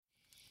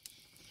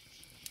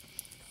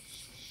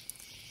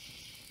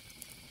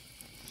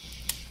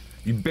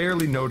You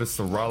barely notice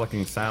the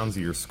rollicking sounds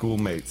of your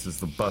schoolmates as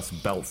the bus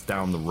belts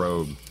down the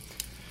road.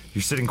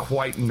 You're sitting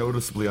quite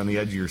noticeably on the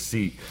edge of your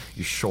seat,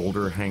 your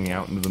shoulder hanging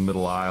out into the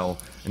middle aisle,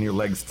 and your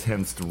legs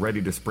tensed,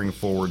 ready to spring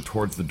forward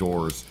towards the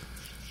doors.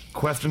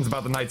 Questions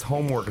about the night's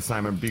homework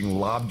assignment being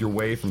lobbed your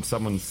way from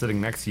someone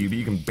sitting next to you, but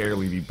you can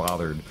barely be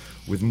bothered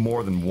with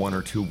more than 1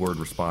 or 2 word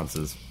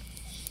responses.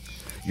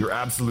 Your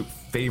absolute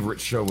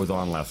favorite show was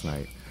on last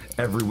night.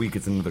 Every week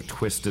it's another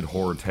twisted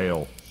horror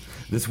tale.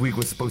 This week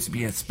was supposed to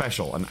be a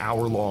special, an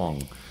hour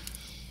long.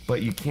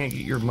 But you can't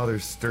get your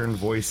mother's stern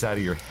voice out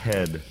of your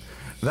head.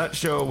 That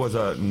show was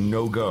a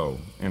no-go,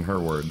 in her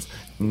words.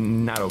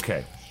 Not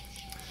okay.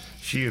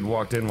 She had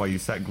walked in while you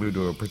sat glued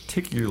to a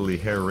particularly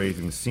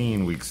hair-raising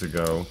scene weeks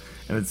ago,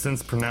 and had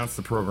since pronounced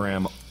the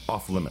program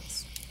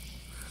off-limits.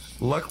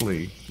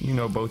 Luckily, you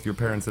know both your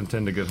parents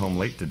intend to get home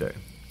late today.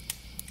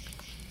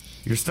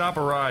 Your stop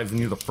arrives and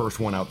you're the first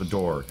one out the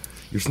door.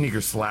 Your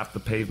sneakers slap the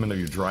pavement of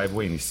your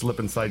driveway and you slip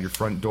inside your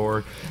front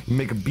door. You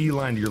make a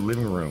beeline to your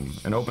living room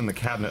and open the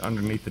cabinet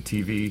underneath the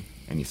TV,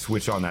 and you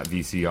switch on that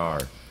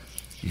VCR.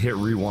 You hit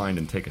rewind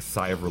and take a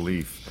sigh of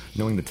relief,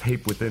 knowing the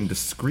tape within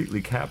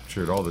discreetly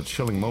captured all the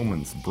chilling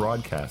moments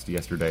broadcast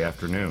yesterday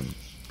afternoon.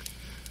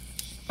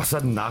 A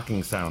sudden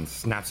knocking sound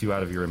snaps you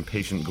out of your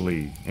impatient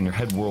glee, and your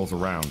head whirls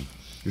around.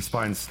 Your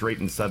spine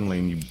straightens suddenly,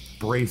 and you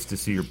brace to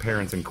see your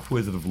parents'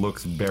 inquisitive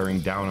looks bearing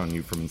down on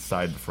you from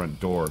inside the front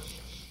door.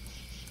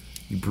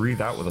 You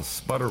breathe out with a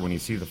sputter when you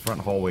see the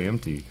front hallway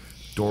empty,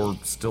 door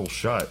still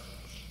shut.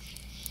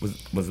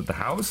 Was it the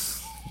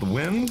house? The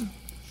wind?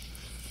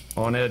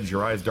 On edge,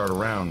 your eyes dart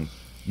around.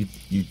 You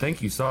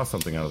think you saw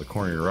something out of the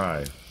corner of your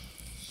eye.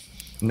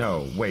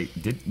 No,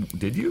 wait,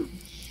 did you?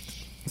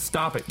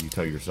 Stop it, you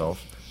tell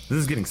yourself. This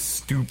is getting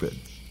stupid.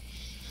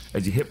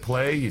 As you hit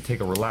play, you take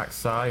a relaxed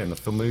sigh and the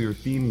familiar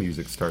theme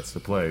music starts to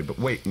play. But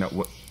wait, no,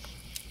 what?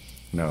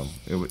 No,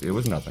 it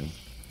was nothing.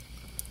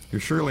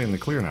 You're surely in the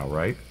clear now,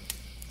 right?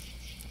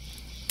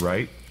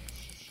 Right?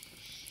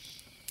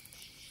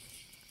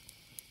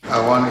 I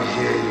want to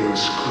hear you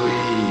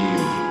scream.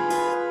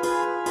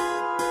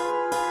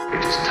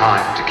 It is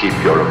time to keep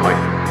your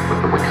appointment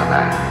with the Wicker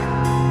Man.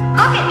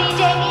 Look at me,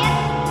 Damien.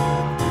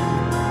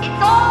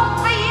 It's all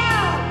for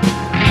you.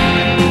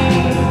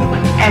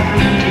 Whatever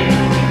you do,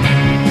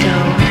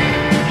 don't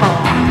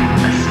fall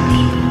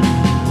asleep.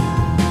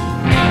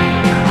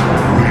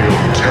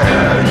 We'll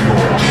tear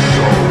your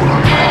soul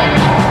apart.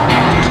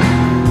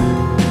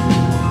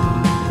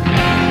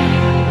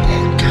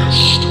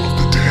 Podcast of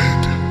the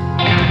Dead.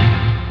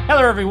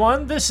 Hello,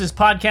 everyone. This is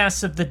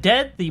Podcast of the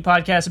Dead, the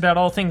podcast about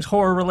all things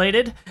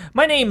horror-related.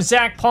 My name's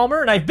Zach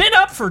Palmer, and I've been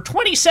up for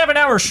 27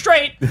 hours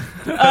straight.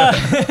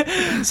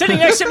 Sitting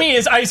next to me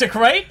is Isaac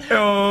Wright.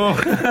 Oh.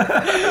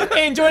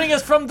 And joining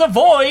us from the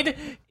void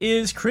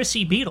is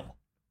Chrissy Beadle.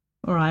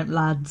 All right,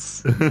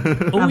 lads.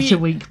 How's your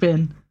week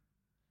been?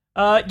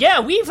 Yeah,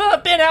 we've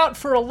been out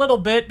for a little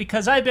bit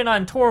because I've been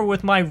on tour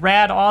with my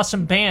rad,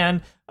 awesome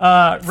band,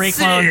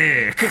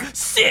 Rayclone.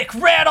 Sick,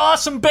 rad,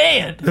 awesome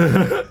band.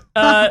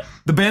 The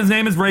band's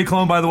name is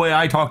Rayclone, by the way.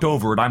 I talked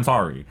over it. I'm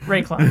sorry.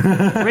 Rayclone.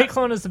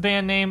 Rayclone is the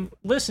band name.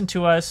 Listen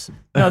to us.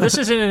 No, this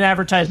isn't an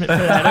advertisement for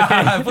that,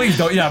 okay? Please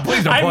don't. Yeah,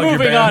 please don't. I'm plug your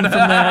moving band. on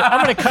from that.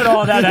 I'm going to cut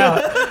all that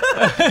out.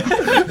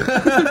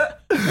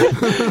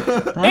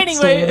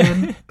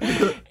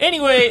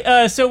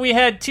 Anyway, so we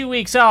had 2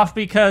 weeks off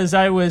because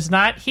I was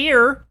not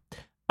here,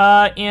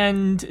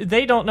 and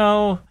they don't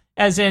know,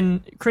 as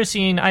in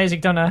Chrissy and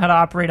Isaac don't know how to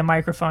operate a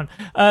microphone.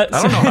 I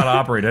don't know how to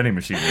operate any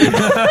machine.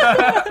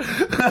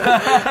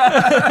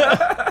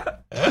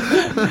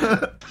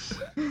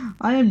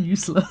 I am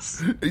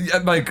useless. Yeah,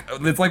 like,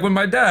 it's like when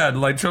my dad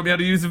showed me how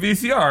to use a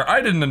VCR. I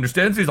didn't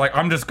understand, so he's like,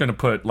 I'm just gonna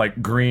put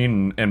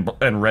green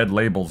and red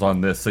labels on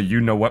this so you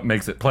know what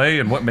makes it play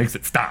and what makes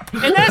it stop.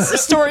 And that's the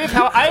story of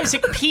how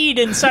Isaac peed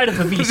inside of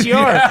a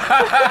VCR.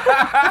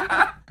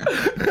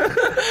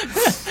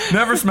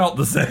 Never smelt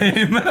the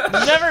same.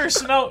 Never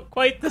smelled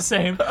quite the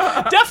same.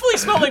 Definitely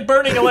smelled like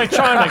burning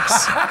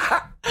electronics.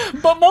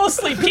 But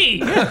mostly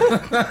pee.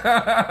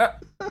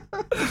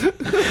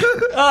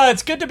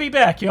 It's good to be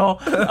back, y'all.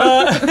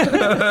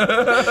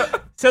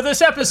 So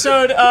this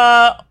episode,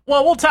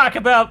 we'll talk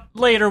about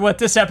later what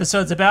this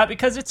episode's about,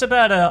 because it's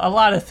about a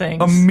lot of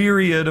things. A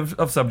myriad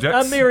of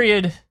subjects. A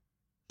myriad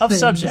of Things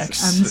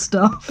subjects. and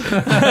stuff.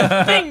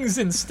 Things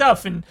and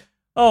stuff and,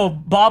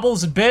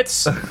 baubles and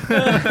bits.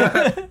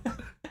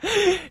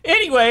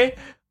 Anyway,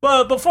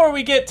 well, before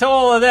we get to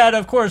all of that,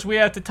 of course, we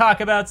have to talk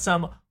about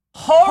some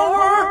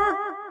horror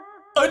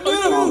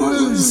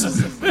news.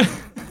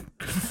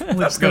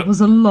 Which there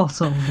was a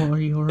lot of, or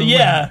you're aware.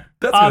 Yeah,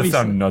 That's gonna obviously.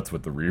 sound nuts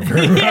with the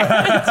reverb.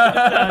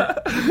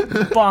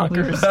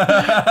 Bonkers.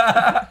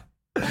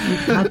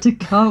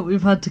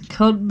 We've had to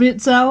cut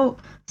bits out.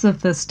 So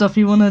if there's stuff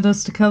you wanted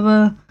us to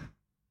cover,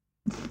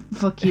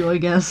 fuck you, I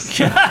guess.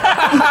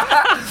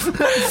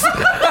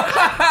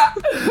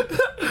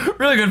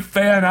 Really good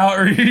fan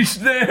outreach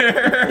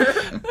there.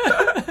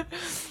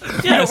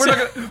 Yeah, we're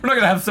not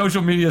gonna have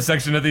social media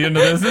section at the end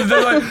of this. It's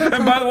just like,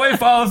 and by the way,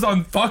 follow us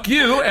on fuck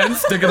you and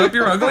stick it up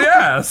your ugly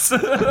ass.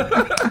 What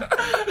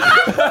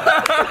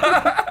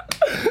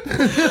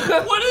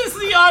is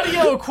the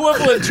audio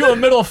equivalent to a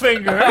middle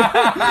finger?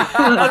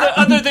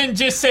 other than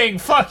just saying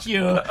 "fuck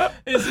you"? Like,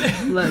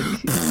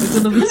 I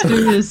got a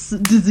mysterious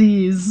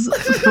disease.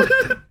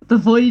 The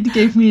void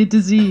gave me a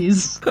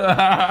disease.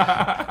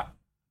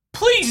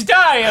 Please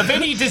die of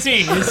any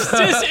disease.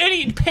 Just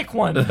pick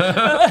one.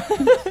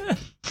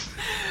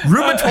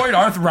 Rheumatoid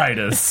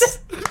arthritis.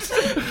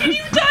 Can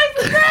you die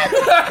from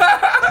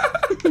that?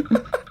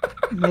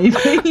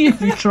 Maybe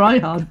if you try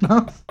hard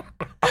enough.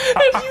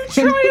 If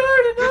you try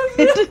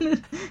hard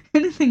enough.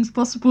 Anything's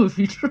possible if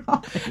you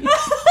try.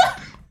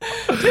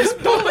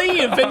 Just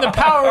believe in the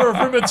power of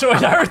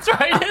rheumatoid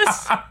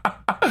arthritis.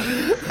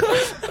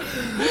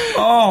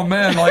 Oh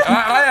man, like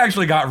I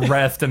actually got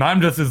rest, and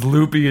I'm just as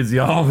loopy as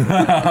y'all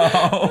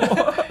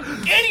now.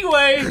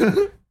 Anyway,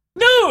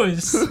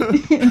 news.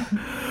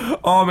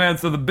 Oh man,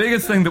 so the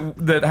biggest thing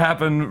that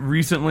happened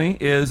recently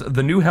is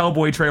the new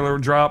Hellboy trailer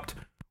dropped.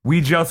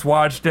 We just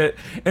watched it,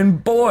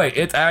 and boy,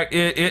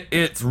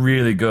 it's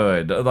really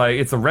good. Like,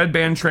 it's a Red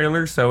Band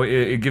trailer, so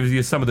it gives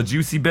you some of the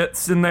juicy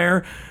bits in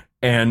there,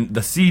 and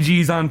the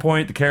CG's on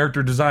point, the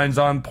character design's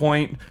on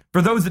point.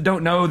 For those that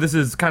don't know, this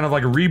is kind of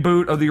like a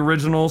reboot of the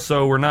original,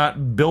 so we're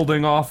not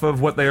building off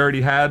of what they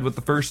already had with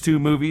the first two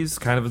movies,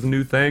 kind of as a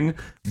new thing.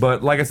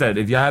 But like I said,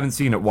 if you haven't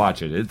seen it,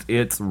 watch it.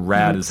 It's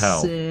rad as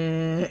hell.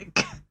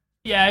 Sick.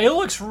 Yeah, it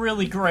looks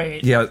really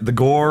great. Yeah, the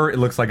gore, it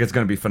looks like it's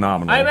going to be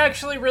phenomenal. I'm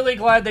actually really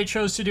glad they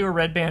chose to do a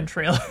Red Band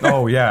trailer.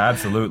 Oh, yeah,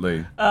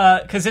 absolutely.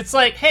 Because it's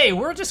like, hey,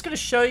 we're just going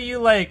to show you,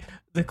 like,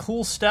 the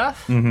cool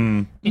stuff,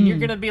 and you're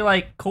going to be,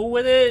 like, cool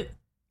with it,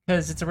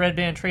 because it's a Red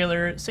Band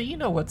trailer, so you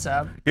know what's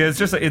up. Yeah, it's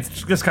just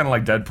kind of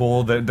like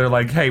Deadpool. They're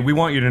like, hey, we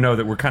want you to know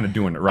that we're kind of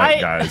doing it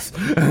right, guys.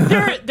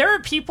 There are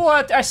people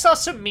out I saw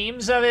some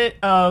memes of it,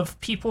 of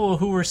people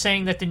who were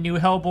saying that the new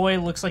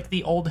Hellboy looks like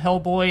the old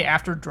Hellboy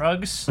after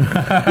drugs. And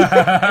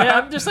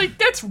I'm just like,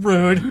 that's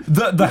rude.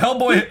 The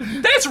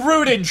Hellboy... That's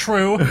rude and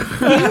true.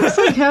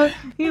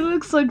 He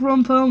looks like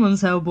Ron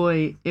Perlman's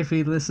Hellboy if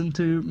he listened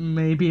to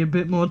maybe a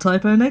bit more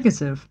typo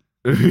negative.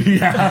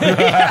 Yeah.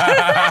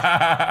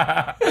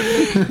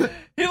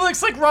 He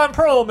looks like Ron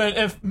Perlman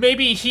if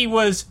maybe he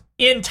was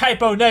in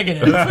typo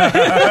negative.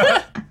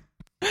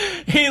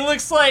 He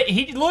looks like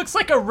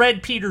a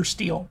red Peter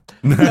Steele.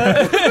 His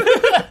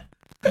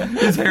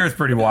hair is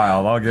pretty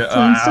wild.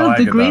 So instead of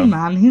the green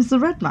man, he's the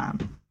red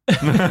man.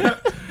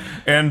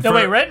 And no,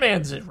 wait, Red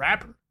Man's a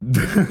rapper.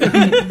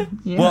 Yeah.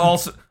 Well,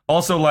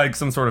 also like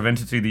some sort of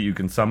entity that you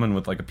can summon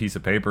with like a piece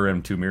of paper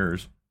and 2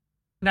 mirrors.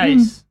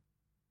 Nice.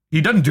 He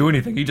doesn't do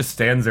anything. He just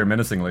stands there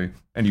menacingly,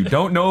 and you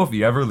don't know if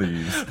he ever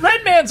leaves.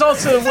 Red Man's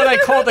also what I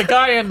call the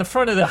guy in the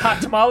front of the hot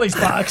tamales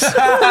box.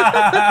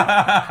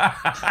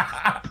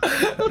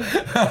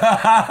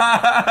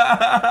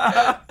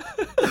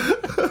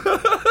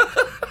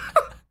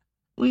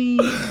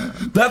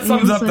 That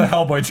sums up the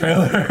Hellboy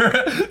trailer.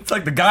 It's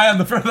like the guy on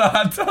the front of the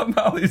hot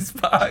tamales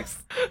box.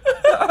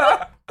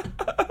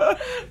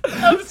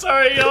 I'm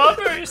sorry, y'all. I'm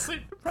very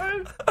sleep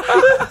deprived.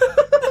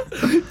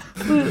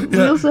 We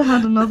also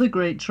had another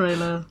great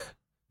trailer.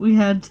 We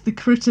had the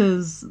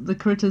Critters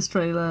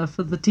trailer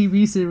for the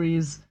TV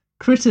series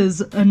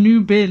Critters: A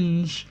New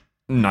Binge.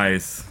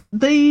 Nice.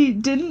 They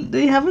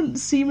haven't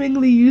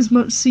seemingly used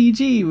much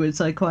CG,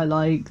 which I quite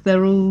like.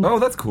 They're all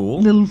that's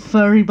cool. Little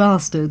furry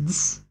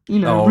bastards. You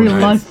know, real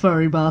life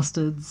furry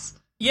bastards.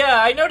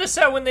 Yeah, I noticed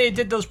that when they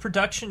did those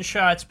production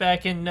shots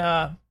back in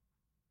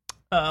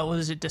what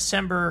was it,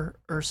 December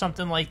or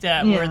something like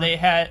that, where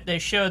they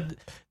showed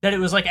that it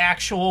was like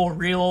actual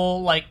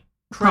real like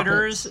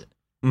critters, puppets.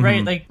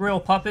 Right? Like real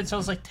puppets. I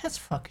was like, that's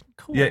fucking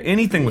cool. Yeah,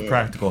 anything with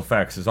practical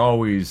effects is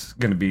always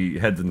going to be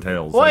heads and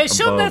tails. Well, like, I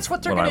assume that's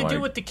what they're going to do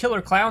like. with the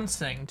Killer Clowns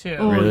thing too.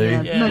 Oh, Really?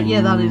 Yeah. Yeah. No,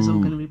 yeah, that is all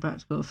going to be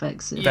practical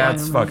effects. If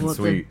That's I remember fucking what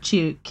sweet.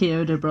 The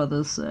Kyoto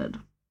brothers said.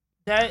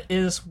 That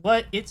is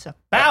what it's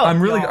about.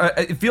 I'm really. y'all.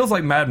 It feels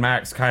like Mad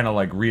Max kind of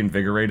like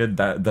reinvigorated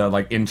the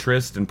like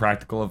interest in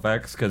practical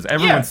effects because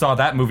everyone saw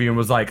that movie and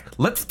was like,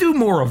 "Let's do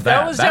more of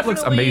that." That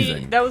looks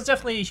amazing. That was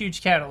definitely a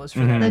huge catalyst for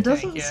that. There I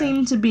doesn't think,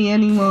 seem to be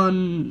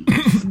anyone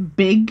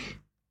big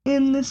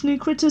in this new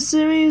Critters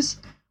series,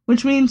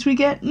 which means we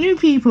get new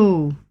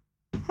people.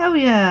 Hell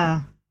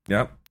yeah.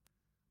 Yep.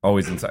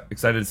 Always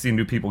excited to see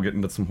new people get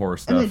into some horror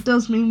stuff. And it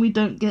does mean we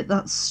don't get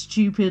that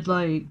stupid,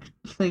 like,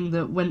 thing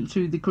that went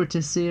through the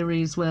Critters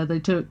series where they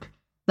took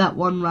that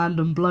one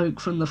random bloke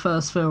from the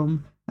first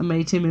film and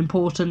made him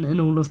important in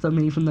all of them,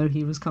 even though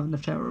he was kind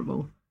of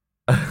terrible.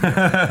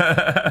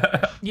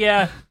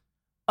 Yeah.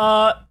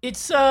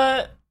 It's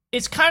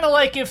kind of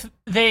like if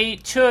they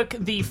took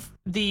the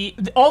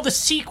all the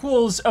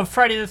sequels of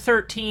Friday the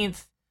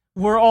 13th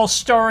were all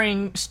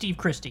starring Steve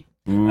Christie.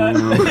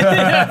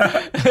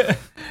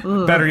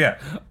 Better yet,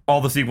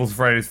 all the sequels to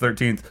Friday the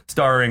 13th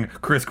starring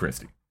Chris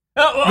Christie.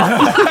 Oh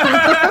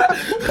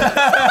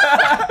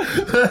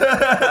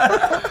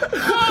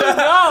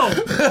no!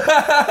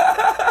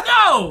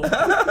 No!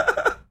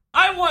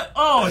 I want.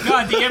 Oh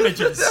God, the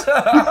images.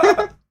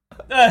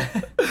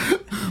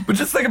 But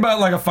just think about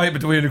like a fight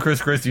between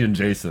Chris Christie and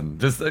Jason.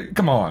 Just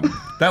come on,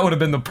 that would have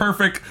been the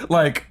perfect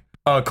like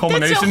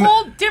culmination. It's a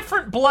whole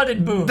different blood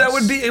and boobs.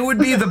 It would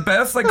be the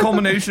best like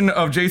culmination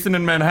of Jason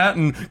in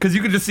Manhattan, because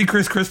you could just see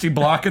Chris Christie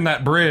blocking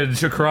that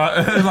bridge across,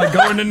 like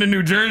going into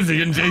New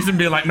Jersey, and Jason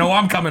being like, "No,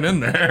 I'm coming in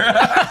there."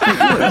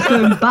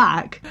 Going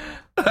back.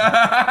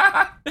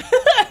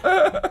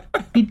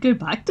 He'd go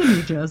back to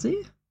New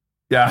Jersey.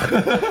 Yeah.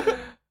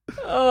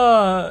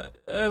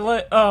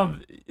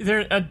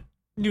 They're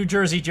New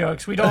Jersey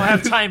jokes. We don't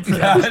have time for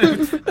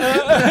that.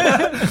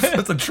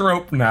 That's a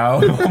trope now,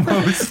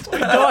 almost. We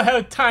don't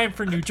have time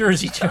for New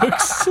Jersey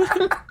jokes.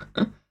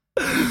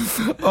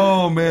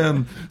 Oh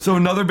man! So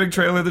another big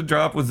trailer that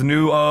dropped was the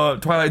new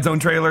Twilight Zone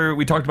trailer.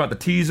 We talked about the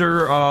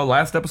teaser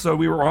last episode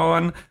we were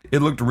on.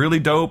 It looked really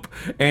dope,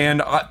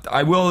 and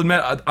I will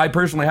admit I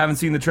personally haven't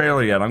seen the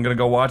trailer yet. I'm gonna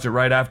go watch it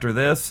right after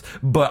this.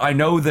 But I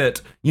know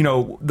that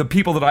the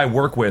people that I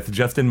work with,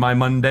 just in my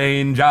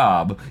mundane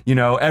job,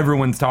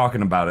 everyone's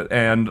talking about it,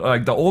 and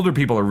like the older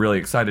people are really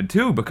excited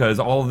too, because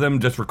all of them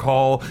just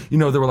recall, they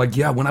were like,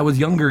 yeah, when I was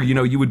younger,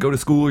 you would go to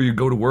school or you'd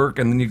go to work,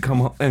 and then you'd come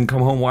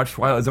home, watch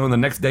Twilight Zone, and the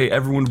next day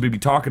everyone would be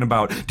talking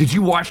about, did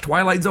you watch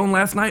Twilight Zone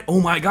last night?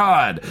 Oh my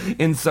god.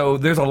 And so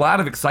there's a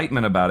lot of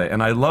excitement about it,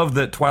 and I love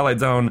that Twilight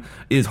Zone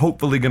is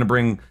hopefully going to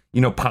bring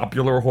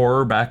popular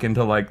horror back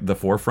into like the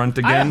forefront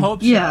again. I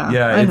hope so. Yeah,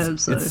 I hope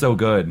so. It's so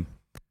good.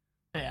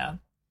 Yeah.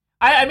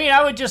 I mean,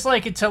 I would just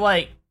like it to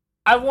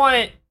I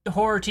want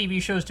horror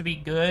TV shows to be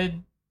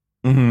good.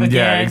 Mm-hmm. Again,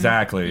 yeah,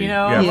 exactly.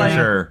 Yeah, for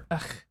sure.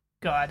 Ugh,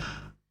 God,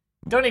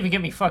 don't even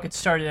get me fucking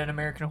started on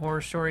American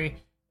Horror Story.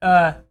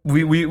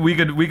 We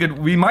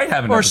might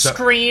have an or episode.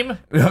 Scream.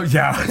 Oh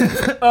yeah.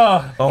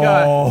 Oh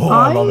God. Oh,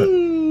 I love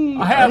it.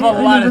 I have a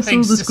lot of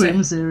things I never saw the to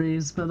Scream say.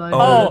 series, but I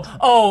Watch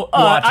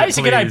it,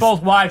 Isaac and I please.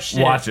 both watched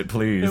it. Watch it,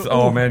 please.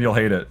 Oh man, you'll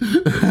hate it.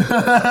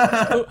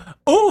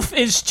 Oof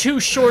is too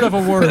short of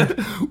a word.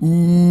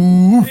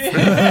 Oof.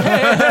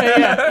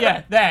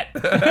 yeah, that.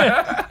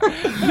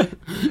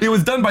 It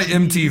was done by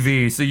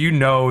MTV, so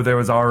there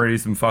was already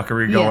some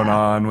fuckery going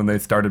on when they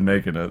started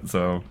making it.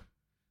 So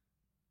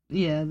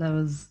yeah, that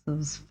was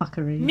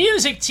fuckery.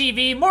 Music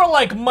TV, more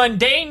like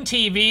mundane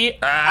TV.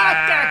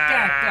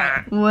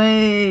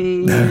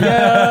 Wait.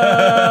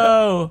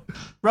 Yo,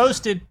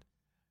 roasted.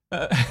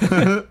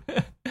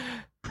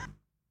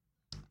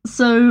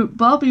 So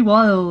Barbie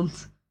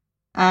Wilde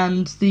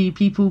and the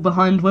people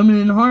behind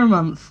Women in Horror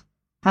Month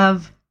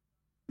have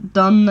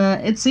done.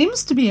 It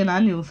seems to be an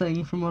annual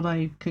thing, from what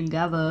I can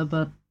gather,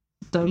 but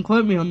don't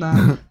quote me on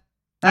that.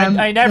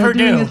 I never they're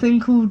doing do. a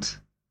thing called.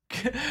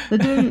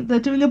 They're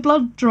doing a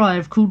blood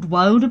drive called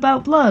Wild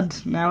About Blood.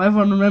 Now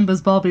everyone remembers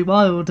Barbie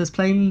Wilde as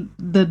playing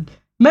the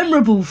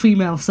memorable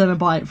female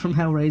Cenobite from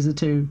Hellraiser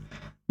 2,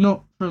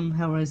 not from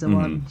Hellraiser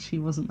 1. She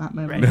wasn't that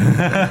memorable.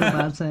 I feel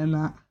bad saying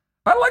that.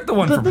 I like the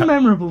one But from the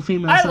memorable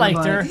female I Cenobite.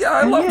 liked her. Yeah,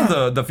 I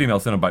loved the female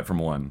Cenobite from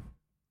 1.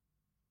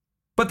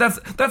 But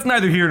that's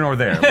neither here nor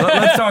there.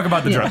 Let's talk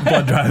about the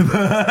blood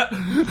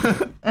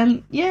drive.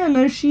 And yeah,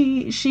 no,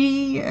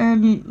 she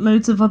and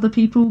loads of other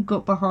people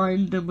got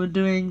behind and were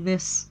doing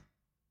this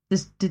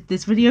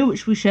video,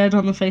 which we shared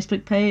on the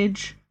Facebook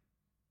page.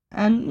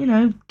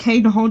 And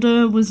Kane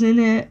Hodder was in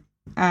it,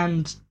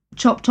 and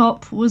Chop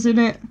Top was in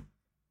it.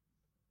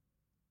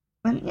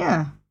 And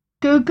yeah,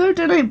 go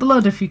donate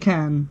blood if you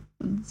can.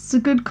 It's a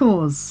good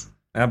cause.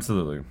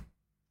 Absolutely.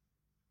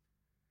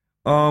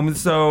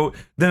 So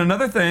then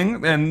another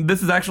thing, and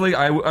this is actually,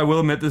 I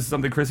will admit this is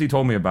something Chrissy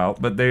told me about,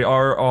 but they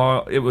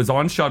are, it was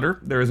on Shudder.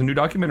 There is a new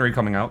documentary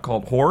coming out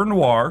called Horror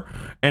Noir,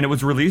 and it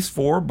was released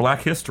for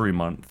Black History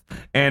Month,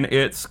 and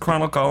it's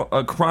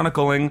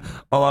chronicling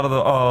a lot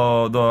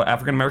of the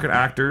African American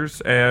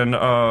actors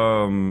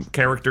and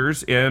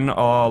characters in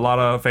a lot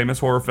of famous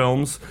horror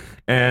films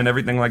and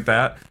everything like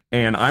that.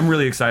 And I'm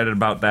really excited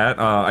about that.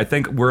 I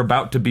think we're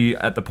about to be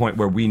at the point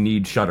where we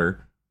need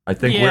Shudder. I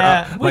think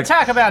we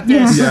talk about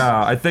this.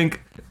 Yeah, I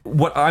think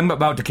what I'm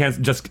about to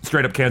cancel, just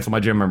straight up cancel my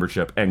gym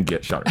membership and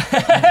get Shudder.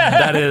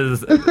 that is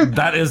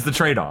the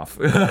trade-off.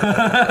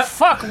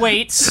 Fuck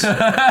weights.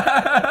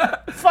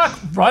 Fuck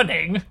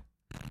running.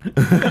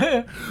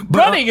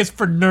 Running is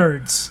for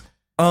nerds.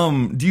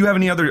 Do you have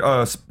any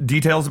other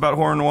details about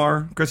Horror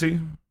Noir, Chrissy?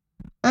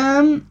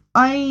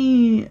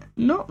 I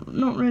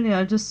not really.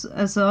 I just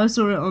I saw it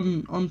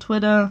on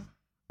Twitter.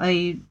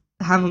 I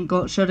haven't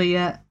got Shudder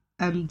yet.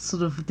 And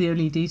sort of the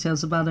only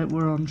details about it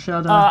were on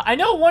Shudder. I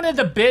know one of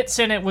the bits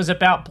in it was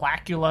about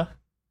Blackula.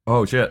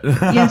 Oh shit!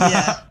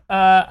 Yes.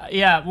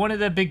 Yeah. One of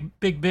the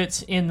big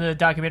bits in the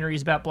documentary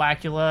is about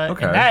Blackula,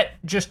 Okay. and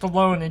that just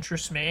alone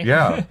interests me.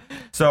 Yeah.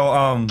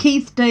 So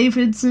Keith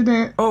David's in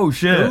it. Oh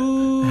shit!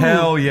 Ooh.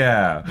 Hell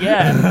yeah!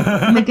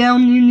 Yeah. Miguel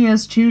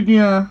Nunez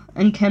Jr.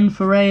 and Ken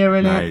Ferrer are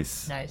in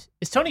Nice. Nice.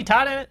 Is Tony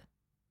Todd in it?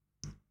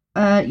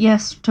 it.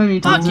 Yes, Tony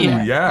Todd's in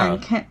yeah. it. Yeah.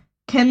 And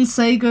Ken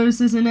Sagos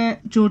is in it.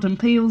 Jordan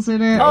Peele's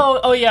in it.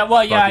 Oh yeah.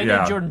 Well, yeah. I knew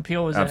yeah. Jordan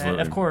Peele was in Absolutely.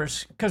 it, of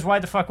course. Because why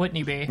the fuck wouldn't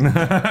he be?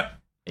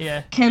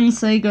 Yeah. Ken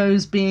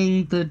Sagos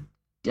being the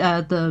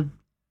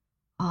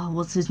Oh,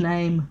 what's his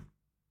name?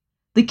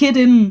 The kid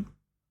in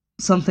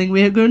something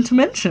we are going to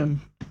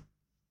mention.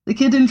 The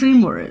kid in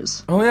Dream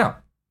Warriors. Oh yeah.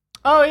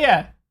 Oh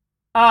yeah.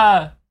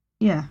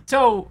 Yeah.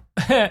 So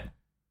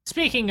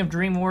speaking of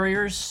Dream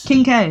Warriors,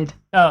 Kincaid.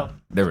 oh,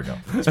 There we go.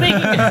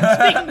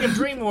 speaking of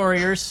Dream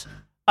Warriors,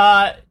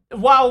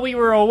 while we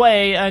were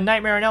away,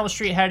 Nightmare on Elm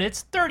Street had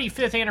its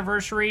 35th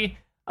anniversary.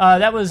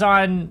 That was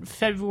on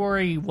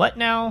February what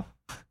now?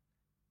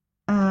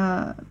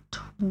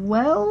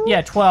 12?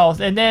 Yeah, 12th.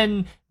 And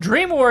then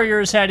Dream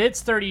Warriors had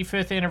its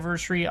 35th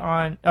anniversary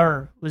on,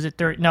 or was it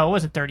 30? No, it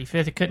wasn't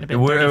 35th. It couldn't have It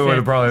been would 35th.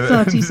 have probably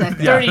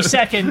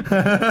 32nd.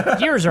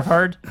 32nd. Years are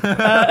hard.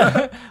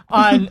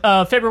 On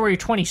February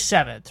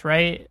 27th,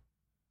 right?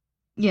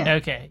 Yeah.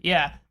 Okay,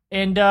 yeah.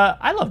 And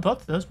I love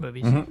both of those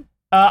movies.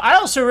 I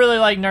also really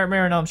like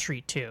Nightmare on Elm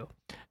Street too.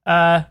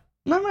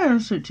 Nightmare on Elm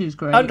Street 2 is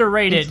great.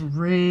 Underrated. It's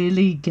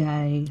really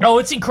gay. Oh,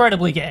 it's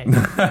incredibly gay,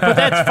 but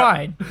that's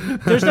fine.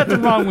 There's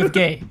nothing wrong with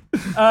gay.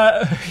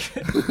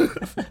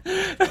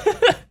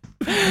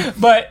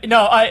 But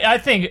no, I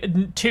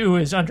think 2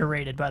 is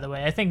underrated. By the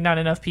way, I think not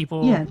enough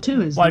people Yeah,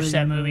 2 is watch really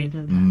that movie.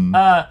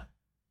 underrated.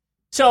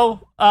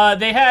 So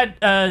they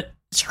had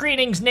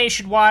screenings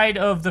nationwide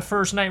of the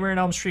first Nightmare on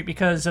Elm Street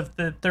because of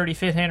the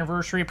 35th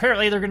anniversary.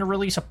 Apparently, they're going to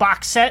release a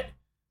box set,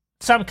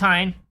 some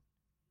kind.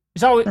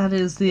 That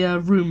is the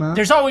rumor.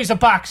 There's always a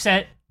box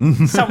set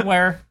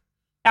somewhere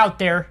out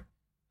there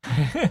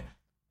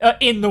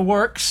in the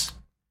works.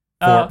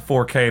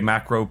 4K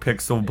macro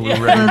pixel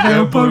Blu-ray,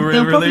 They'll Blu-ray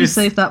probably release.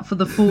 save that for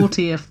the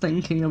 40th,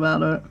 thinking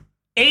about it.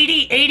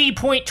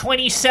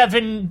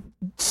 80.27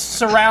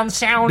 surround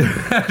sound,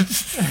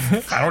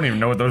 I don't even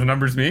know what those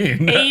numbers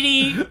mean.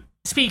 80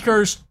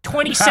 speakers,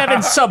 27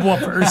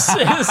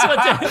 subwoofers. is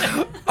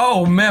what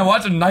Oh man,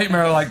 watching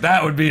Nightmare like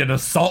that would be an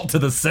assault to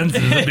the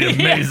senses. It'd be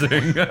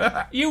amazing.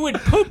 you would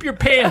poop your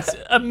pants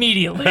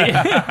immediately.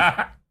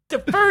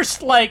 The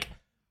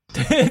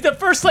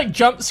first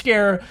jump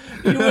scare,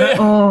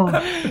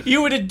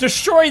 you would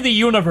destroy the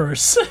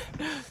universe.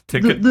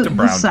 Ticket The to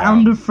Brown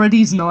sound of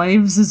Freddy's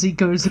knives as he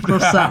goes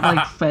across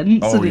that fence,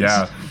 Oh, and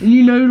yeah.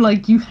 you know,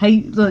 you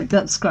hate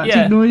that scratching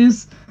Yeah.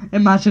 noise.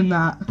 Imagine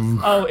that.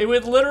 Oh, it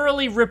would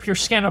literally rip your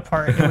skin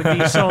apart. It would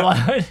be so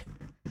loud.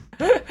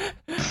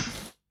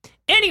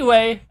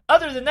 Anyway,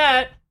 other than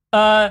that,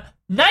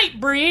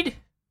 Nightbreed,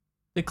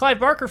 the Clive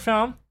Barker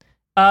film,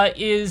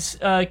 is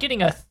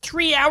getting a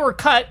 3-hour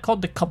cut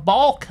called the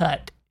Cabal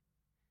Cut.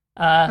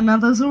 Now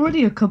there's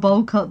already a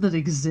Cabal cut that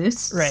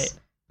exists, Right.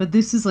 But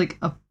this is a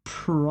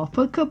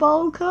proper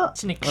Cabal cut.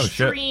 It's an Oh,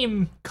 shit.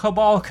 extreme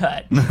Cabal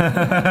Cut.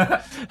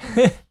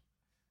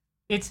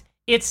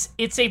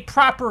 It's a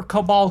proper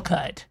Cabal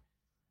Cut.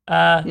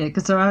 Yeah,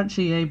 because they're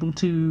actually able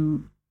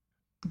to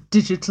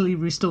digitally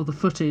restore the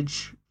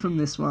footage from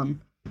this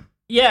one.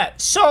 Yeah,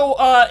 so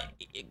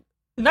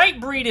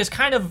Nightbreed is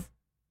kind of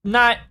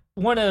not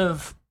one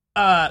of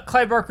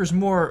Clive Barker's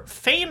more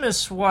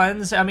famous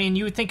ones. I mean,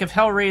 you would think of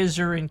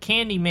Hellraiser and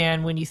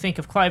Candyman when you think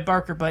of Clive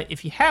Barker, but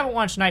if you haven't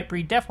watched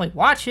Nightbreed, definitely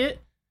watch it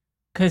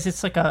because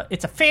it's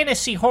a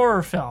fantasy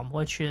horror film,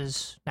 which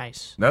is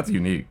nice. That's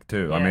unique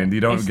too. I Yeah, mean, you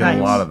don't it's get nice.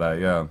 a lot of that.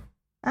 Yeah.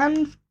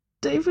 And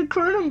David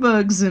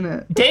Cronenberg's in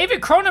it.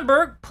 David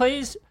Cronenberg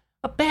plays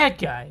a bad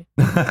guy.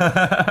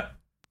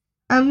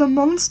 And the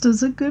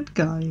monsters are good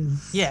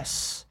guys.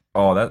 Yes.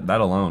 Oh,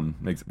 that alone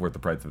makes it worth the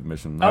price of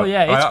admission. Oh,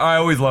 yeah, it's- I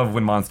always love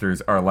when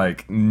monsters are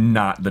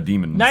not the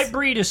demons.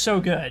 Nightbreed is so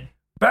good.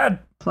 Bad.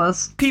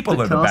 Plus, People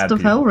the are the cast bad of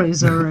people.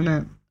 Hellraiser are in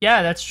it.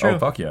 Yeah, that's true. Oh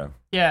fuck yeah.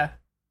 Yeah.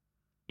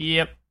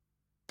 Yep.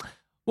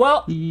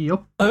 Well,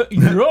 Yup.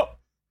 yup.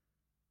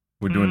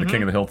 We're doing the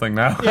King of the Hill thing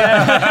now.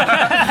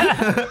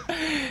 Yeah.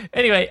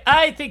 Anyway,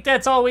 I think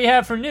that's all we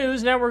have for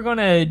news. Now we're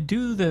gonna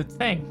do the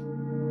thing.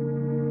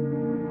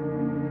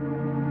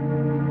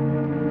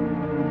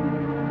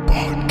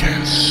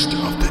 Podcast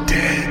of the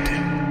Dead.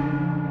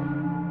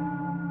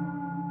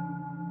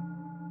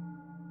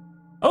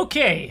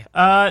 Okay,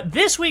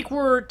 this week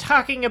we're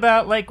talking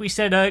about, like we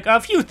said, a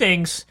few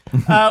things.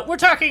 We're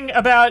talking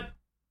about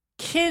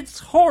kids'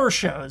 horror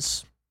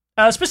shows.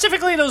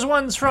 Specifically those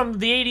ones from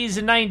the 80s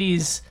and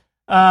 90s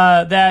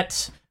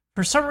that,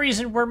 for some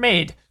reason, were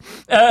made.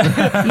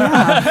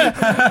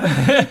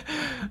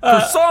 For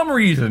some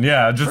reason,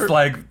 yeah, just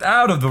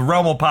out of the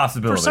realm of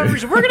possibility. For some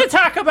reason, we're going to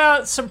talk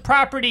about some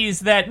properties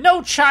that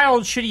no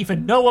child should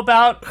even know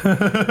about,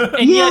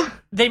 and yet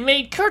they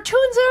made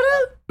cartoons out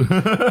of.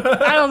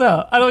 I don't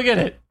know. I don't get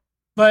it,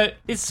 but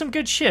it's some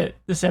good shit.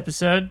 This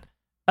episode,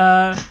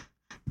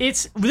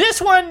 it's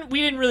this one.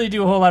 We didn't really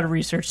do a whole lot of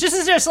research. This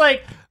is just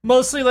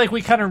mostly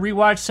we kind of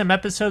rewatched some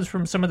episodes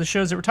from some of the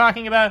shows that we're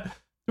talking about.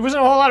 There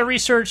wasn't a whole lot of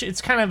research.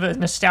 It's kind of a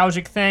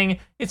nostalgic thing.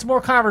 It's more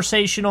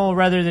conversational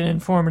rather than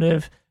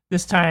informative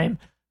this time.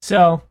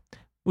 So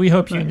we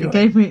hope you enjoy.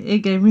 It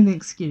gave me an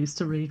excuse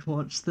to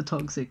rewatch The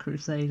Toxic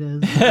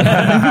Crusaders. It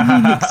gave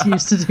me an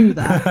excuse to do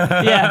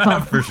that. Yeah,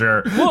 for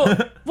sure.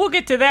 we'll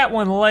get to that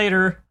one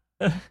later.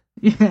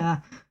 Yeah.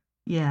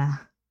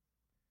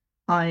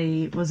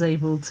 I was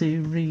able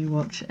to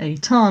rewatch a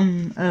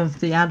ton of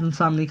the Addams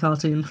Family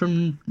cartoon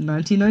from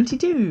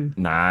 1992,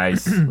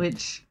 Nice.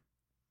 which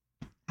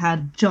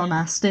had John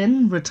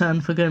Astin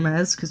return for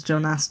Gomez, because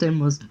John Astin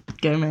was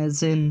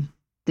Gomez in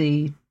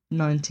the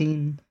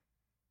 1960s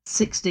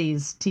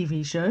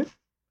TV show.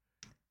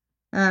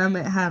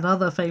 It had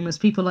other famous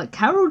people, like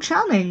Carol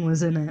Channing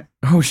was in it.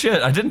 Oh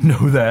shit, I didn't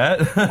know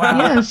that.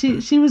 Yeah,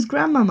 she was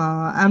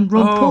Grandmama, and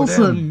Rob Oh,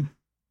 Paulson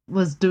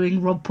was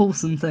doing Rob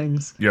Paulson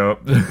things.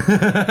 Yup.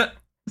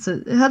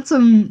 So it had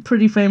some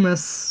pretty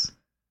famous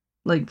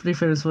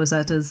voice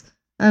actors.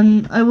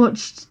 And I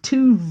watched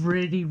 2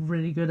 really,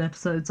 really good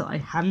episodes that I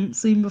hadn't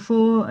seen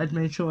before. I'd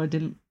made sure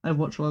I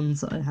watched ones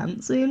that I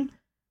hadn't seen.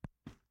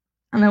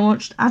 And I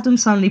watched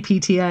Addams Family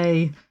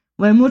PTA,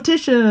 where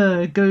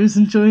Morticia goes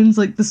and joins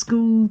like the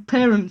school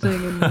parent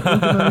thing and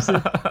organises.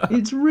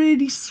 It's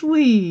really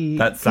sweet.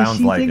 That sounds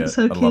she like thinks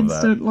it. her I love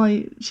kids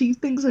that. she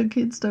thinks her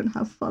kids don't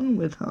have fun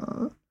with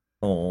her.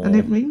 Aw. And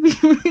it made me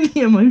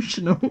really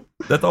emotional.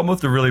 That's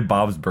almost a really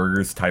Bob's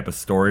Burgers type of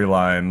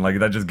storyline. Like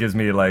that just gives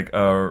me like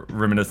a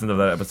reminiscent of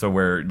that episode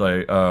where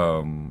like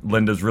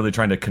Linda's really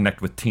trying to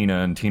connect with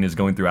Tina, and Tina's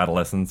going through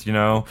adolescence. You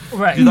know,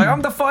 Right. She's like,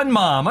 "I'm the fun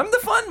mom. I'm the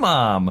fun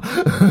mom."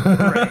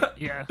 Right.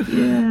 Yeah.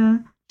 Yeah.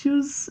 She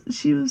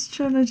was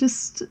trying to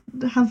just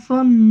have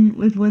fun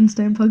with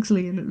Wednesday and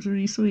Pugsley, and it was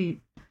really sweet.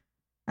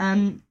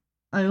 And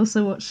I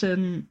also watched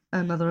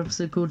another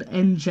episode called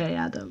NJ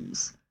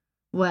Adams,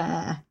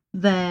 where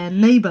their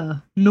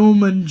neighbour,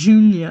 Norman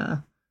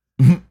Jr.,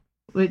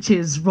 which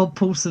is Rob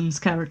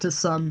Paulson's character's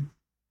son,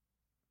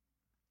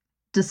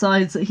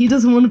 decides that he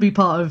doesn't want to be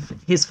part of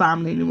his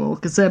family anymore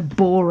because they're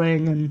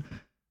boring, and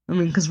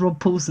because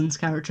Rob Paulson's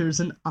character is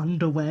an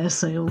underwear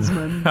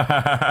salesman.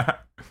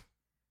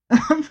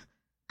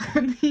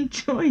 And he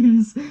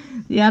joins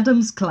the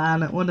Addams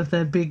clan at one of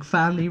their big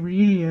family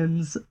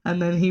reunions,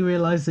 and then he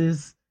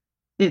realises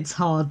it's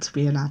hard to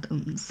be an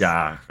Addams.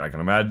 Yeah, I can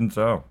imagine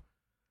so.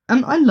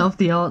 And I love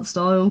the art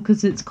style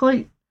because it's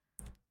quite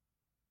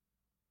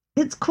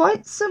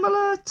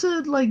similar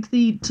to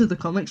the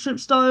comic strip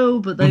style,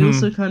 but they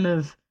also kind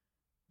of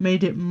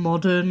made it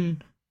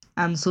modern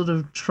and sort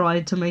of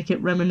tried to make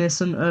it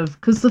reminiscent of,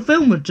 because the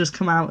film would just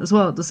come out as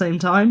well at the same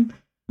time.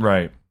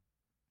 Right.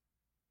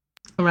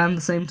 Around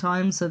the same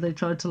time, so they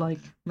tried to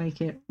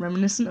make it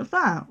reminiscent of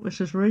that, which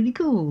was really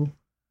cool.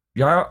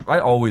 Yeah, I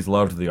always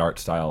loved the art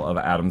style of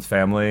Addams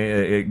Family.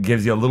 It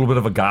gives you a little bit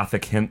of a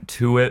gothic hint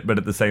to it, but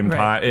at the same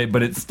time,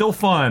 but it's still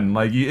fun.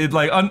 Like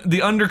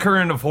the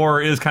undercurrent of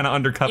horror is kind of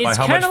undercut by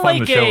how much fun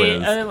the show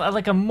is.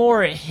 Like a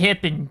more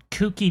hip and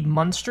kooky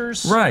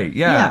Munsters. Right?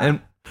 Yeah.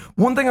 And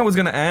one thing I was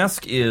going to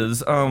ask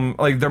is,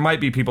 there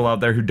might be people out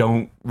there who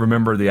don't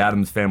remember the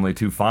Addams Family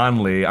too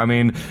fondly. I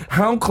mean,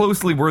 how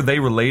closely were they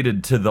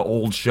related to the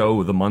old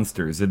show, The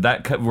Munsters?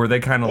 Were they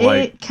kind of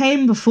like? It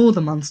came before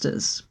the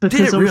Munsters because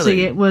Did it obviously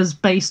really? it was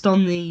based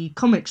on the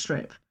comic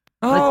strip,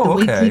 Oh, the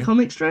okay. weekly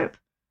comic strip,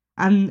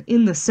 and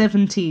in the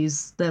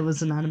 70s there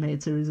was an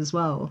animated series as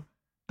well.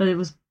 But it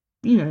was,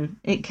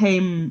 it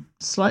came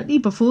slightly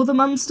before the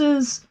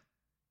Munsters.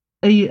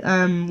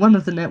 One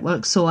of the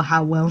networks saw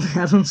how well the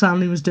Addams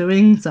Family was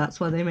doing, so that's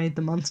why they made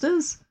the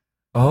Munsters.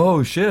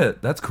 Oh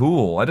shit, that's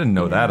cool. I didn't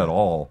know that at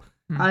all.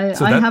 I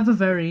have a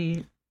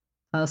very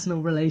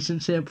personal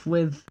relationship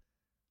with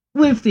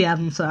the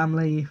Addams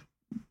Family.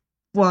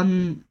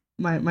 One,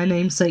 my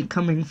namesake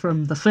coming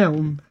from the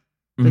film,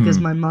 because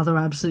my mother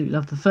absolutely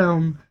loved the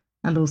film,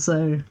 and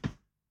also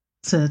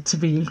to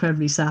be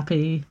incredibly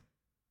sappy.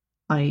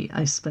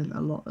 I spent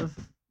a lot of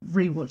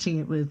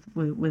rewatching it with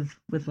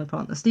my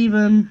partner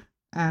Stephen,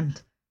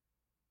 and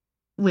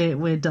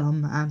we're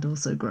dumb and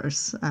also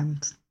gross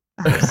and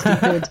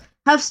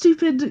have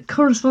stupid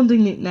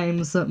corresponding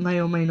nicknames that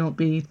may or may not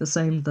be the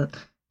same that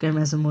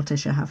Gomez and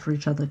Morticia have for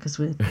each other because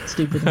we're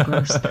stupid and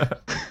gross.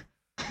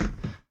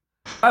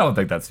 I don't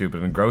think that's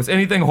stupid and gross.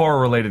 Anything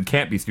horror related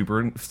can't be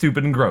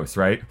stupid and gross,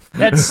 right?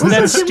 That's Also,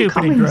 Jim stupid and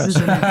Cummings gross. is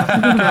in it. I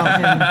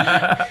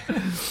forgot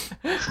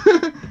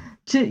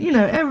about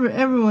him.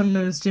 Everyone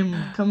knows Jim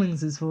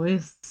Cummings'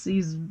 voice.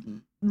 He's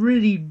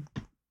really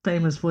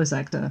famous voice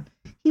actor.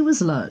 He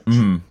was Lurch.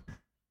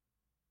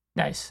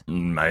 Nice.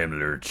 I am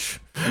Lurch.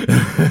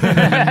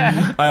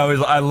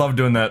 I love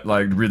doing that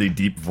really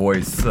deep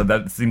voice.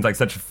 That seems like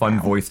such a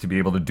fun voice to be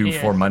able to do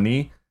for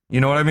money.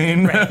 You know what I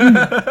mean?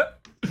 Right.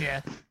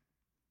 Yeah.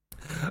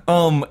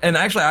 And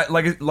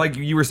actually, like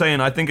you were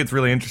saying, I think it's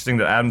really interesting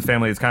that Addams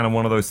Family is kind of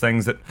one of those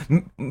things that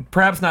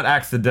perhaps not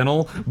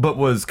accidental, but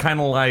was kind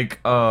of like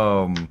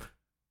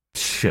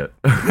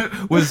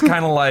was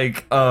kind of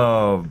like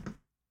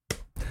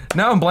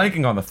now I'm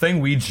blanking on the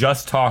thing we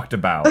just talked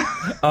about.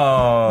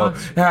 How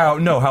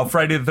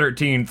Friday the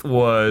 13th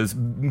was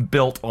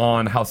built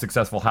on how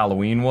successful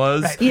Halloween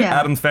was. Right. Yeah.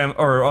 Addams Family,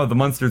 or the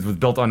Munsters was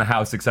built on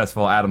how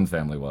successful Addams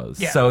Family was.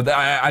 Yeah. So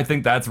I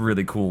think that's a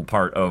really cool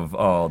part of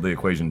the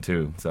equation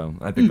too. So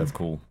I think that's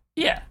cool.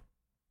 Yeah.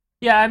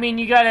 Yeah, I mean,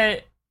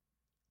 a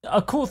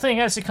cool thing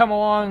has to come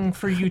along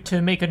for you to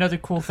make another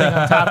cool thing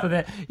on top of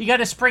it. You got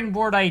to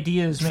springboard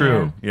ideas, man.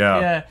 True. Yeah.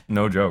 Yeah.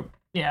 No joke.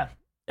 Yeah.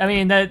 I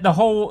mean, the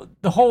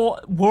whole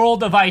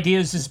world of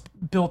ideas is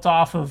built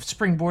off of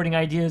springboarding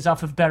ideas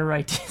off of better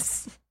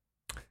ideas.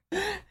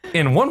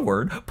 In one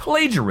word,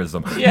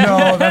 plagiarism. Yeah.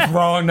 No, that's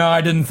wrong. No,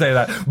 I didn't say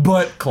that.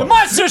 But close.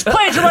 Monsters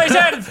plagiarize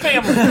Addams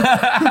Family.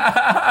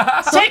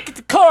 Take it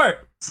to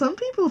court. Some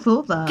people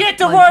thought that. Get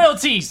the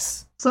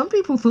royalties. Some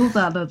people thought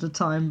that at the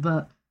time,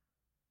 but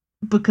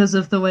because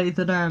of the way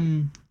that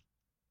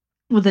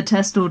with the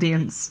test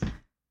audience,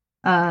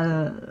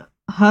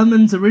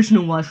 Herman's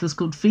original wife was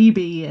called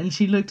Phoebe, and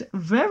she looked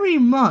very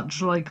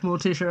much like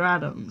Morticia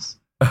Addams.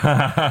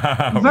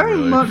 Very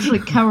much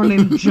like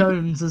Carolyn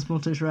Jones as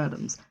Morticia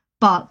Addams.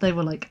 But they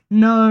were like,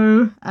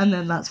 no, and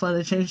then that's why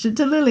they changed it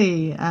to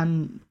Lily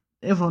and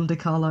Yvonne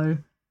DiCarlo.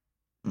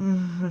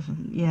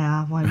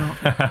 Yeah, why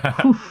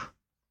not?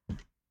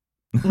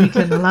 We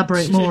can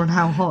elaborate more on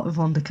how hot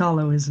Yvonne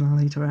DiCarlo is in a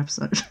later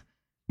episode.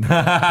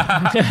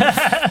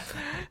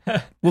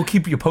 We'll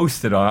keep you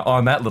posted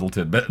on that little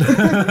tidbit.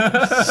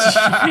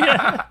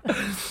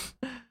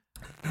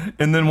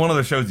 And then one of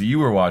the shows that you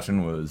were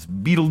watching was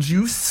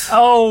Beetlejuice.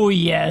 Oh,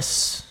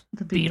 yes.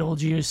 The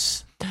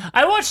Beetlejuice.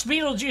 I watched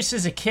Beetlejuice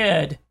as a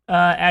kid,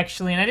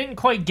 actually, and I didn't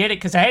quite get it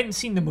because I hadn't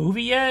seen the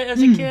movie yet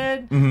as a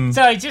kid. Mm-hmm.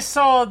 So I just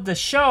saw the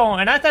show,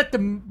 and I thought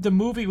the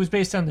movie was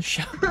based on the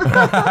show.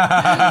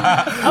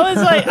 I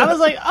was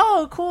like,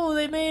 oh, cool,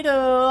 they made a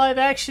live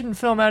action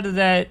film out of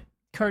that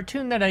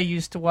cartoon that I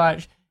used to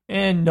watch.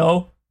 And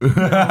no.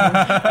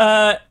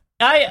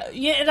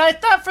 I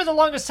thought for the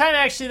longest time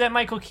actually that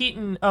Michael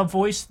Keaton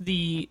voiced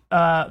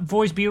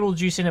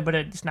Beetlejuice in it, but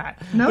it's not.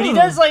 No. But he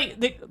does like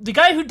the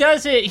guy who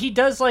does it. He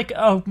does like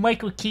a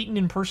Michael Keaton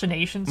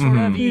impersonation sort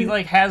of. He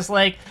like has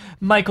like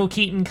Michael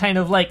Keaton kind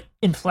of like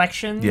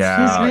inflections.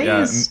 Yeah, his name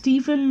is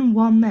Stephen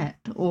Ouimet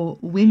or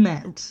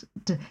Ouimet.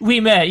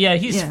 Ouimet, yeah,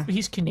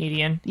 he's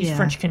Canadian. He's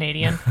French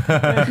Canadian.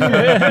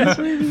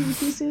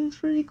 He seems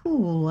pretty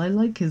cool. I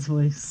like his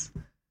voice.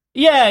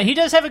 Yeah, he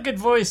does have a good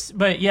voice,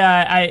 but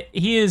yeah,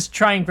 he is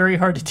trying very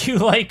hard to do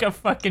like a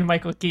fucking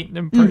Michael Keaton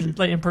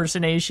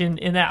impersonation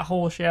in that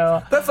whole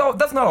show. That's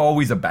not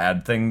always a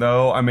bad thing,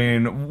 though. I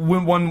mean,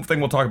 one thing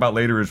we'll talk about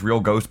later is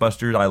Real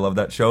Ghostbusters. I love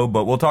that show,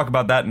 but we'll talk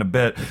about that in a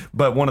bit.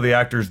 But one of the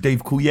actors,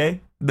 Dave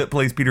Coulier, that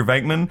plays Peter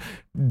Venkman,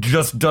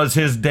 just does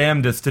his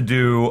damnedest to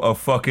do a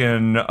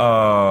fucking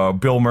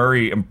Bill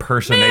Murray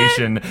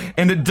impersonation,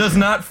 and it does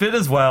not fit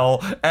as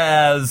well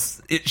as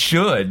it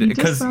should. He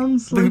just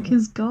sounds like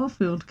his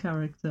Garfield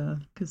character,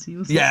 because he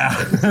was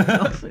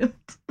Garfield.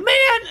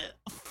 Man,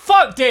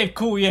 fuck Dave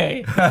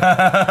Coulier.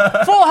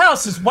 Full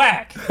House is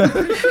whack.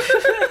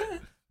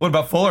 What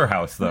about Fuller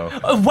House, though?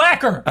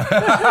 Whacker.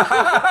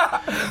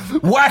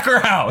 Whacker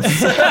House.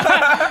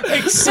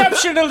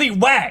 Exceptionally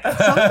whack.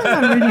 Something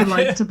I really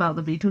liked about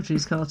the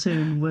Beetlejuice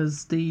cartoon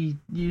was the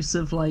use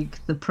of, like,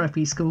 the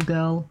preppy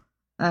schoolgirl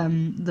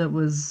that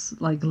was,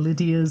 like,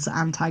 Lydia's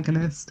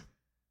antagonist.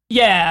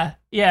 Yeah,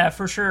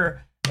 for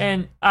sure.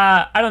 And,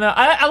 I don't know.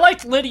 I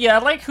liked Lydia. I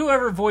like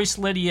whoever voiced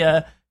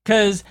Lydia.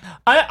 Because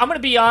I'm going to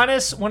be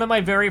honest, one of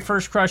my very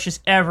first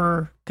crushes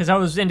ever, because I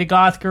was into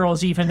goth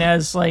girls even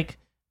as, like,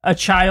 a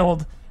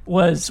child,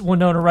 was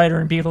Winona Ryder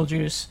in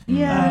Beetlejuice.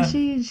 Yeah,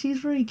 she's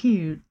very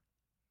cute.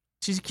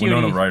 She's a cutie.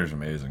 Winona Ryder's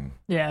amazing.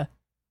 Yeah.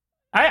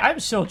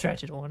 I'm still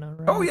attracted to Winona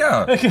Ryder. Oh,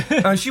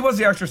 yeah. She was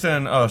the actress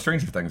in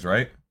Stranger Things,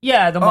 right?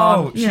 Yeah, the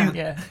mom.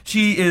 Oh,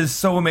 she is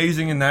so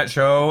amazing in that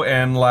show,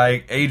 and,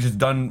 like, age has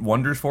done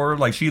wonders for her.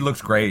 Like, she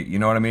looks great, you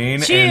know what I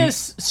mean? She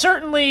is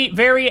certainly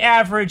very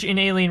average in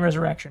Alien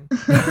Resurrection.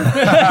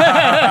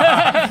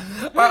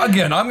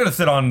 Again, I'm going to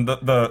sit on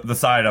the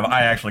side of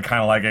I actually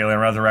kind of like Alien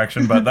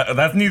Resurrection, but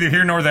that's neither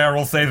here nor there.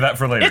 We'll save that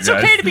for later, It's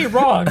okay to be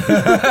wrong.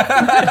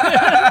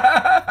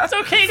 It's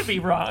okay to be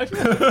wrong.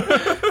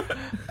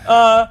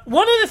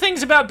 One of the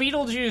things about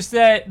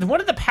Beetlejuice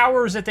one of the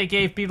powers that they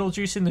gave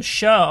Beetlejuice in the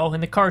show, in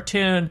the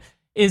cartoon,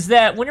 is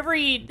that whenever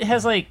he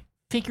has, like,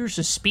 figures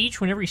of speech,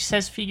 whenever he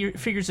says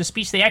figures of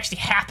speech, they actually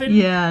happen.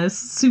 Yeah, it's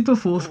super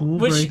fourth wall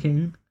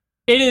breaking.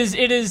 It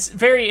is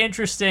very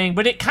interesting,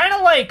 but it kind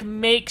of, like,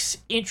 makes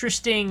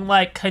interesting,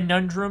 like,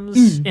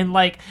 conundrums, and,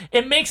 like,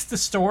 it makes the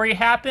story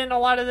happen a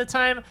lot of the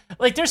time.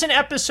 Like, there's an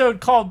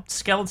episode called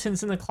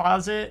Skeletons in the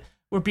Closet,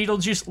 where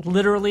Beetlejuice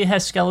literally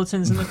has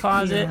skeletons in the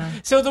closet. Yeah.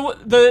 So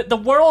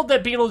the world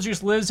that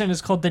Beetlejuice lives in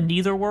is called the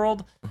Neither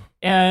World,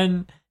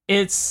 and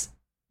it's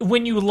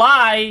when you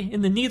lie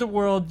in the Neither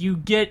World, you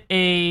get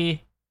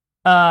a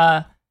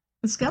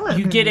skeleton.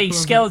 You get a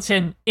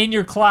skeleton in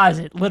your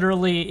closet.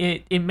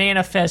 Literally, it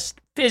manifests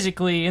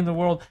physically in the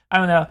world. I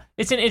don't know.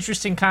 It's an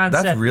interesting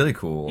concept. That's really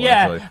cool.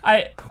 Yeah,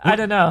 actually. I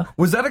don't know.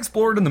 Was that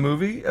explored in the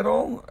movie at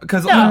all?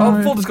 Because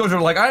full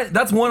disclosure, like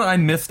that's one I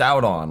missed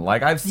out on.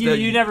 Like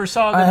you never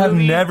saw the movie? I have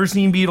never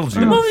seen Beetlejuice.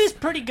 The movie's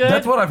pretty good.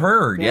 That's what I've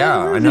heard. Yeah,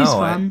 I know.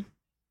 Fun.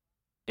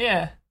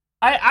 Yeah.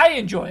 I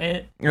enjoy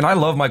it. And I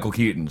love Michael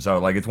Keaton, so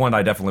like it's one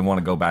I definitely want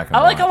to go back and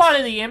watch. I like a lot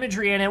of the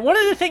imagery in it. One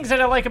of the things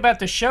that I like about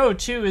the show,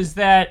 too, is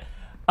that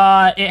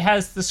It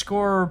has the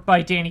score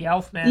by Danny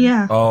Elfman.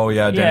 Yeah. Oh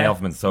yeah, Danny Yeah.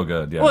 Elfman's so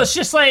good. Yeah. Well, it's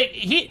just like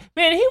he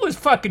was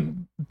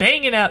fucking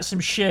banging out some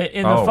shit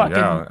in the Oh, fucking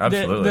yeah,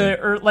 absolutely.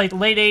 the like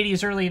late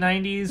 80s, early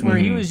 90s, where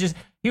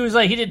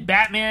Mm-hmm. he did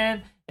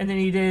Batman, and then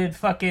he did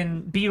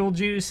fucking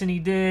Beetlejuice, and he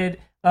did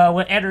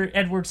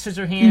Edward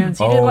Scissorhands.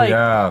 He did Oh, like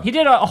yeah. he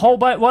did a whole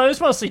bunch. Well, it was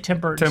mostly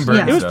Tim Burton. Tim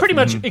Burton It was stuff, pretty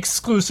much mhm.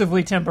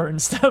 exclusively Tim Burton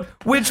stuff.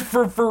 Which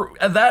for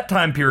at that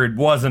time period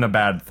wasn't a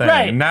bad thing.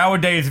 Right.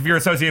 Nowadays, if you're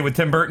associated with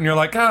Tim Burton, you're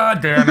like,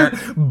 God damn it.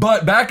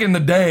 But back in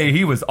the day,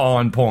 he was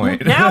on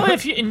point. Now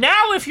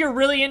if you're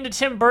really into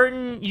Tim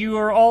Burton, you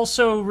are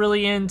also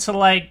really into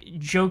like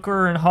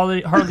Joker and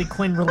Harley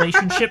Quinn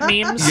relationship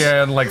memes.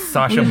 yeah, and like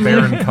Sacha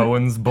Baron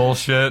Cohen's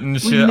bullshit and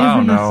shit. live I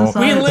don't in a know.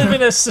 society- We live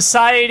in a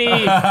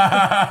society.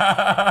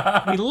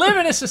 We live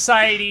in a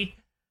society.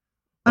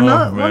 One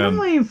man. of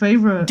my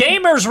favorite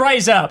Gamers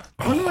rise up.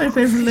 One of my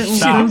favorite little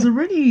there was a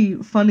really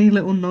funny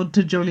little nod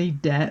to Johnny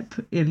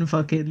Depp in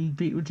fucking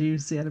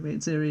Beetlejuice, the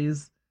animated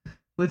series,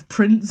 with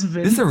Prince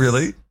Vince. Is it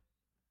really?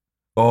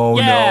 Oh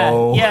Yeah,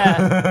 no.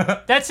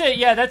 yeah. That's it.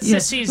 Yeah, that's Yeah,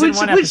 the season which,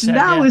 one which episode.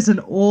 now yeah. is an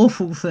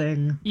awful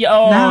thing. Yeah,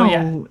 oh now,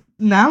 yeah.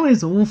 now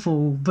is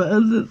awful, but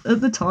at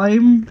the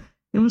time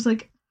it was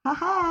like,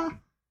 haha,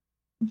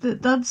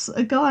 that's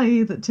a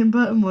guy that Tim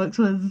Burton works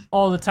with.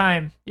 All the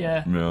time.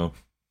 Yeah. No.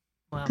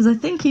 Because I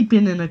think he'd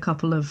been in a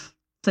couple of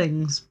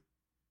things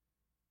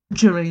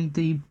during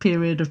the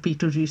period of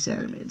Beetlejuice the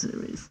animated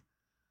series.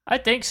 I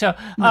think so.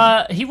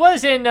 He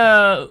was in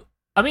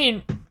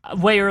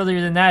way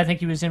earlier than that. I think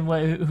he was in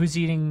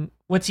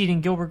What's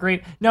Eating Gilbert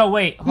Grape. No,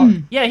 wait.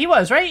 Yeah, he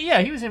was, right?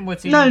 Yeah, he was in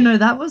What's Eating. No,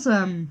 that was I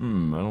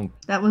don't.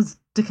 that was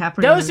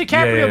DiCaprio. That was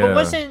DiCaprio, Yeah. but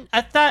wasn't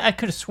I thought I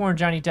could have sworn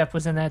Johnny Depp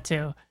was in that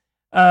too.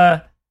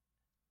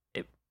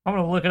 I'm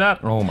gonna look it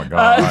up. Oh my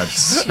god.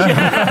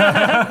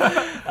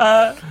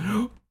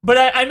 But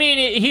I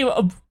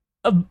mean,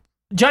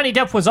 Johnny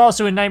Depp was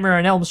also in Nightmare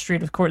on Elm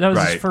Street, of course. That was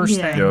his Right. first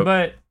Yeah. thing. Yep.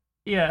 But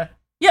yeah.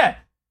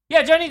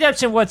 Johnny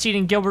Depp's in What's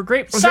Eating Gilbert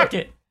Grape. Suck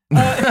it.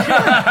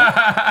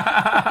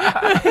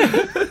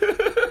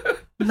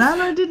 That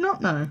I did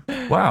not know.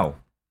 Wow.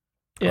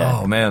 Yeah.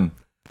 Oh man.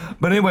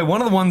 But anyway,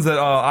 one of the ones that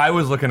I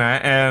was looking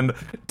at, and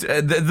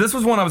this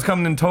was one I was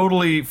coming in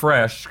totally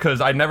fresh because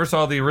I never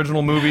saw the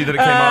original movie that it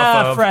came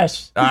off of.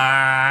 Fresh.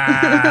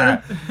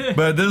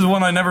 But this is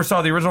one I never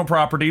saw the original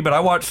property, but I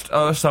watched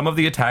some of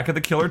the Attack of the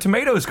Killer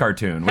Tomatoes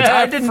cartoon, which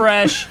I didn't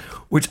Fresh.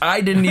 which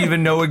I didn't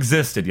even know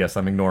existed. Yes,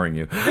 I'm ignoring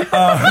you.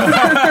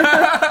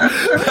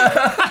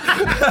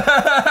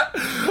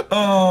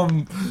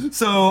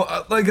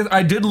 Like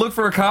I did look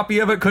for a copy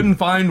of it, couldn't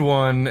find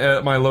one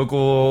at my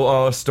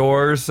local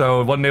stores,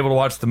 so wasn't able to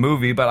watch the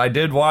movie. But I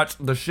did watch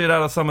the shit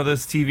out of some of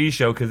this TV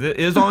show because it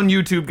is on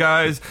YouTube,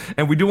 guys.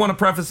 And we do want to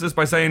preface this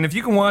by saying if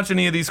you can watch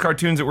any of these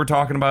cartoons that we're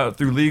talking about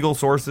through legal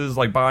sources,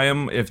 like buy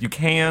them if you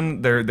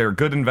can. They're a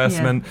good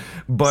investment.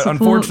 But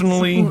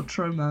unfortunately, support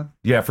trauma.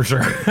 yeah, for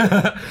sure.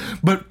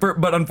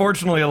 but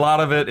unfortunately, a lot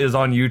of it is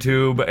on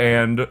YouTube,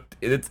 and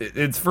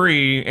it's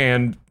free.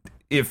 And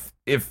if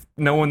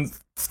no one's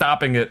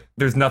stopping it,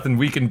 there's nothing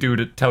we can do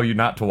to tell you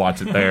not to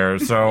watch it there.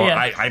 So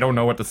Yeah. I don't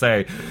know what to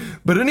say.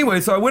 But anyway,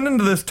 so I went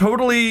into this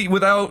totally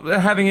without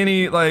having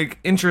any like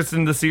interest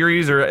in the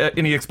series or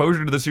any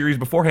exposure to the series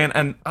beforehand,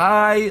 and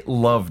I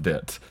loved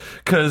it.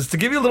 Because to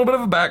give you a little bit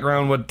of a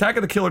background, what Attack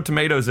of the Killer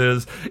Tomatoes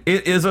is,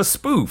 it is a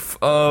spoof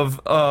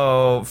of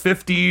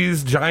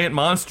 50s giant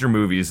monster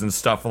movies and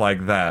stuff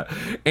like that.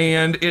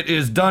 And it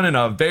is done in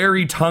a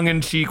very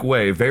tongue-in-cheek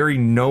way, very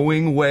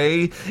knowing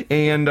way.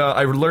 And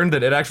I learned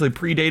that it actually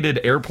predated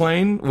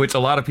Airplane, which a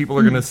lot of people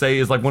are going to say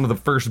is like one of the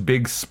first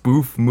big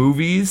spoof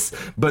movies,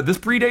 but this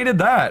predated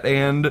that.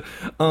 And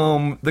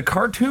the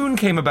cartoon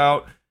came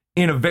about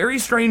in a very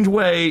strange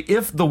way,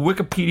 if the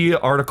Wikipedia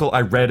article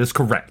I read is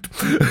correct.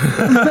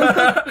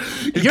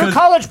 Your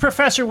college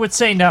professor would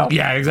say no.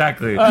 Yeah,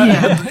 exactly.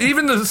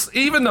 Even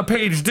the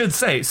page did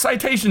say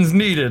citations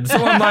needed, so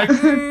I'm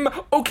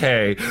like,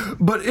 okay.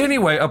 But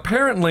anyway,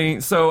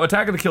 apparently, so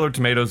Attack of the Killer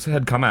Tomatoes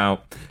had come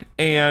out,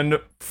 and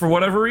for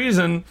whatever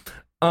reason,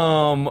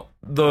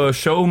 the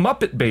show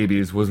Muppet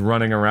Babies was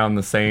running around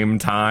the same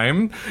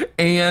time,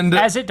 and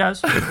As it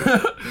does.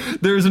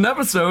 there's an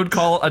episode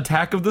called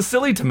Attack of the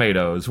Silly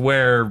Tomatoes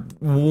where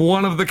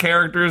one of the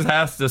characters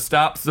has to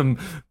stop some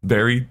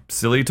very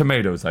silly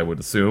tomatoes, I would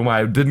assume.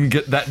 I didn't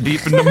get that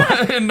deep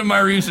into my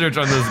research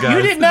on this guy.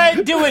 You did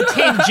not do a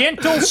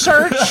tangential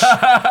search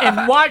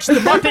and watch the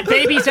Muppet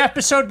Babies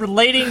episode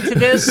relating to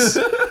this.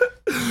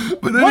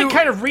 But What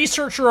kind of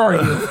researcher are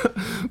you?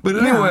 But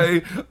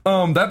anyway,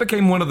 that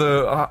became one of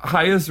the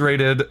highest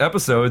rated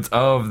episodes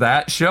of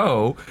that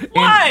show.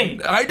 Why?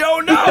 And I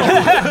don't know.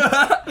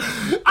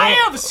 I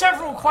have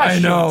several I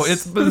questions. know,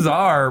 it's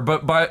bizarre,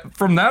 but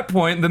from that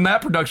point, then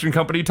that production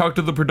company talked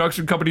to the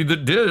production company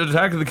that did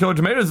Attack of the Killer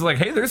Tomatoes, like,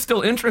 hey, there's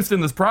still interest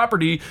in this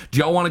property. Do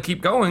y'all want to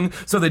keep going?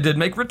 So they did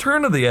make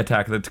Return of the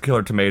Attack of the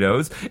Killer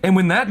Tomatoes, and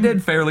when that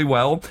did fairly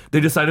well, they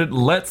decided,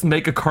 let's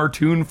make a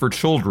cartoon for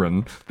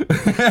children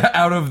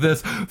out of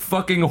this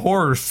fucking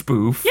horror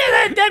spoof.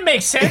 Yeah, that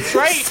makes sense,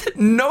 right?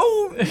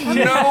 No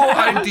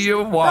idea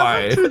That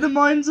why. went through the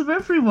minds of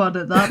everyone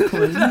at that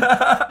point.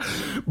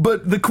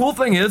 But the cool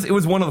thing is, it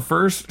was one of the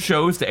first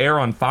shows to air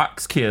on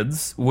Fox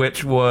Kids,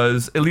 which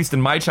was, at least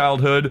in my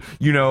childhood,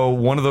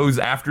 one of those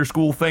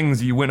after-school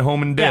things you went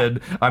home and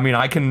did. Yeah. I mean,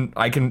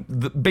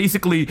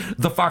 basically,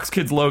 the Fox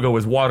Kids logo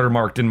is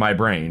watermarked in my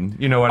brain.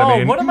 You know what I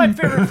mean? One of my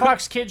favorite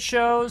Fox Kids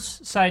shows,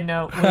 side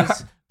note,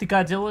 was the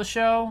Godzilla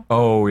show.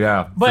 Oh,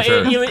 yeah. But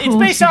sure. it's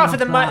based off of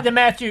the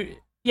Matthew...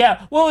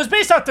 Yeah, well, it was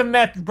based off the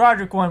Matthew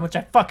Broderick one, which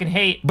I fucking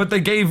hate. But they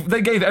gave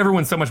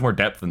everyone so much more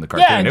depth in the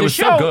cartoon. Yeah, it was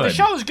so good. The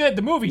show's good.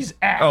 The movie's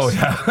ass. Oh,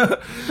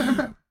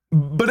 yeah.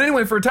 But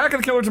anyway, for Attack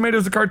of the Killer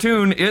Tomatoes, the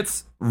cartoon,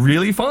 it's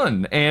really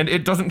fun. And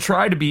it doesn't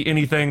try to be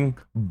anything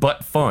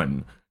but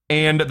fun.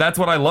 And that's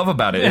what I love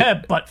about it.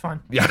 Yeah, but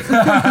fun.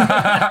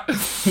 Yeah.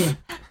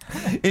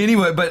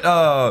 Anyway, but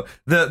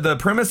the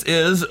premise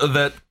is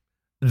that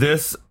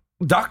this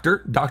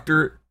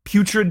Dr.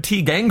 Putrid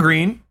T.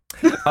 Gangrene,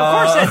 of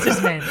course that's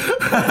his name.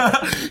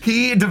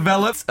 He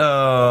develops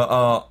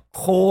a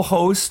whole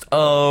host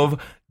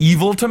of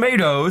evil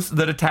tomatoes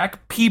that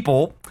attack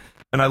people.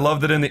 And I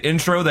love that in the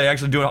intro, they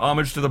actually do an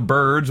homage to the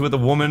birds with a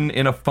woman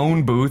in a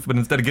phone booth, but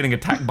instead of getting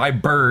attacked by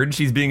birds,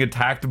 she's being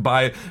attacked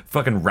by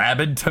fucking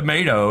rabid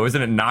tomatoes,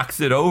 and it knocks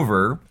it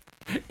over.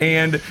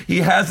 And he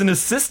has an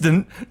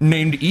assistant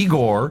named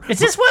Igor. Is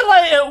this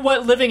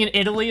what living in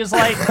Italy is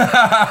like?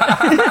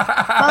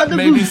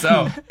 Maybe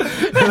so.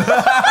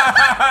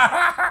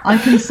 I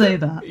can say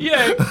that.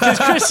 Yeah, because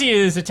Chrissy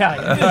is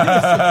Italian.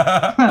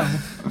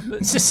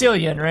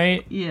 Sicilian,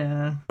 right?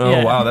 Yeah. Oh,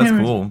 Yeah. wow, that's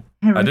cool.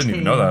 I didn't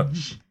even know that.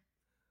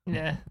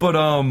 Yeah.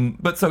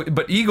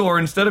 But Igor,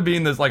 instead of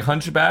being this like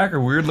hunchback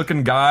or weird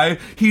looking guy,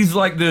 he's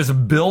like this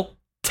built,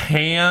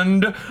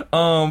 tanned,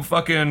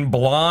 fucking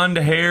blonde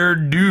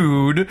haired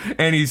dude,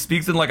 and he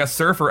speaks in like a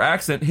surfer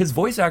accent. His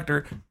voice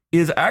actor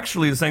is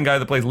actually the same guy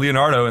that plays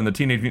Leonardo in the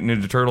Teenage Mutant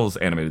Ninja Turtles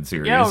animated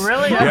series. Yeah,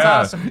 really?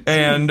 That's awesome.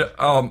 And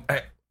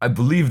I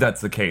believe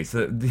that's the case.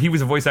 He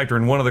was a voice actor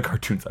in one of the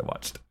cartoons I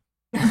watched.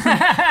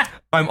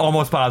 I'm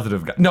almost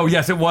positive. No,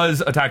 yes, it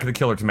was Attack of the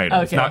Killer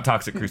Tomatoes, okay. Not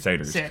Toxic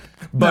Crusaders. Sick.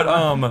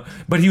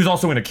 But he was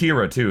also in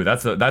Akira too.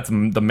 That's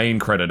the main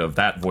credit of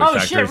that voice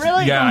actor. Shit,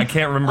 really? Yeah, I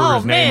can't remember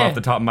his name man. off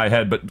the top of my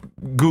head, but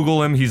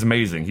Google him. He's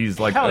amazing. He's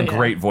like Hell a yeah.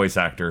 great voice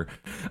actor.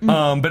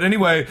 But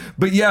anyway,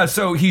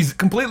 so he's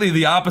completely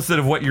the opposite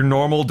of what your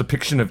normal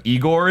depiction of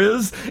Igor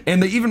is.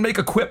 And they even make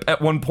a quip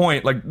at one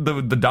point, like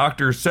the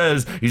doctor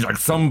says, he's like,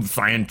 some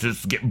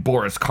scientists get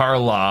Boris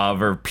Karloff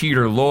or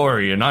Peter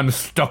Lorre, and I'm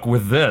stuck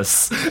with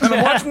this. And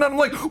I'm watching that, I'm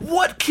like,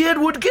 what kid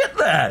would get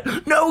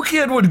that? No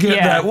kid would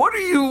get that. What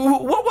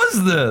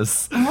was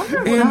this?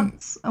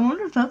 I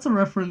wonder if that's a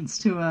reference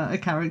to a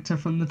character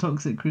from the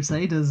Toxic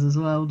Crusaders as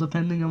well,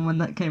 depending on when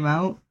that came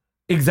out.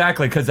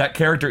 Exactly, because that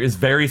character is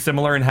very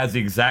similar and has the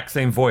exact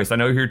same voice. I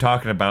know who you're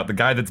talking about. The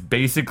guy that's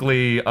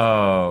basically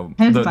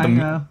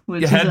Headbanger.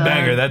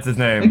 Headbanger, that's his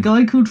name. A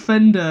guy called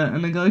Fender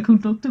and a guy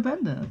called Dr.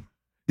 Bender.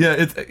 Yeah,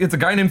 it's a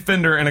guy named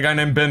Fender and a guy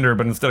named Bender,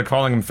 but instead of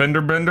calling him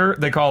Fender Bender,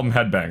 they call him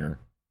Headbanger.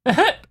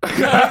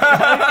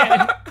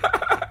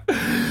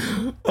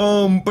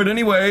 But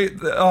anyway,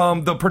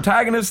 the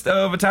protagonist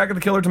of Attack of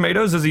the Killer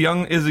Tomatoes is a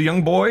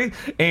young boy,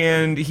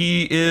 and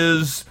he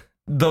is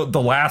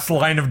the last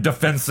line of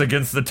defense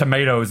against the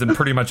tomatoes in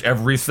pretty much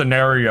every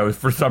scenario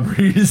for some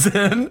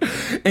reason.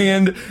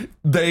 And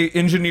they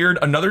engineered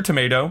another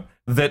tomato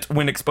that,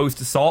 when exposed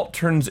to salt,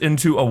 turns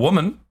into a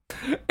woman.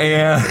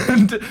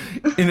 And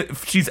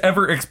if she's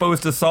ever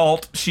exposed to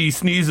salt, she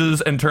sneezes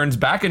and turns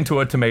back into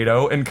a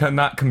tomato and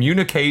cannot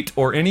communicate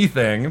or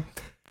anything.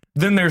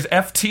 Then there's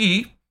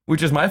FT,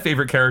 which is my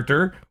favorite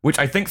character, which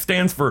I think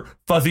stands for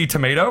Fuzzy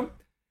Tomato,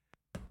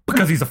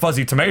 because he's a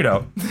fuzzy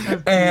tomato.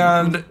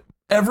 And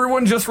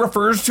everyone just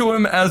refers to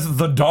him as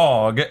the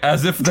dog,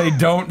 as if they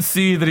don't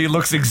see that he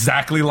looks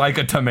exactly like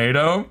a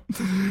tomato.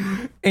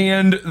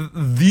 And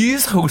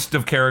these host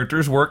of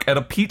characters work at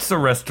a pizza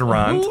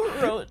restaurant. Who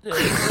wrote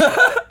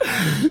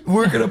this?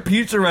 Work at a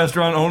pizza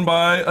restaurant owned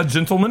by a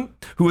gentleman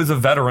who is a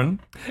veteran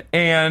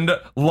and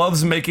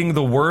loves making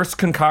the worst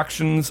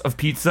concoctions of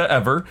pizza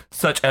ever,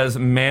 such as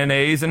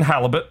mayonnaise and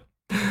halibut.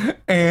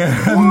 And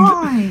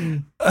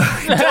Why?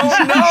 I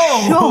don't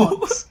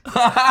know. Shots.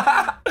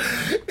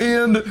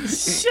 And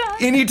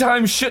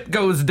anytime shit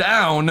goes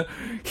down,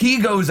 he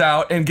goes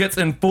out and gets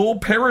in full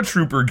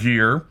paratrooper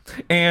gear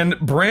and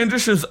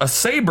brandishes a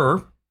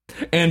saber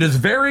and is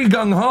very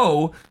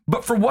gung-ho,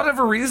 but for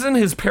whatever reason,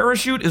 his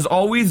parachute is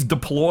always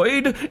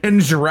deployed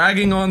and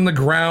dragging on the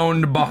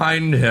ground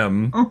behind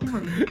him. Oh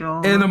my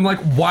god. And I'm like,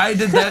 why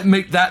did that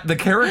make that the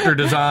character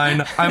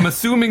design? I'm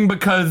assuming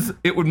because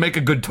it would make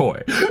a good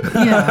toy.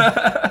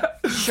 Yeah.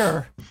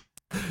 Sure.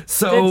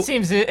 So It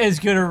seems as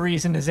good a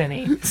reason as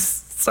any. I could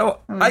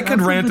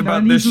That's rant what the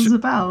about 90s this. was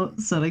about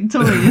selling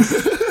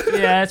toys.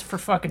 that's for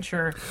fucking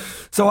sure.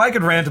 So I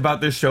could rant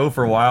about this show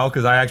for a while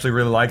because I actually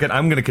really like it.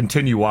 I'm going to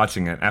continue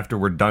watching it after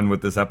we're done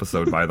with this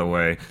episode, by the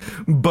way.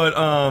 But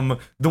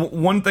the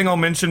one thing I'll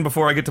mention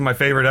before I get to my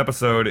favorite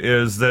episode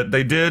is that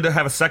they did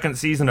have a second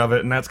season of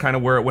it, and that's kind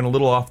of where it went a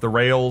little off the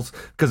rails.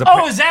 Is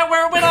that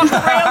where it went off the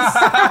rails?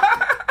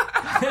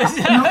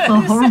 Not the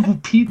horrible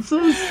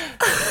pizzas.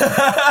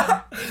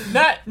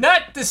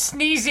 Not the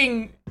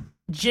sneezing,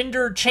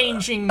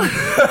 gender-changing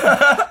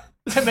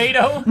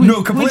tomato.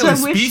 No, completely Which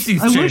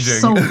species I wish changing.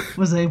 Salt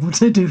was able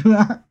to do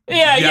that.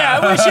 Yeah,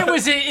 I wish it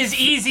was as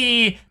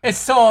easy as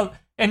Salt,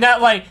 and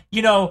not like,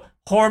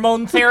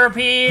 hormone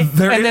therapy, and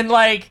then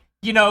like,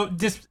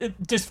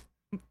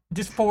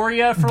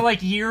 dysphoria for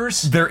like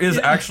years. There is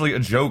actually a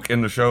joke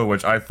in the show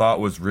which I thought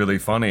was really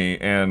funny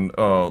and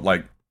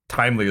like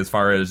timely as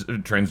far as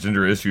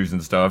transgender issues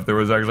and stuff. There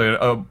was actually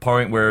a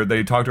point where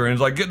they talked to her and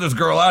was like, get this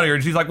girl out of here,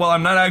 and she's like, well,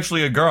 I'm not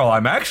actually a girl,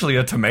 I'm actually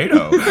a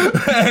tomato.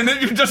 And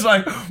then you're just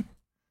like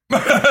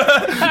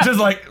just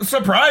like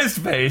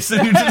surprised face,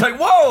 and you're just like,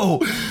 whoa.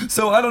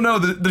 So I don't know,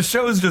 the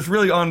show is just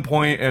really on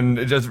point and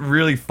just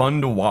really fun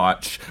to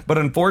watch. But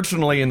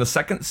unfortunately in the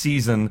second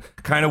season,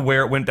 kind of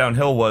where it went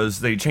downhill was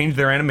they changed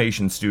their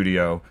animation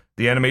studio.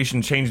 The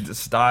animation changed its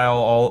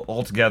style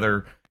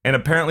altogether. And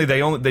apparently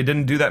they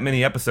didn't do that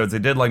many episodes. They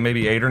did like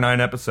maybe 8 or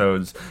 9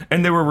 episodes,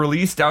 and they were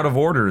released out of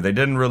order. They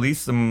didn't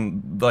release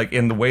them like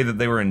in the way that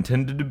they were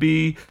intended to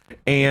be,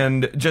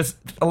 and just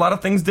a lot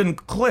of things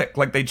didn't click.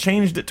 Like they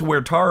changed it to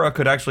where Tara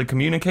could actually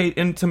communicate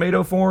in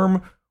tomato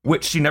form,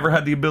 which she never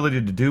had the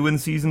ability to do in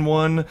season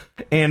 1,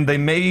 and they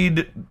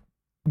made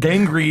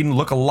Gangrene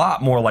look a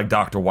lot more like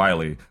Dr.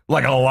 Wily.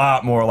 Like a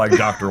lot more like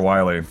Dr.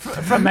 Wily.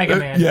 From Mega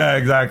Man. Yeah,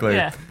 exactly.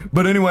 Yeah.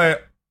 But anyway,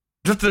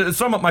 just to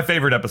sum up my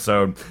favorite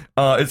episode,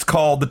 it's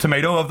called The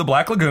Tomato of the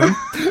Black Lagoon.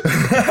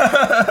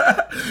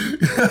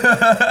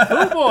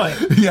 Oh boy.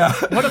 Yeah.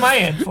 What am I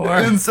in for?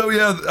 And so,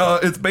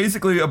 it's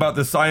basically about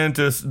the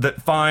scientist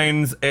that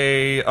finds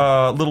a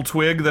little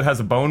twig that has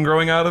a bone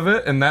growing out of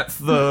it, and that's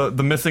the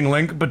missing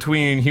link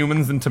between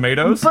humans and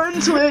tomatoes. Bone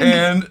twig.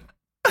 And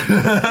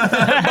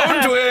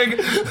bone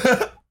twig.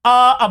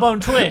 A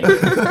bone twig.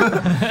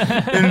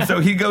 And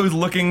so he goes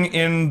looking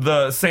in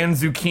the San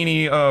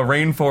Zucchini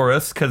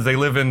rainforest, because they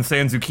live in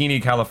San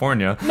Zucchini,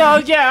 California. No,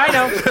 yeah, I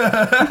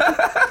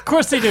know. Of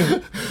course they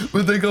do.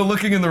 But they go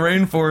looking in the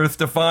rainforest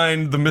to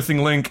find the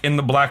missing link in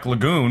the Black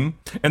Lagoon,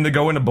 and they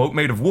go in a boat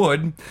made of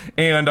wood,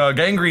 and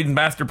Gangrene's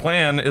master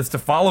plan is to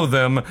follow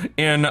them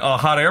in a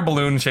hot air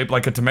balloon shaped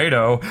like a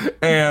tomato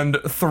and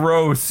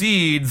throw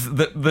seeds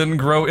that then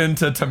grow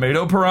into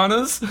tomato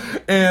piranhas.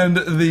 And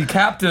the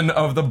captain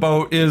of the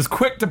boat is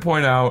quick to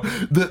point out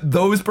that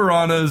those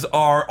piranhas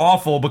are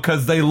awful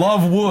because they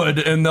love wood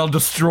and they'll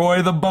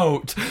destroy the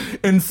boat.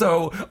 And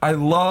so I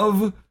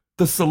love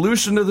the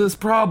solution to this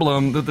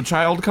problem that the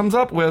child comes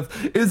up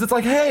with is it's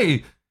like,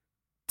 hey,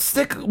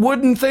 stick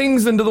wooden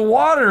things into the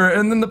water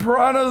and then the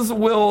piranhas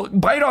will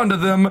bite onto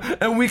them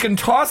and we can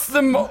toss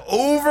them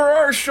over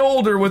our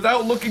shoulder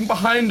without looking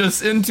behind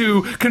us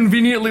into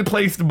conveniently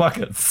placed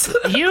buckets.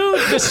 You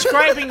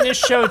describing this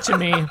show to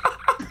me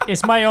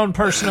is my own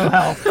personal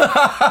hell.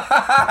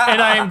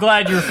 And I am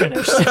glad you're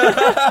finished.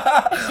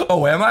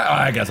 Oh, am I? Oh,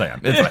 I guess I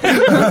am. It's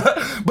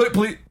fine.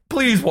 But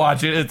please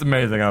watch it. It's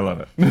amazing. I love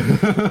it.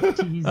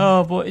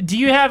 Oh boy, do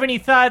you have any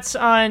thoughts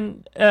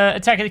on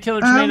Attack of the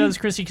Killer Tomatoes,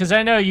 Chrissy? Because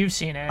I know you've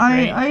seen it.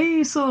 Right?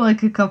 I saw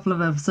like a couple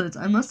of episodes.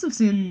 I must have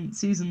seen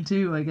season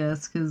 2, I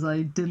guess, because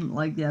I didn't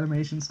like the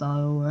animation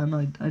style, and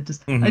I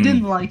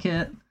didn't like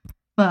it.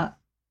 But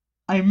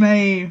I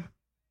may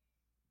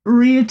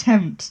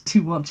reattempt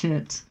to watch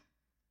it.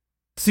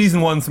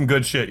 Season 1, some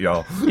good shit,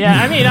 y'all. Yeah,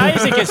 I mean,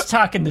 Isaac is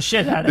talking the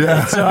shit out of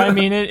it, so I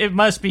mean, it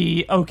must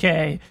be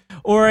okay.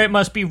 Or it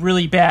must be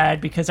really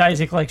bad, because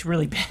Isaac likes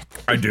really bad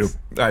things.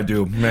 I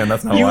do. Man,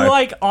 that's not You lie.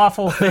 like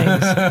awful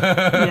things.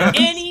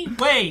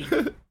 Anyway,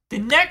 the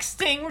next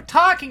thing we're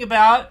talking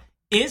about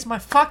is my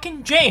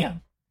fucking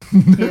jam.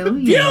 Hell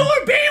yeah.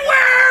 Viewer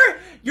beware!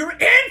 You're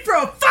in for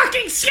a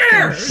fucking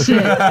scare!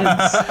 Shit,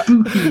 it's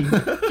spooky.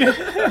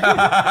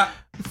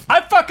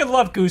 I fucking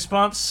love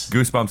Goosebumps.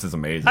 Goosebumps is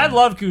amazing. I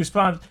love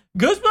Goosebumps.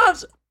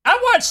 Goosebumps,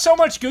 I watched so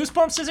much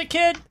Goosebumps as a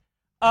kid.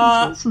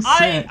 Goosebumps was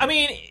sick. I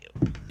mean,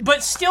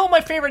 but still my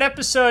favorite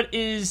episode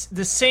is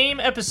the same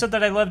episode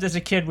that I loved as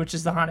a kid, which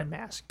is The Haunted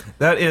Mask.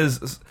 That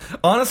is,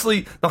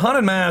 honestly, The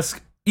Haunted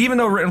Mask, even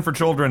though written for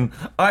children,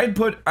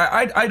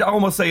 I'd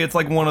almost say it's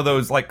like one of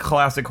those like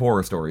classic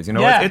horror stories. You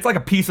know, Yeah. it's like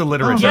a piece of Oh,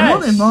 literature. the Yes.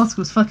 Haunted Mask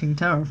was fucking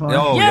terrifying.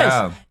 Oh, Yes,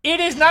 yeah.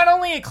 it is not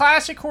only a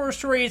classic horror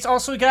story, it's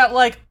also got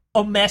like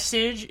a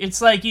message.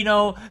 It's like,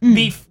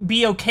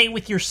 be okay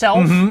with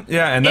yourself.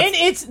 Yeah, and that's,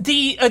 it's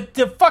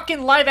the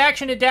fucking live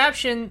action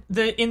adaptation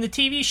in the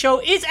TV show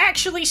is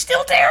actually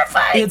still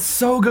terrifying. it's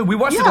so good. We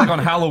watched it like on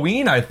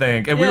Halloween, I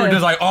think, and we were Yeah.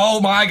 just like,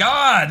 oh my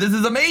god, this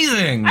is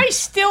amazing. I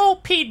still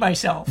peed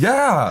myself.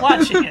 Yeah.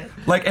 Watching it.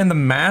 Like, and the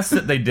masks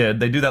that they do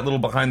that little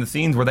behind the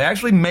scenes where they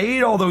actually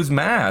made all those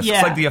masks.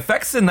 Yeah. Like, the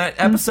effects in that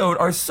episode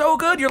are so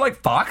good. You're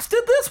like, Fox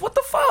did this? What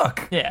the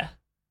fuck? Yeah.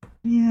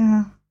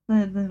 Yeah,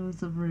 that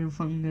was a real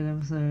fucking good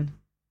episode.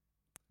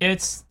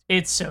 It's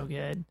so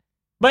good.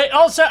 But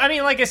also, I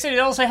mean, like I said, it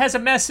also has a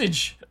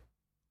message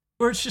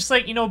where it's just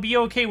like, be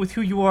okay with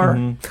who you are.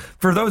 Mm-hmm.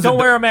 For those Don't that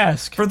wear a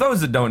mask. For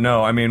those that don't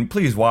know, I mean,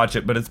 please watch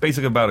it, but it's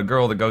basically about a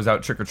girl that goes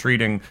out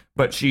trick-or-treating,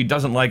 but she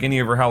doesn't like any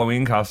of her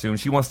Halloween costumes.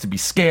 She wants to be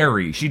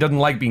scary. She doesn't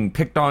like being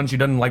picked on. She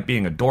doesn't like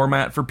being a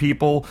doormat for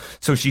people.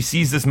 So she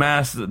sees this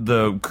mask,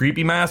 the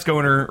creepy mask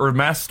owner or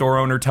mask store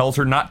owner tells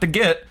her not to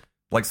get,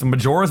 like some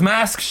Majora's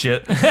Mask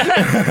shit.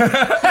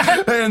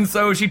 And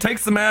so she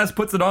takes the mask,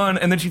 puts it on,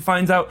 and then she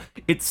finds out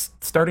it's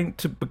starting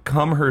to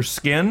become her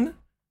skin.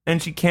 And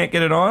she can't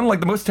get it on. Like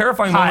the most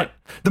terrifying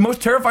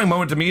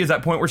moment to me is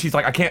that point where she's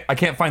like, I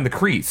can't find the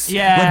crease.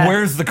 Yeah. Like,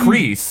 where's the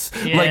crease?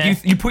 Yeah.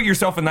 Like you put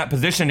yourself in that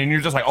position and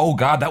you're just like, oh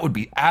God, that would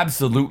be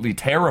absolutely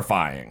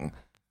terrifying.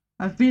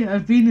 I've been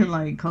in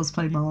like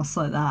cosplay masks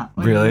like that.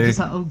 Where Really? You're just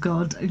like, oh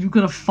God, and you've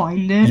got to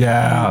find it.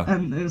 Yeah.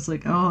 And it's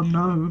like, oh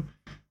no.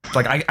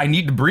 Like I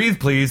need to breathe,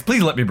 please.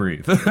 Please let me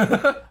breathe.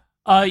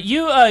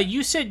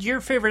 You said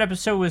your favorite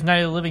episode was Night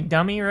of the Living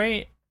Dummy,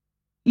 right?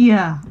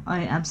 Yeah,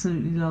 I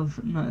absolutely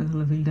love Night of the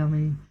Living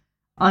Dummy.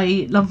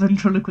 I love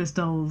ventriloquist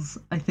dolls.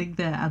 I think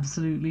they're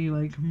absolutely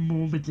like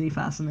morbidly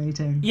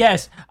fascinating.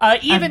 Yes.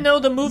 Even though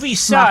the movie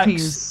Slappy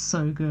sucks. is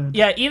so good.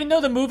 Yeah, even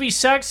though the movie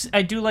sucks,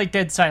 I do like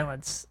Dead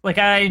Silence. Like,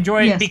 I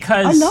enjoy it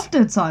because I love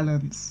Dead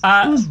Silence.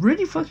 It was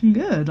really fucking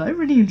good. I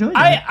really enjoyed it.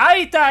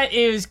 I thought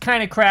it was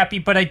kind of crappy,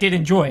 but I did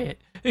enjoy it.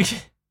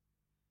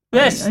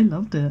 Yes, I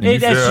loved it.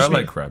 That's I just me.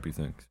 like crappy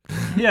things.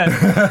 Yeah,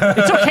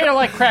 it's okay to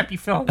like crappy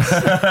films.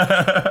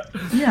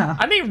 Yeah.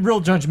 I'm being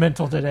real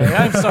judgmental today.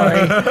 I'm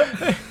sorry.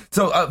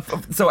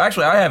 So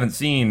actually, I haven't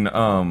seen.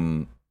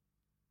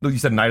 You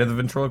said Night of the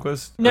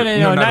Ventriloquist? No,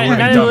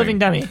 Night of the Living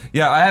Dummy.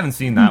 Yeah, I haven't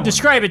seen that one.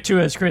 Describe it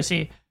to us,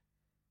 Chrissy.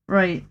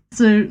 Right.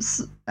 So,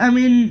 I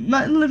mean,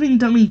 Night of the Living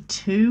Dummy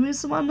 2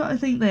 is the one that I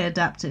think they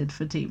adapted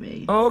for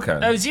TV. Oh,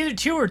 okay. It was either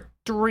 2 or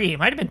 3. It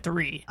might have been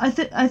 3. I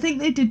think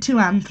they did 2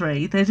 and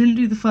 3. They didn't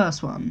do the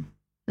first one.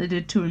 They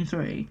did 2 and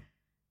 3.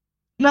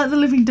 Night of the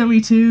Living Dummy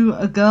 2,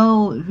 a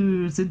girl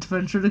who's into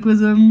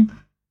ventriloquism,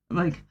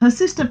 like, her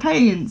sister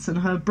paints and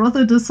her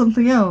brother does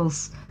something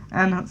else,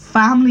 and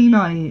family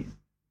night,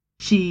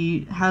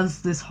 she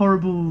has this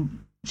horrible,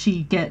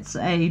 she gets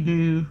a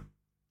new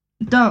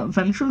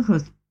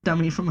ventriloquist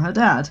dummy from her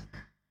dad.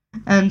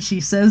 And she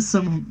says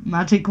some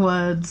magic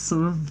words,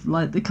 sort of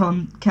like the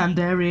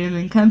Kandarian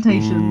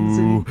incantations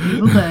in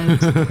Evil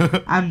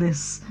Dead. And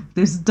this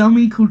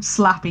dummy called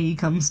Slappy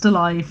comes to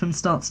life and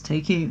starts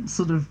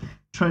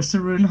tries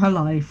to ruin her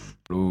life.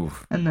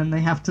 Oof. And then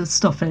they have to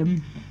stop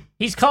him.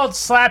 He's called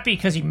Slappy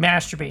because he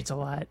masturbates a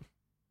lot.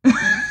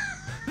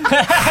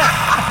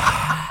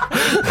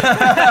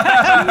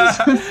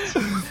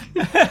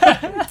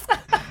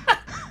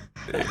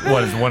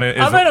 What is one?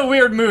 I'm in a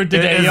weird mood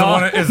today,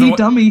 y'all. He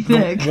dummy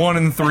thick. 1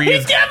 and 3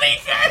 is. Dummy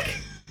thick!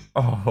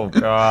 Oh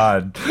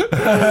God.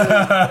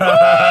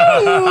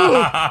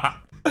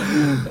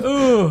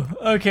 Ooh,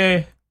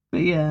 okay.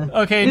 But yeah.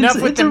 Okay,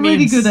 enough with the memes. It's a really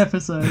memes. good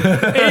episode.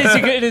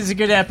 It is a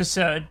good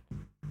episode.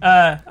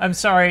 I'm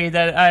sorry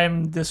that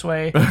I'm this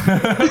way.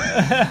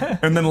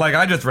 And then, like,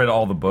 I just read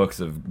all the books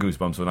of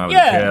Goosebumps when I was a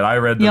kid. I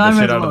read the I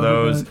shit read out a of lot of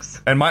those.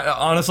 books. And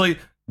honestly,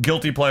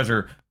 guilty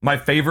pleasure. My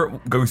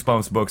favorite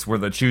Goosebumps books were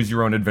the Choose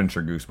Your Own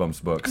Adventure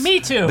Goosebumps books. Me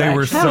too. They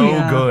were actually. so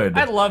yeah. good.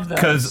 I love those.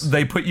 Because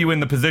they put you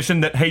in the position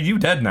that, hey, you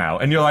dead now.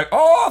 And you're like,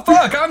 oh,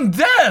 fuck, I'm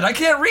dead. I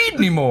can't read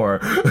anymore.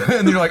 And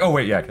then you're like, oh,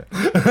 wait, yeah, I can.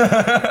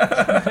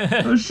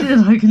 Oh shit,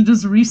 I can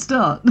just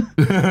restart.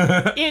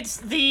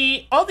 It's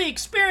all the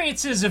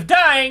experiences of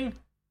dying,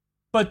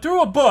 but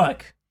through a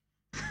book.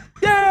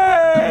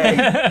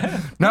 Yay!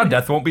 Now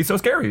death won't be so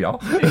scary,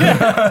 y'all.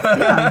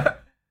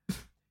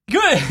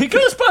 Good.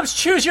 Goosebumps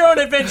Choose Your Own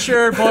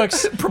Adventure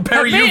books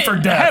Prepare you for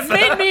death. have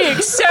made me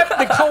accept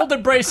the cold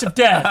embrace of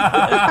death.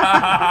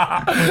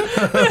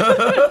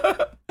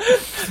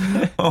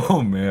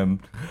 Oh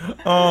man.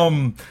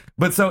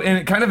 But so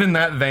in kind of in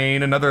that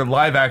vein, another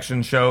live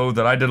action show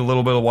that I did a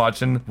little bit of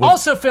watching was,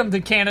 Also filmed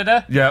in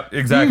Canada. yeah,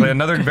 exactly.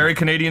 Another very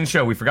Canadian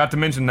show. We forgot to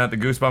mention that the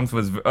Goosebumps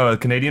was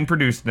Canadian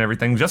produced and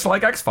everything, just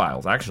like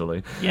X-Files,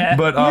 actually. Yeah.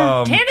 But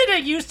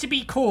Canada used to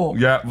be cool.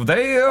 yeah,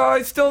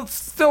 they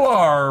still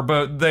are,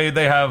 but they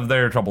have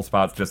their trouble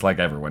spots just like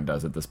everyone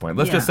does at this point.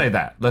 Let's just say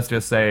that. Let's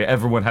just say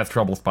everyone has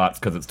trouble spots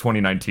because it's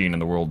 2019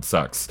 and the world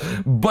sucks.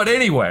 But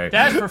anyway,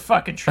 That's for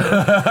fucking true.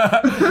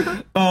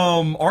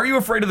 Are You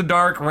Afraid of the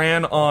Dark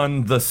ran on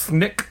the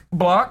SNCC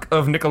block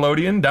of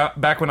Nickelodeon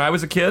back when I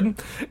was a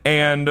kid,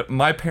 and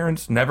my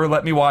parents never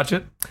let me watch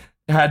it.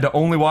 I had to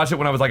only watch it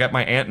when I was like at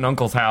my aunt and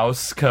uncle's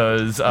house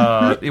because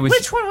it was.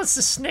 Which one was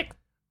the SNCC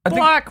I think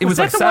block? it was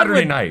that like the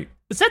Saturday one with, night.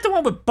 Was that the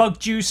one with Bug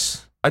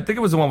Juice? I think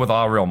it was the one with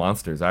All Real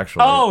Monsters,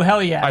 actually. Oh,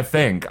 hell yeah. I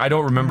think. I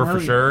don't remember for Hell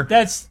yeah. sure.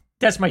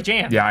 That's my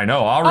jam. Yeah, I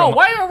know. All Real Oh,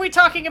 why are we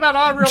talking about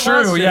All Real True,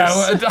 Monsters? yeah.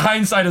 Well,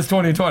 hindsight is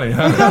 2020.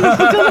 I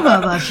forgot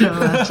about that show,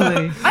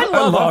 actually. I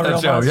love All that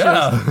Real show, Monsters.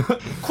 yeah.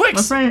 Quick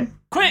My friend,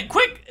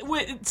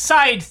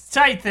 side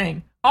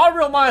thing. All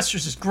Real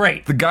Monsters is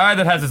great. The guy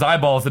that has his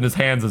eyeballs in his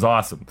hands is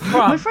awesome.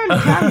 My friend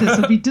Candace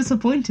would be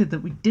disappointed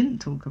that we didn't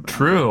talk about it.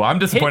 True. I'm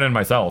disappointed in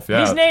myself.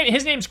 Yeah.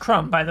 His name's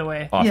Crumb, by the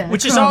way. Awesome. Yeah,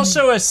 Which is Crumb.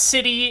 also a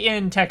city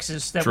in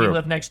Texas that we True.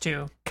 live next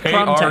to.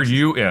 Crumb, Texas.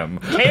 KRUM.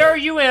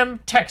 KRUM,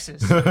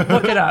 Texas.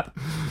 Look it up.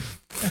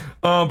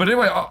 But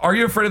anyway, Are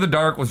You Afraid of the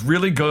Dark was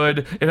really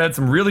good. It had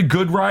some really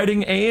good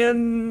writing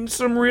and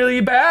some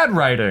really bad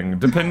writing,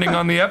 depending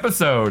on the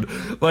episode.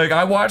 Like,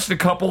 I watched a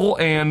couple,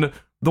 and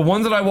the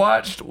ones that I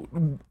watched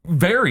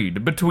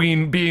varied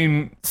between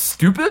being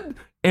stupid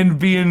and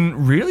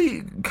being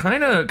really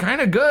kind of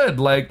good.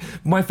 Like,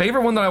 my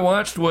favorite one that I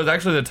watched was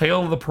actually The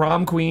Tale of the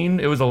Prom Queen.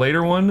 It was a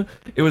later one.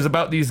 It was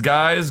about these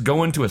guys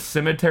going to a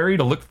cemetery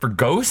to look for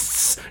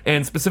ghosts,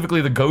 and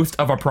specifically the ghost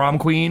of a prom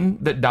queen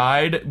that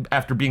died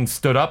after being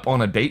stood up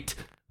on a date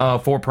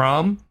for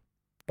prom.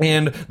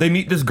 And they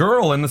meet this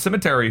girl in the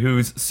cemetery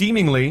who's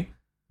seemingly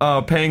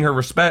paying her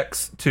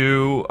respects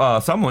to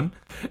someone,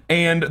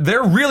 and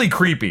they're really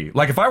creepy.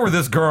 Like, if I were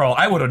this girl,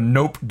 I would have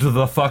noped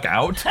the fuck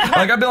out.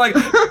 Like, I'd be like,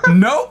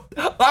 nope,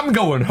 I'm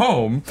going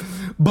home.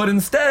 But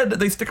instead,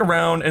 they stick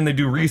around and they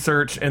do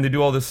research and they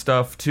do all this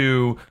stuff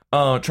to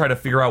try to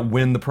figure out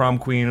when the prom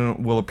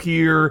queen will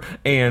appear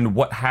and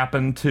what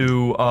happened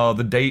to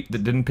the date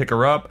that didn't pick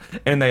her up.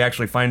 And they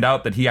actually find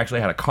out that he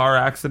actually had a car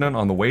accident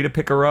on the way to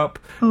pick her up.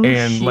 Oh,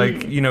 and shit.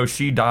 like,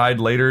 she died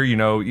later,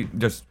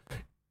 just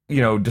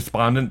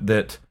despondent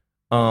that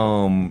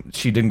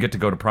she didn't get to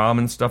go to prom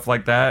and stuff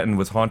like that, and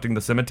was haunting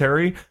the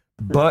cemetery.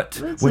 But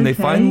That's when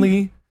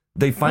okay.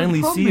 they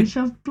finally see You it,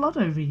 shove blood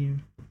over you.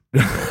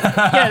 Yeah,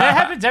 that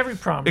happens every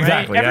prom, right?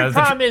 Exactly, yeah, Every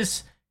that's prom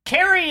is...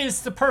 Carrie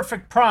is the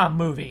perfect prom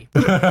movie.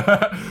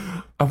 I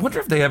wonder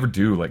if they ever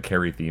do like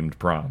Carrie themed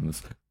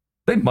proms.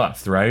 They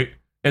must, right?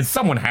 And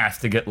someone has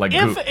to get like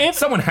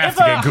someone has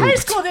to get If a high gooped.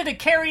 school did a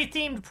Carrie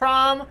themed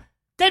prom,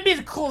 that'd be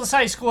the coolest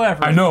high school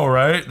ever. I know,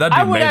 right? That'd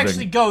be I would amazing.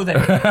 actually go there.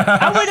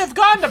 I would have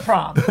gone to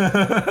prom,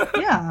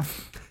 Yeah.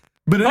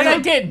 but but I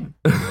anyway,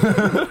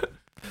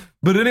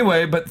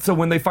 didn't. so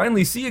when they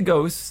finally see a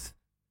ghost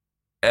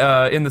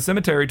in the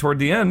cemetery toward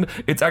the end,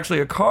 it's actually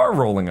a car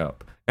rolling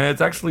up, and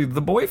it's actually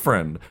the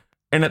boyfriend.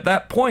 And at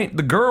that point,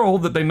 the girl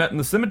that they met in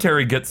the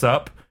cemetery gets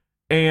up,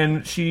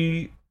 and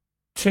she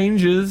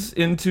changes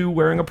into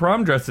wearing a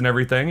prom dress and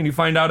everything, and you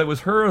find out it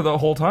was her the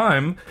whole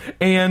time,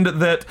 and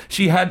that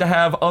she had to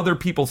have other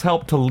people's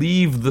help to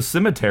leave the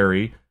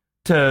cemetery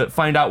to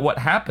find out what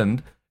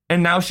happened,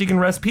 and now she can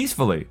rest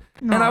peacefully.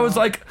 And I was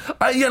like,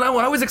 I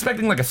was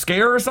expecting like a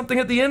scare or something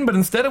at the end, but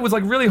instead it was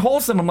like really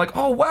wholesome. I'm like,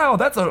 oh wow,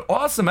 that's an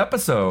awesome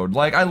episode.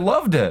 Like, I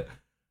loved it.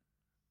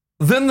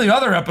 Then the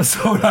other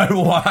episode I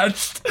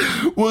watched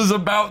was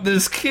about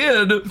this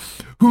kid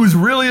who's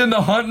really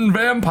into hunting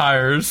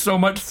vampires, so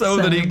much so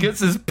that he Same. gets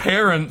his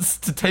parents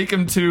to take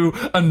him to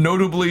a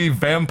notably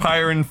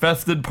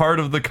vampire-infested part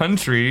of the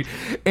country,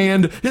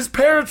 and his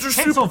parents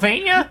are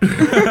Pennsylvania?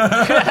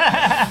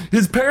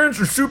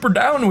 super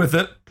down with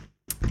it.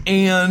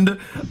 And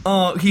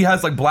he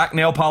has like black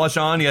nail polish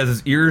on. He has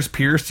his ears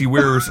pierced. He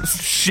wears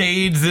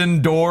shades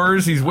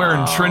indoors. He's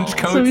wearing trench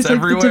coats So he's like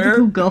everywhere. the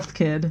typical goth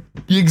kid.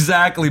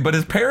 Exactly, but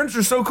his parents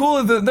are so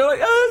cool that they're like,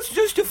 oh, it's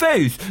just a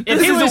face. If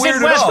This he isn't was weird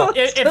in at West, all.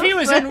 if he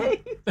was in,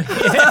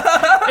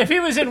 if he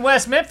was in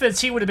West Memphis,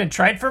 he would have been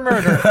tried for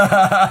murder.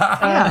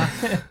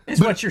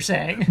 Is what you're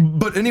saying?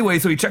 But anyway,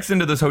 so he checks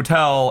into this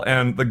hotel,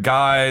 and the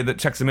guy that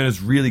checks him in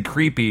is really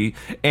creepy,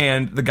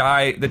 and the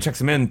guy that checks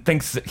him in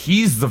thinks that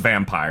he's the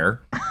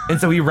vampire, and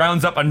so he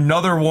rounds up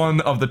another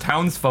one of the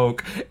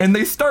townsfolk, and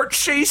they start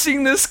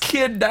chasing this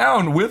kid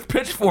down with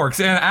pitchforks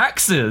and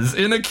axes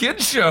in a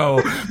kid's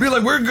show. Be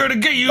like, we're gonna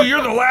get you,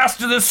 you're the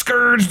last of the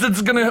scourge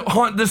that's gonna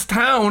haunt this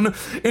town.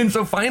 And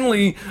so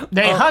finally...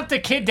 They hunt the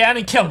kid down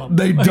and kill him.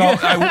 They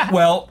don't.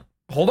 Well,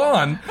 hold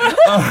on.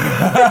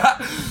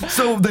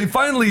 So they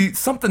finally,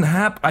 something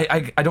happened.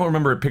 I don't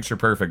remember it picture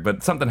perfect,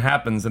 but something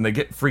happens and they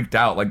get freaked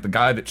out. Like the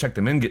guy that checked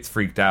them in gets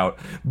freaked out.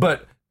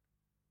 But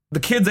the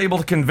kid's able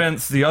to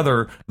convince the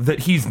other that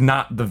he's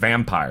not the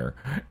vampire.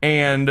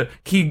 And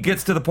he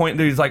gets to the point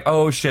that he's like,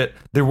 oh shit,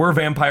 there were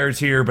vampires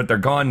here, but they're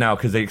gone now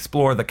because they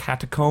explore the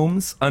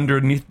catacombs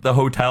underneath the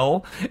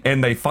hotel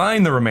and they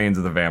find the remains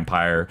of the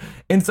vampire.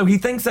 And so he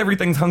thinks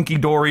everything's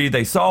hunky-dory.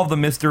 They solve the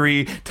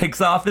mystery,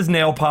 takes off his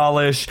nail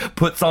polish,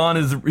 puts on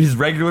his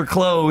regular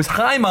clothes.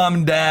 Hi, Mom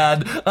and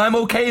Dad. I'm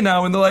okay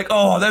now. And they're like,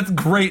 oh, that's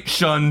great,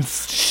 Shun.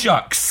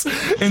 Shucks.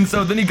 And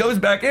so then he goes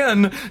back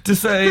in to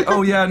say,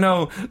 oh yeah,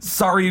 no,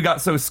 sorry you got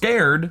so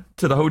scared,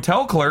 to the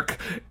hotel clerk.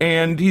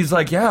 And he's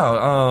like,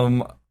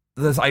 yeah,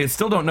 I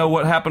still don't know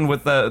what happened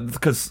with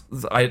because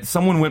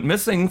someone went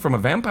missing from a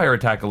vampire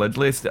attack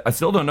allegedly. I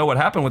still don't know what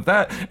happened with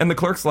that. And the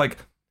clerk's like,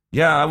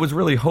 yeah, I was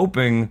really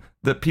hoping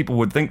that people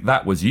would think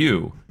that was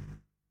you.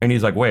 And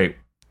he's like, wait,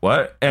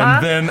 what?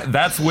 And then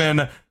that's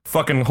when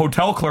fucking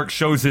hotel clerk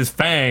shows his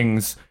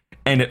fangs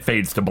and it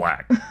fades to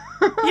black.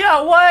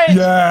 Yeah, what?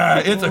 Yeah,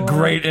 it's a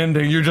great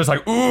ending. You're just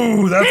like,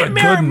 ooh, that's a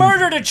Hitman good one.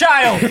 murdered a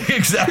child.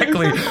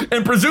 Exactly.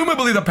 And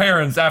presumably the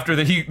parents, after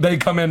they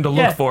come in to look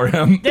Yeah. for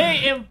him.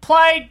 They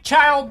implied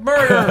child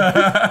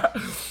murder.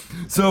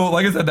 So,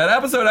 like I said, that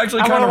episode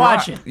actually I kind of wanna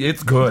watch it.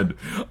 It's good.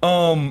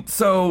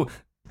 So,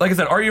 like I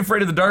said, Are You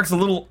Afraid of the Dark's a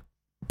little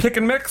pick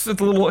and mix.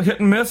 It's a little hit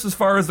and miss as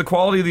far as the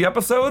quality of the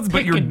episodes, but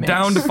Pick you're and mix.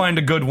 down to find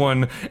a good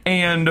one.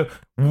 And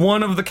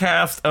one of the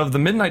cast of the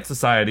Midnight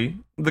Society,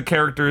 the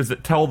characters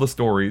that tell the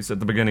stories at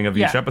the beginning of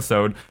each Yeah.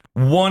 episode,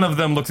 one of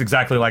them looks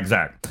exactly like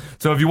Zach.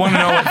 So if you want to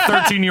know what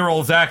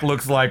 13-year-old Zach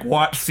looks like,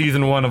 watch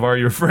season 1 of Are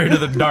You Afraid of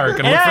the Dark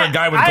and look for a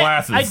guy with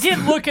glasses. I did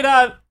look it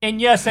up,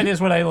 and yes, that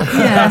is what I look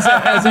like Yeah.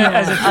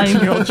 as a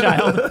 13-year-old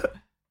child.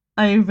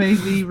 I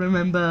vaguely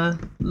remember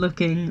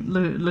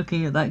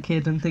looking at that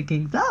kid and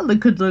thinking that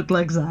could look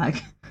like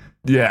Zach.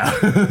 Yeah.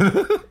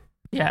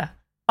 Yeah,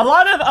 a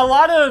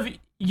lot of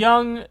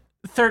young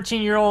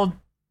 13-year-old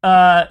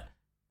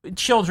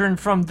children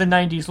from the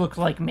 90s look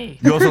like me.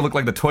 You also look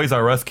like the Toys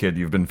R Us kid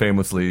you've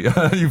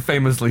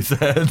famously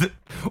said,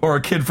 or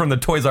a kid from the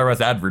Toys R Us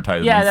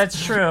advertisements. Yeah,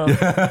 that's true.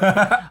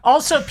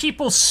 Also,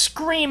 people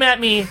scream at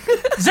me,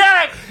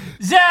 Zach,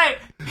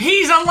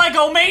 he's a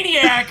Lego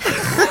maniac.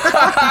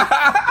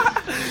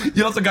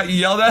 You also got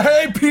yelled at,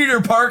 "Hey,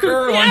 Peter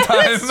Parker!" one time.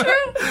 That's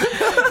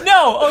true.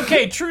 No,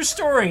 okay, true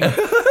story.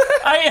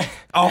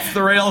 Off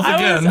the rails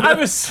again. I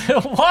was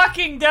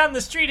walking down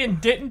the street in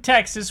Denton,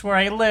 Texas, where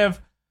I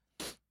live,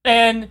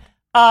 and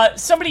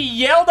somebody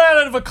yelled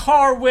out of a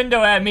car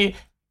window at me,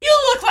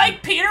 "You look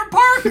like Peter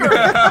Parker!"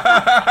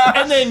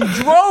 and then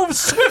drove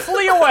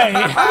swiftly away.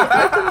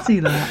 I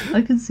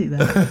can see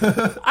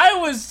that. I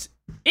was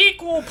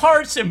equal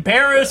parts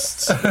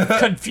embarrassed,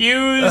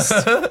 confused,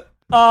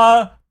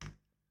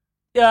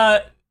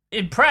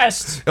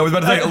 impressed. I was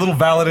about to say, a little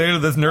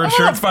validated. This nerd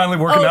shirt's finally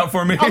working out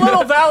for me. A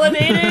little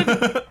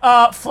validated,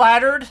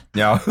 flattered.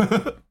 Yeah.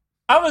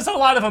 I was a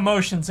lot of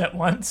emotions at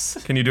once.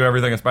 Can you do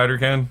everything a spider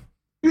can?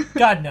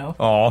 God, no.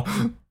 Aw.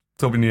 I was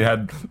hoping you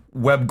had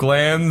web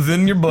glands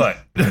in your butt.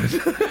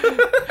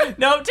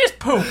 No, just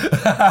poop.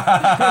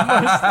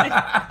 Mostly.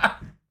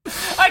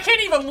 I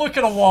can't even look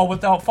at a wall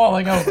without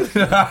falling over. So,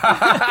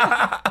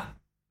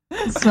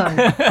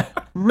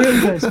 real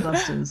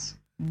Ghostbusters.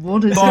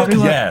 What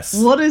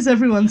is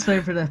everyone's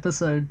favorite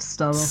episode to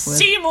start off with?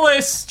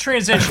 Seamless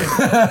transition.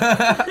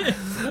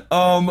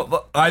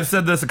 I've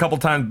said this a couple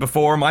times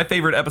before. My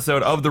favorite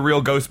episode of The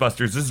Real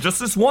Ghostbusters is just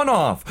this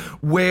one-off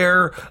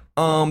where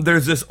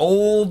there's this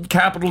old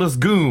capitalist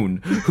goon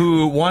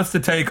who wants to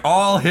take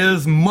all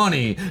his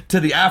money to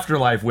the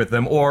afterlife with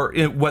him, or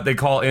in what they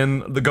call in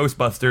the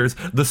Ghostbusters,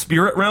 the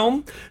spirit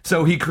realm.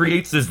 So he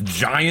creates this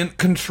giant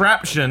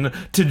contraption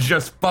to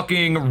just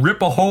fucking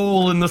rip a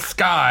hole in the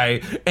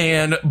sky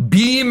and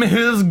beam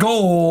his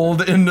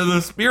gold into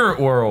the spirit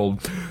world.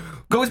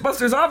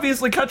 Ghostbusters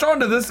obviously catch on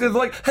to this. It's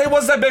like, hey,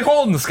 what's that big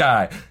hole in the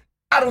sky?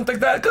 I don't think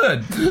that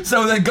good.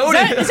 So they go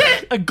Is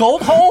it a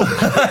gold hole? Is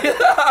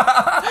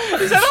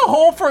that a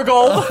hole for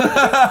gold?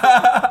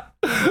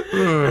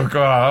 Oh,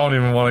 God, I don't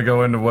even want to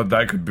go into what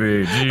that could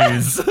be.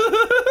 Jeez.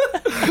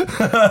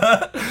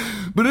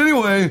 But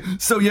anyway,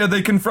 so yeah,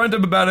 they confront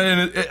him about it,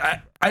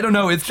 and I don't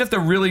know, it's just a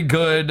really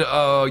good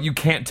you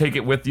can't take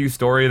it with you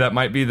story. That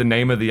might be the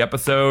name of the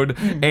episode.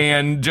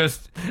 And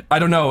just, I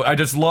don't know, I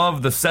just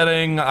love the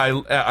setting.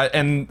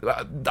 And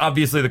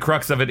obviously the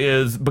crux of it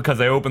is because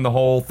they open the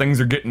hole,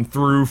 things are getting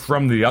through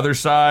from the other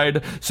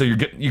side, so you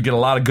get a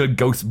lot of good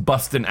ghost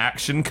busting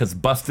action, because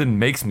busting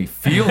makes me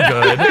feel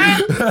good.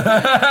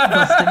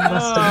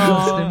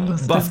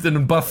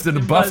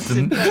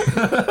 Busting.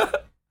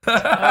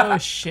 Oh,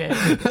 shit.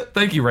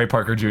 Thank you, Ray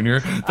Parker Jr.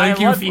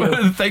 love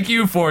you. Thank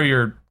you for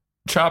your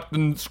chopped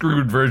and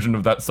screwed version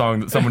of that song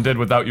that someone did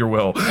without your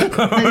will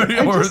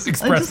I or just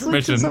express looked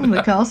permission. at some of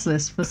the cast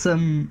list for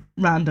some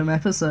random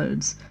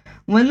episodes.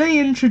 When they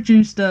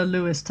introduced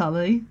Lewis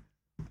Tully,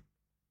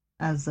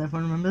 as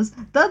everyone remembers,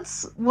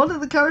 that's one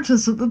of the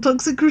characters from the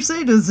Toxic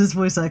Crusaders, his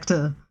voice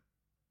actor.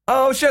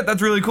 Oh shit,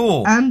 that's really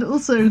cool. And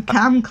also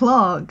Cam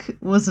Clark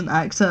was an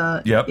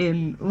actor Yep.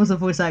 was a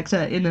voice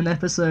actor in an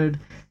episode.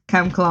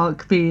 Cam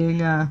Clark being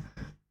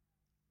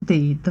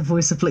the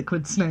voice of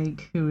Liquid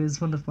Snake, who is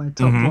one of my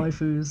top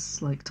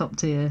waifus, like top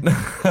tier.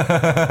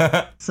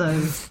 So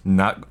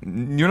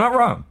You're not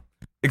wrong,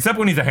 except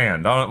when he's a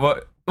hand. Well,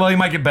 he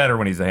might get better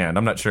when he's a hand.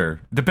 I'm not sure.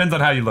 Depends on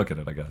how you look at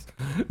it, I guess.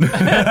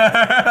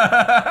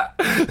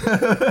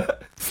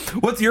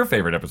 What's your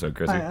favorite episode,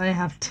 Chrissy? I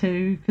have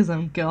two because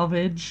I'm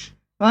garbage.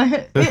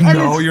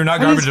 No, you're not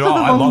garbage at all.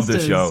 I love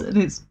this show. And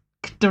it's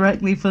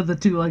directly for the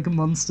two like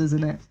monsters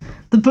in it.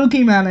 The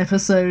Boogeyman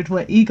episode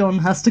where Egon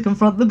has to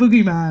confront the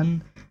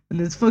Boogeyman, and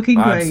it's fucking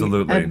great.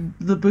 Absolutely. And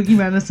the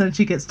Boogeyman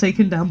essentially gets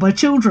taken down by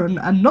children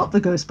and not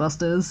the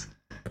Ghostbusters.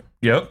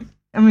 Yep.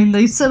 I mean,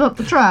 they set up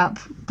the trap,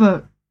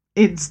 but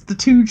it's the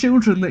two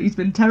children that he's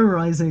been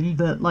terrorizing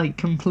that like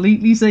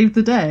completely saved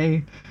the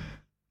day.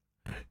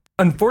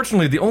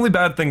 Unfortunately, the only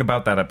bad thing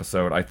about that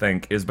episode, I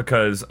think, is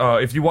because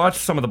if you watch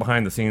some of the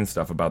behind-the-scenes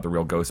stuff about The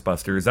Real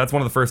Ghostbusters, that's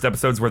one of the first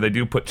episodes where they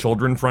do put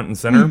children front and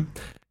center.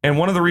 And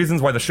one of the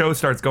reasons why the show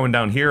starts going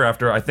down here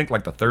after, I think,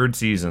 like the third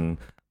season,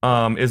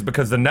 is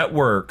because the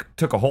network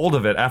took a hold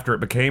of it after it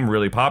became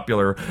really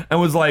popular and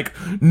was like,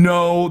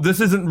 no, this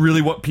isn't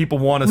really what people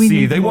want to We see.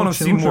 need They more want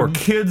to see more children.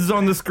 kids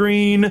on the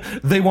screen.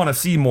 They want to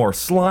see more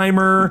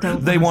Slimer.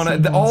 Don't They wanna want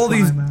see to more all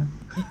these. Slimer.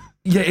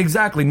 Yeah,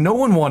 exactly. No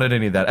one wanted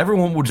any of that.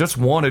 Everyone just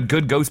wanted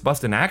good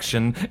Ghostbusting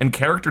action and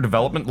character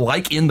development,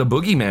 like in the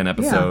Boogeyman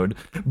episode.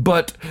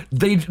 But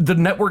the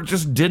network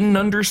just didn't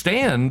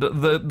understand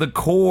the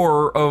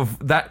core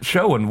of that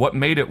show and what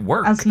made it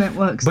work. As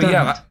networks But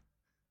don't.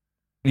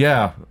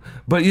 yeah,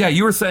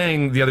 you were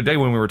saying the other day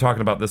when we were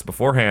talking about this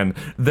beforehand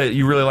that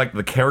you really liked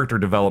the character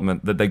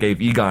development that they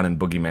gave Egon and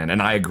Boogeyman,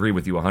 and I agree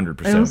with you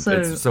 100%. I also,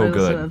 It's so I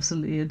good. also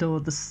absolutely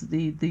adore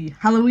the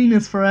Halloween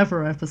is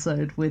Forever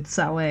episode with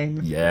Samhain.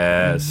 Where they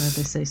Yes.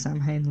 say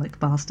Samhain like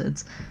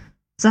bastards.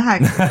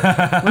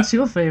 Zach, what's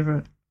your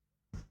favourite?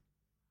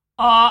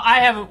 I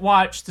haven't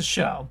watched the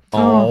show.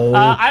 Oh,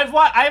 I've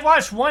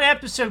watched one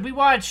episode. We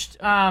watched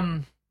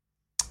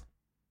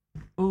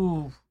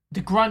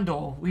the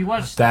Grundle. We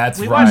watched That's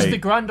watched right. Mm-hmm. the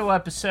Grundle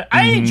episode.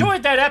 I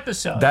enjoyed that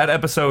episode. that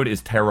episode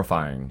is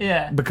terrifying.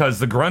 Yeah. Because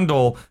the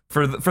Grundle,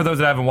 for those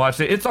that haven't watched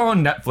it, it's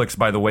on Netflix,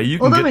 by the way. You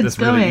can Although get it's this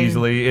really going,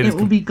 easily. it is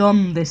will be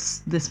gone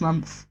this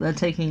month. They're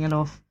taking it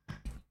off.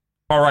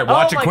 All right,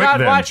 watch Oh it my quick God,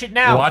 then. watch it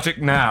now. Watch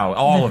it now,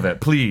 all of it,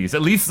 please.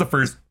 At least the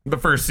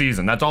first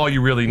season. That's all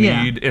you really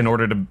Yeah. need in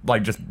order to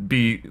like just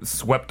be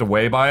swept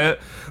away by it.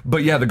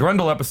 But yeah, the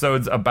Grundle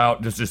episode's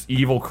about just this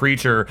evil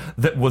creature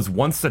that was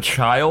once a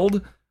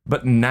child,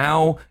 but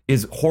now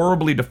is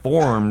horribly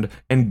deformed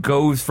and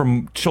goes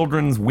from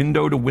children's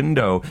window to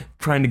window,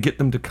 trying to get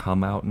them to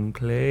come out and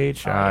play,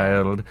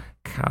 child.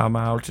 Come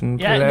out and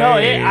yeah, play.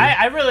 no,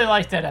 I really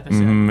liked that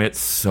episode. It's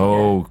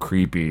so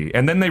creepy.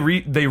 And then they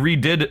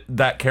redid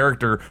that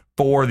character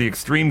for the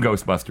Extreme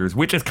Ghostbusters,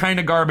 which is kind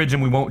of garbage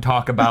and we won't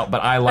talk about,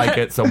 but I like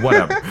it, so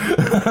whatever.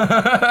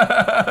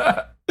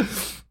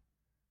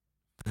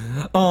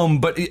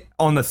 But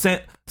on the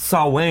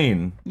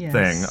Samhain Yes.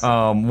 thing,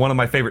 one of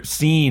my favorite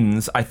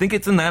scenes, I think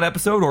it's in that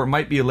episode or it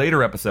might be a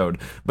later episode,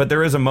 but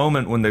there is a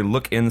moment when they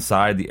look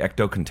inside the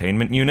ecto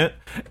containment unit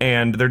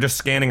and they're just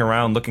scanning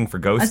around looking for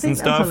ghosts I think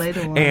and that's a stuff.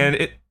 later one.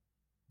 And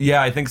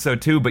yeah, I think so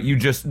too. But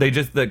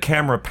the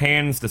camera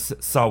pans to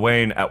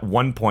Samhain at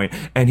one point,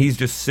 and he's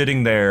just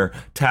sitting there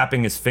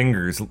tapping his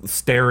fingers,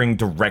 staring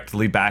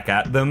directly back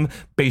at them,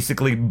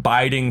 basically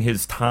biding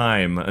his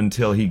time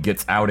until he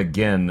gets out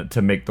again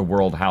to make the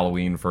world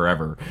Halloween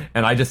forever.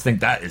 And I just think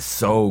that is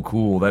so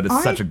cool. That is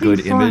such a I'd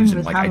good be fine image and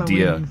with like Halloween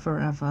idea.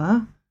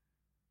 Forever.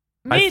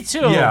 Me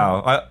too.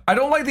 Yeah, I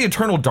don't like the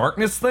eternal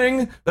darkness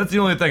thing. That's the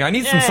only thing. I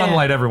need some Yeah.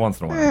 sunlight every once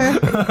in a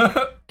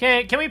while.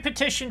 Can we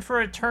petition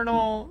for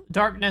eternal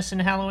darkness in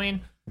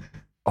Halloween?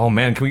 Oh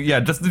man, can we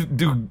just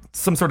do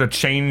some sort of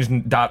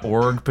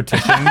change.org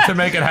petition to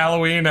make it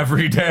Halloween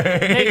every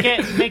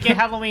day? Make it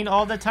Halloween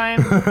all the time.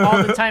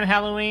 All the time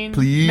Halloween.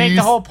 Please. Make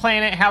the whole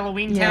planet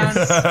Halloween Yes.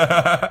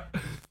 town.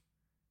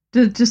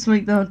 Just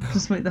make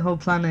the whole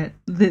planet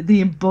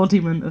the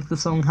embodiment of the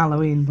song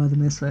Halloween by the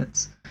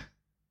Misfits.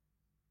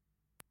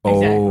 Oh,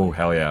 Exactly.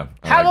 hell yeah. I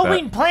like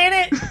Halloween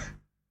planet?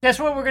 That's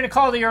what we're gonna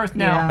call the Earth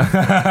now. Yeah.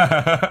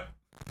 that.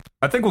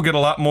 I think we'll get a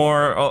lot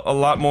more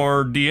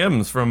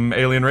DMs from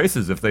alien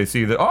races if they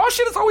see that, oh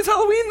shit, it's always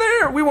Halloween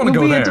there. We want to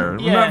go there.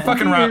 We're not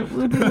fucking around.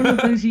 We'll be one of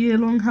those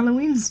year-long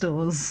Halloween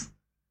stores.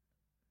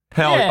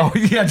 Hell, Yeah. oh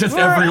yeah, just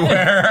We're-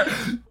 everywhere.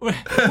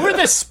 We're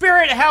the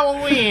spirit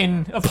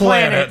Halloween of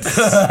planets.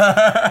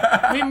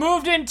 We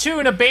moved into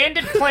an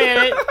abandoned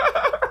planet.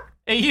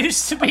 It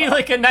used to be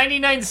like a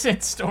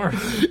 99-cent store.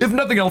 If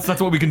nothing else,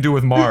 that's what we can do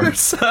with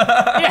Mars.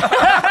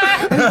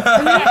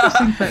 An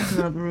interesting fact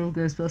about the Real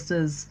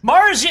Ghostbusters.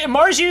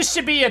 Mars used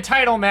to be a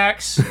Tidal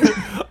Max.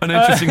 An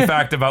interesting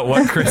fact about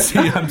what, Chrissy?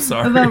 I'm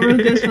sorry. About Real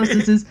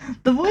Ghostbusters is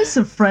the voice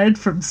of Fred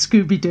from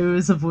Scooby-Doo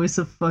is a voice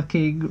of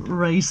fucking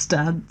Ray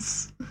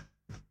Stantz.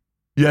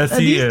 Yes,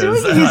 And he he's is.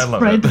 doing I his love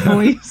Fred it.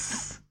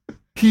 voice.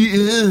 He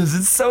is.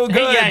 It's so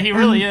good. Yeah, he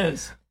really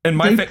is. And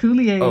my Dave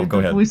Coulier, Oh, go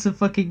the ahead. voice of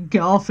fucking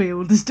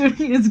Garfield, is doing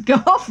his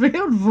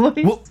Garfield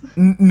voice. Well,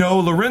 no,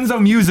 Lorenzo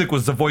Music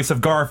was the voice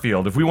of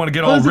Garfield. If we want to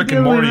get all Was it Rick the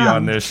and other way Morty on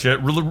around? this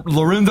shit,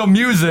 Lorenzo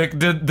Music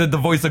did the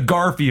voice of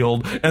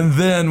Garfield, and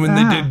then when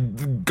they Ah.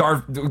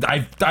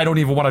 did I don't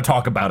even want to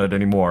talk about it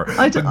anymore.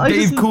 I But just-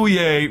 Dave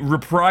Coulier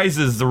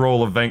reprises the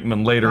role of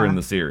Venkman later in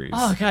the series.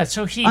 Oh god,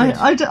 so heated.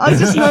 I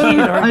just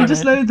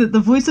know that the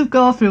voice of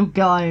Garfield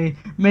guy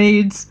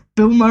made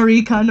Bill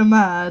Murray kind of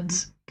mad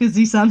because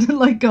he sounded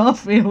like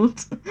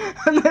Garfield,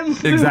 and then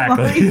Bill Exactly.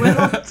 Murray went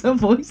on to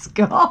voice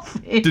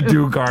Garfield. To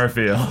do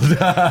Garfield.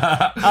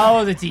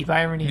 Oh, the deep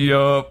irony.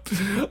 Yup.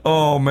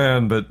 Oh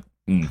man, but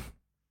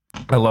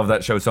I love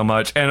that show so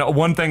much. And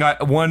one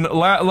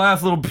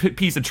last little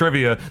piece of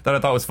trivia that I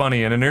thought was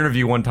funny in an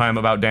interview one time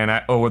about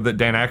that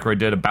Dan Aykroyd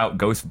did about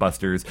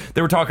Ghostbusters.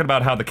 They were talking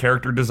about how the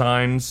character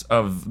designs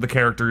of the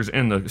characters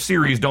in the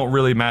series don't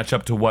really match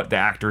up to what the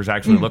actors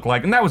actually look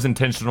like, and that was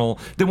intentional.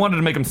 They wanted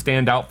to make them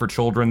stand out for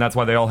children. That's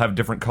why they all have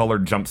different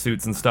colored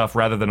jumpsuits and stuff,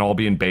 rather than all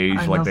being beige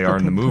I like love they are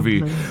in the pink movie.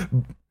 and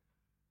blue.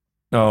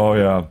 Oh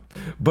yeah,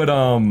 but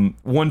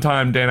one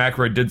time Dan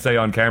Aykroyd did say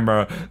on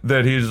camera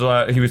that he was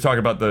talking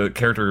about the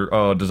character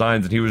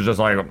designs, and he was just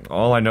like,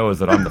 "All I know is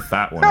that I'm the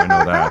fat one. I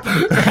know that."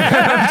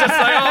 I'm just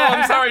like, "Oh,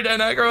 I'm sorry, Dan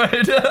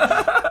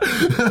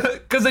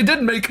Aykroyd," because they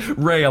did make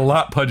Ray a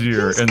lot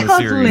pudgier He's in the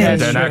cuddly. series. Yeah,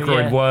 Dan sure,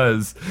 Aykroyd yeah.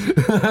 was.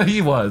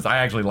 He was. I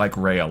actually like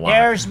Ray a lot.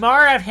 There's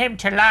more of him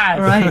to life.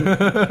 Right.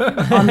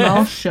 Our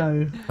last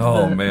show.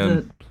 Oh, that- man.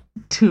 that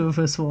two of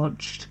us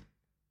watched.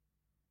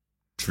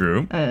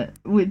 True.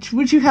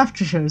 Which you have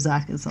to show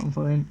Zach at some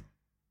point.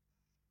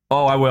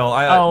 Oh, I will.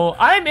 Oh,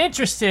 I'm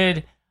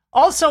interested.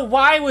 Also,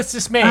 why was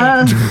this made?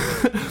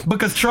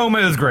 Because Trauma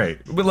is great.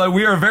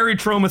 We are a very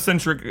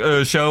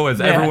trauma-centric show, as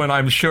everyone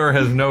I'm sure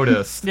has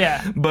noticed.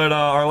 Yeah. But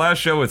our last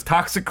show is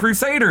Toxic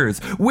Crusaders,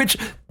 which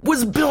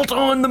was built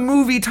on the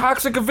movie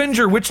Toxic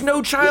Avenger, which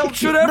no child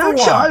should ever No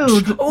watch.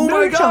 child. Oh no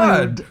my god.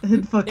 child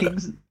had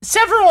fucking.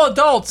 Several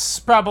adults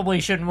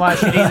probably shouldn't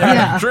watch it either.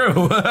 Yeah.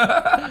 True.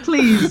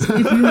 Please,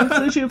 if you have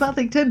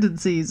sociopathic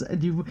tendencies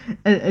and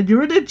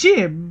you're in a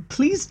gym,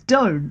 please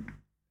don't.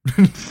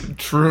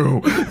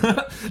 True.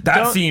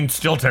 That scene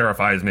still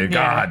terrifies me.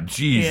 God,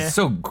 jeez, Yeah.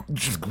 so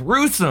just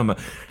gruesome.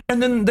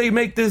 And then they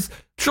make this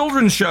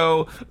children's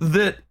show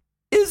that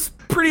is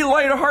pretty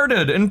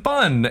lighthearted and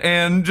fun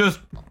and just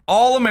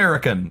all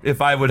American.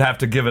 If I would have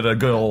to give it a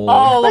good old,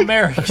 All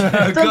American.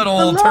 a good The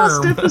old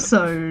last term.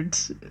 episode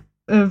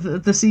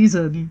of the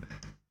season,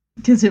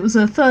 because it was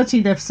a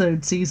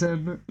 13-episode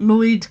season,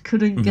 Lloyd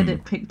couldn't get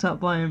it picked up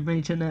by a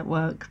major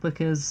network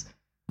because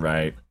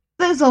Right.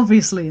 there's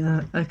obviously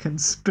a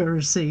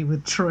conspiracy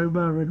with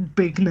Trauma and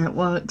big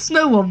networks.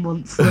 No one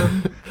wants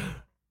them.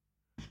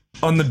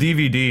 On the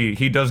DVD,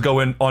 he does go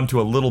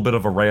onto a little bit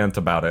of a rant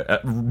about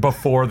it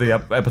before the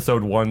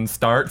episode 1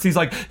 starts. He's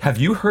like, "Have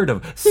you heard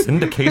of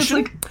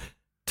syndication?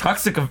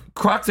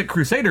 Toxic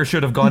Crusader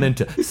should have gone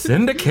into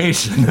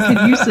syndication."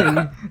 Can you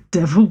see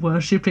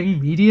devil-worshipping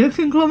media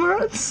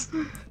conglomerates?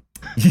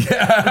 Yeah.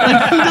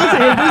 He does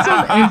it. It's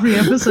on every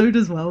episode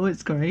as well.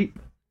 It's great.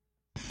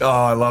 Oh,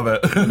 I love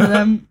it.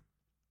 But,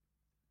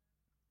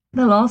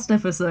 the last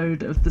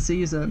episode of the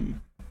season,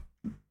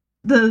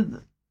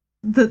 the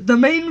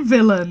main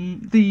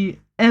villain, the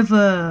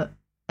ever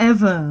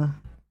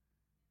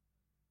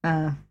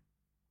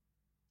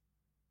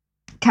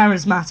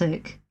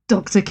charismatic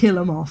Dr.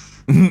 Killamov,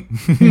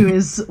 who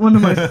is one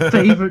of my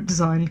favorite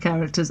designed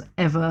characters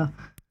ever.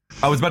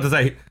 I was about to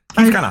say,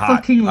 he's I kind of hot.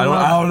 fucking I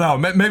love-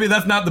 don't know. Maybe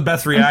that's not the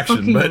best I reaction,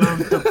 fucking but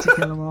love Dr.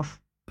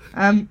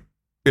 Killamov.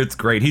 it's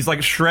great. He's like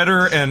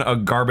Shredder and a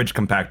garbage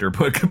compactor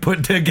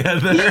put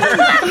together.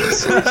 He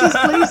switches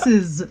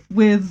places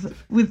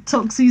with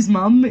Toxie's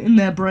mum in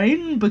their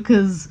brain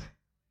because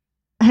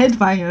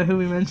Headbanger, who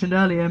we mentioned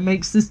earlier,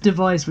 makes this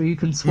device where you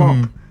can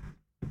swap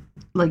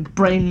like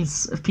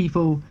brains of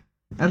people,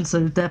 and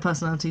so their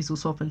personalities will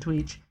swap into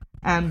each.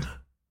 And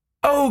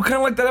Oh, kind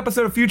of like that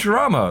episode of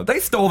Futurama. They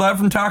stole that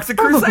from Toxic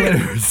Probably.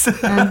 Crusaders.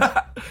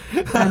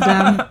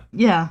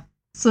 yeah,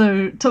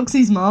 so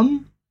Toxie's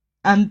mum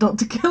and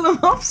Dr.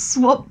 Killamov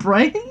swap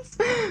brains.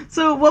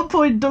 So at one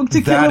point, Dr.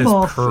 That is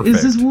Killamov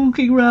is just perfect.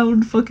 walking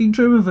around fucking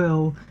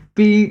Tremorville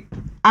being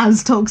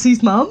as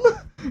Toxie's mum,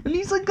 and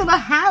he's like got a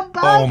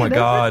handbag. Oh my and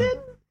God.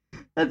 everything.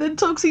 And then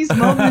Toxie's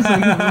mum is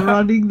like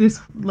running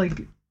this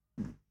running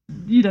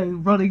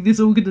this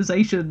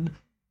organization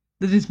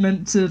that is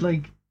meant to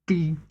like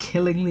be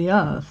killing the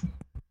earth.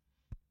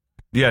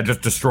 Yeah,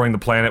 just destroying the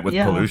planet with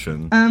Yeah.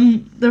 pollution.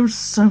 There were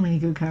so many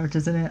good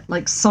characters in it,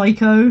 like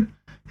Psycho,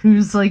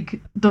 who's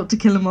like Dr.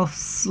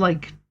 Killamov's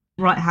like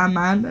right hand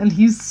man, and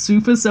he's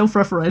super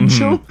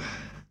self-referential.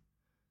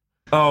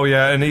 Oh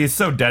yeah, and he's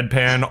so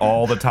deadpan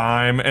all the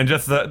time, and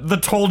just the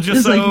told you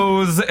It's like-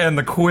 so's and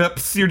the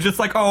quips. You're just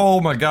like,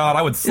 oh my god,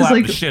 I would It's slap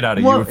like the shit out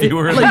of what- you if you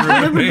were in like the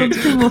room whenever with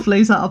Dr. me. Killamov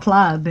lays out a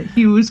plan,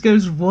 he always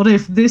goes, "What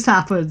if this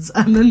happens?"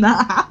 And then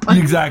that happens.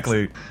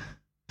 Exactly.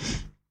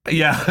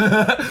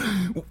 Yeah.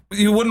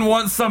 You wouldn't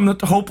want some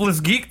hopeless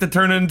geek to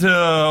turn into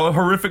a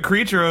horrific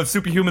creature of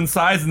superhuman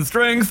size and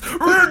strength.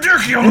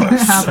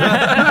 Ridiculous!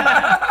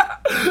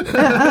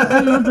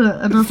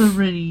 Another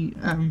really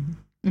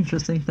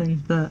interesting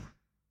thing that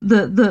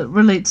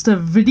relates to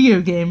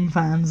video game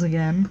fans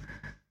again.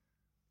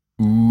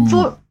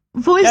 Voice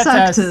That's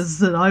us. actors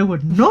that I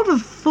would not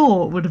have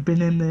thought would have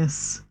been in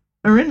this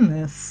are in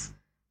this.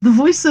 The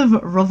voice of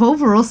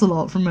Revolver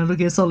Ocelot from Metal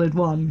Gear Solid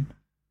 1,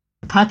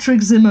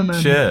 Patrick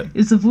Zimmerman, Shit.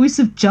 is the voice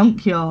of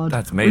Junkyard,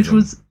 That's which amazing.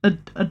 was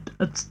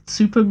a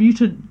super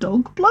mutant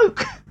dog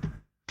bloke.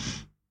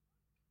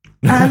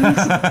 And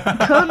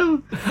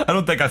Colonel I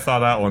don't think I saw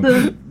that one.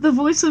 the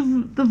voice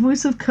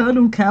of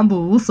Colonel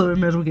Campbell, also in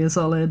Metal Gear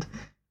Solid,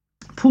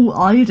 Paul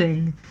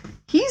Iding.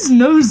 He's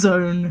No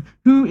Zone,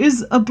 who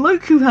is a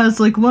bloke who has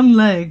like one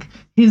leg.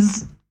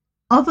 His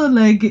other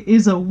leg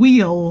is a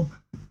wheel,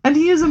 and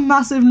he has a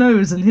massive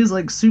nose, and his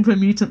like super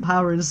mutant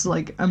power is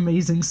like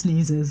amazing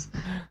sneezes.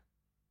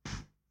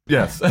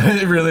 Yes,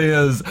 it really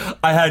is.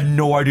 I had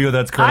no idea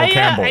that's Colonel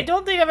Campbell. I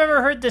don't think I've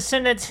ever heard the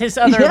sentence, his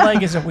other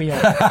leg is a wheel.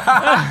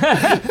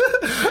 At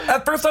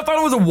first, I thought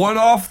it was a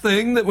one-off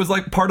thing that was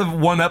like part of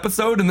one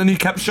episode, and then he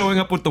kept showing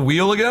up with the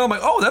wheel again. I'm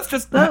like, oh, that's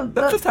just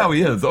how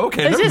he is.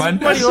 Okay, It's never just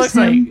mind. what he looks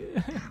like.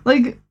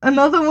 Like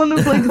another one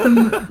of like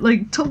the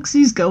like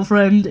Toxie's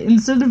girlfriend,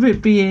 instead of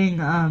it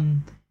being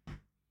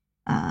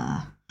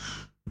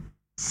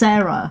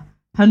Sarah,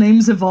 her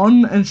name's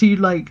Yvonne, and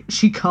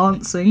she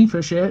can't sing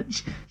for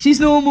shit. She's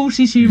normal,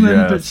 she's human,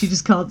 but Yes. she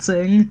just can't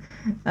sing.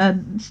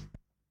 And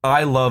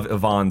I love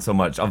Yvonne so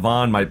much.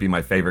 Yvonne might be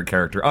my favorite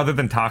character, other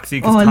than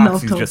Toxie, because I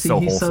love Toxie's just Toxie. so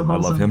He's so wholesome. I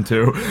love him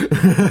too.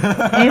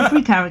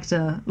 every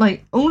character,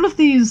 like all of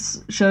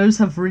these shows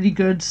have really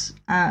good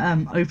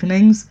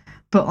openings,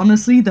 but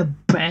honestly the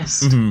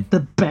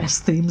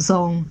best theme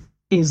song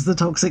is the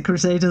Toxic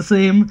Crusaders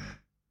theme.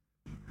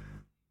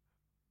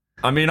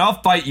 I mean,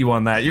 I'll fight you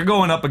on that. You're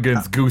going up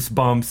against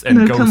Goosebumps and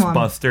No, come on.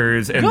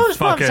 Ghostbusters and Goosebumps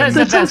fucking... has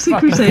The the best Toxic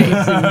fucking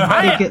Crusaders theme.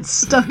 theme, it gets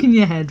stuck in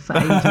your head for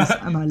ages,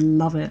 and I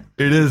love it.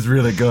 It is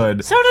really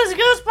good. So does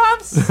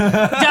Goosebumps.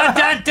 Dun,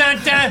 dun, dun,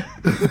 dun.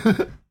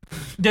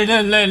 Dun,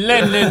 dun, dun,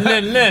 dun, dun,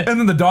 dun, dun. And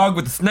then the dog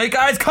with the snake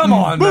eyes? Come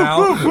on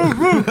now.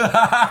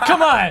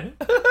 Come on.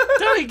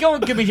 Don't go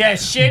and give me that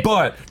shit.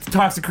 But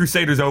Toxic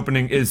Crusaders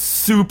opening is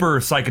super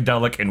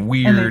psychedelic and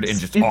weird and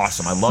just it's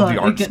awesome. I love the it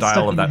art gets style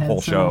stuck of in that your whole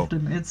head so show.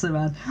 often. It's so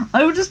bad.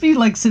 I will just be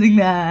like sitting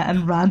there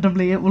and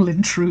randomly it will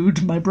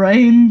intrude my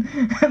brain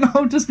and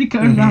I'll just be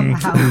going around the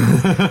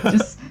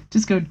house.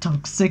 Just go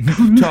Toxic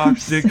Crusaders.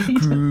 Toxic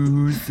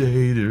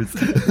Crusaders.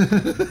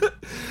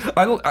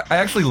 I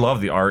actually love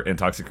the art in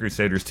Toxic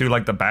Crusaders too,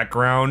 like the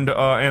background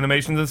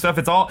animations and stuff.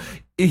 It's all.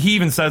 He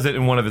even says it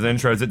in one of his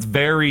intros. It's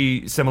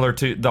very similar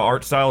to the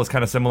art style is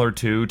kind of similar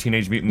to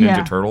Teenage Mutant Ninja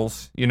Yeah.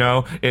 Turtles. You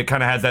know, it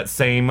kind of has that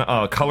same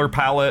color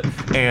palette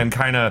and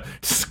kind of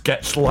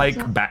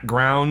sketch-like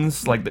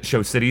backgrounds, like that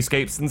show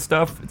cityscapes and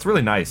stuff. It's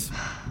really nice.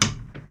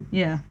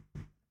 Yeah.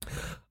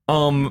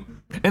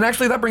 And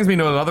actually, that brings me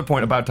to another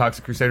point about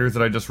Toxic Crusaders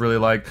that I just really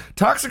like.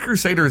 Toxic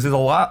Crusaders is a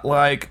lot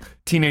like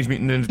Teenage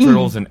Mutant Ninja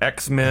Turtles and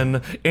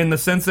X-Men in the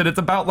sense that it's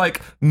about,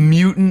 like,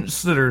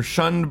 mutants that are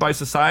shunned by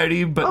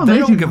society, but they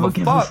don't give a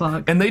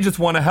fuck, and they just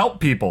want to help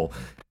people.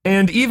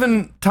 And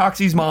even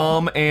Toxie's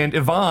mom and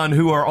Yvonne,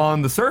 who are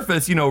on the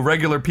surface, you know,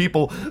 regular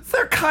people,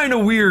 they're kind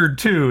of weird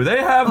too.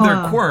 They have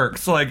their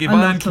quirks. Like,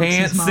 Yvonne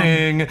can't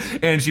sing,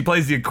 and she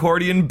plays the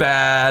accordion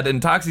bad,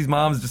 and Toxie's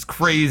mom's just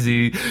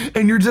crazy.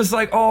 And you're just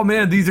like, oh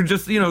man, these are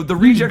just, you know, the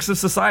rejects of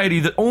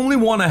society that only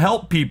want to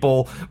help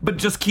people, but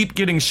just keep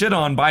getting shit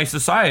on by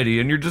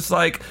society. And you're just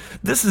like,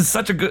 this is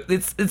such a good,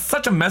 it's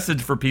such a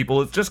message for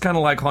people. It's just kind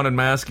of like Haunted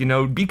Mask, you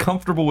know, be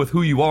comfortable with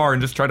who you are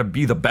and just try to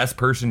be the best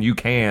person you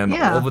can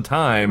all the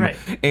time. Right.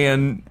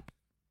 And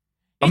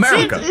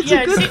America. It's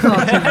a good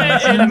cartoon.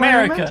 It's an in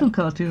America. environmental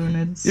cartoon.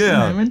 It's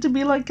Yeah. meant to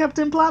be like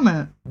Captain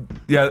Planet.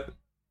 Yeah.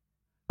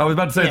 I was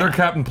about to say Yeah. they're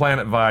Captain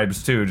Planet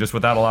vibes too, just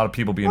without a lot of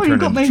people being Well,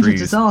 you've turned got into Major trees.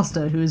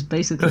 Disaster, who is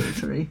basically a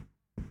tree.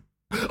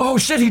 Oh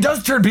shit, he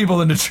does turn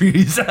people into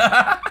trees.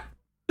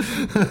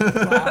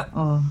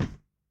 Oh,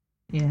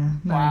 yeah.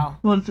 No. Wow.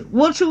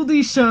 Watch all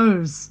these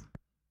shows.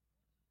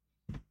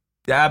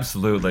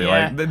 Absolutely.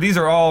 Yeah. Like these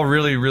are all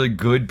really, really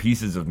good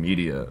pieces of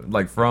media.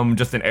 Like from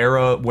just an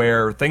era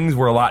where things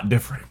were a lot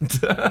different.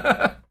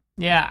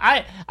 Yeah,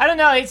 I don't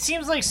know. It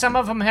seems like some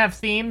of them have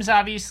themes,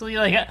 obviously.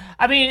 Like,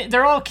 I mean,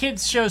 they're all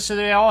kids shows, so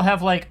they all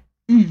have like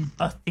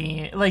a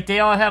theme. Like, they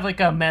all have like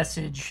a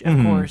message,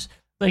 of course.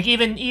 Like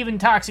even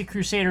Toxic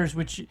Crusaders,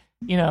 which,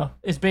 you know,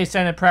 is based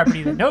on a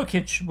property that no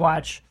kid should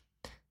watch,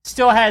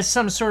 still has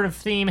some sort of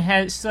theme,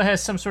 still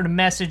has some sort of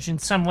message in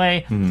some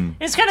way.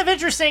 It's kind of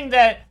interesting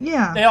that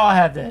they all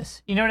have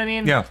this. You know what I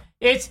mean? Yeah.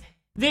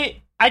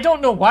 I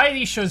don't know why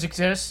these shows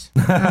exist,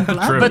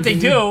 True. but they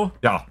do,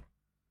 Yeah.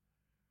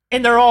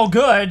 and they're all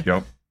good.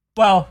 Yep.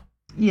 Well,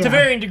 Yeah. to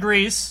varying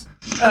degrees.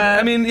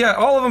 I mean, yeah,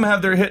 all of them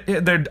have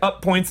their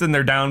up points and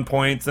their down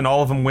points, and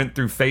all of them went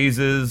through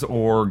phases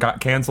or got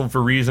canceled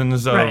for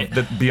reasons of Right.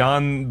 that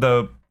beyond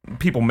the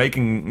people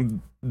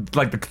making,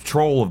 like the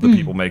control of the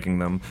people making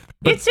them.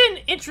 But It's an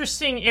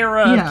interesting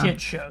era Yeah. of kid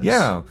shows.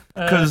 yeah,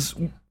 because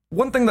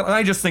one thing that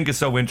I just think is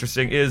so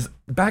interesting is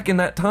back in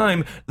that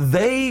time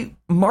they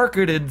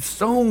marketed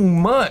so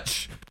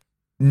much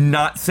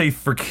not safe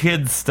for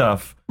kids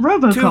stuff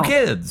RoboCop. to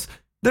kids.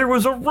 There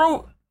was a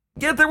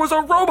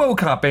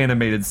RoboCop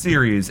animated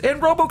series,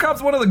 and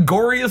RoboCop's one of the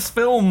goriest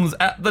films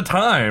at the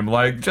time.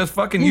 Like, just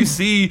fucking, you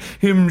see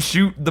him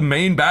shoot the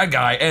main bad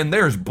guy, and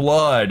there's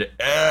blood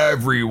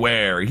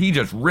everywhere. He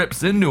just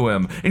rips into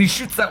him, and he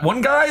shoots that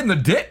one guy in the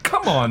dick.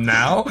 Come on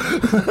now.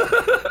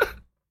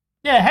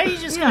 Yeah, how you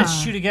just gonna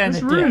shoot a guy in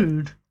It's the dick?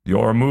 rude.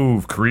 Your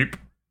move, creep.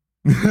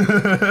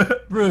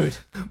 Rude.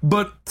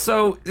 But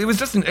so it was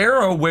just an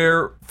era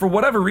where, for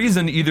whatever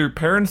reason, either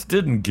parents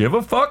didn't give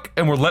a fuck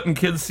and were letting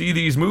kids see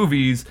these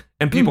movies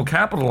and people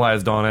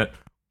capitalized on it,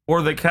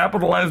 or they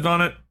capitalized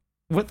on it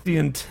with the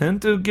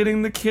intent of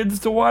getting the kids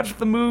to watch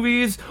the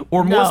movies,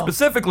 or more No.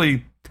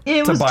 specifically,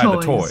 It to was buy toys.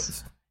 the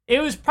toys.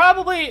 It was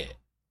probably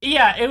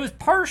Yeah, it was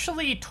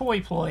partially toy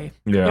ploy.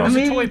 Yeah. It was I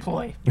a mean- toy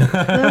ploy. There's It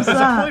was a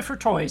ploy that. for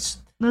toys.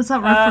 There's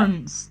that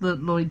reference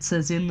that Lloyd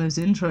says in those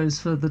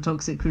intros for the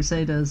Toxic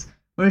Crusaders,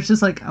 where it's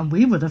just like, and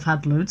we would have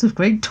had loads of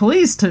great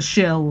toys to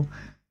shill.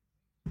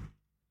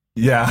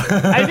 Yeah.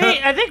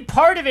 I think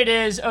part of it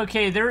is,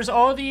 okay, there's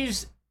all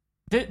these...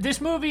 this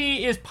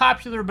movie is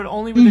popular, but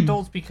only with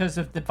adults because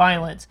of the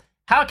violence.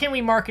 How can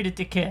we market it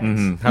to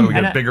kids? How do we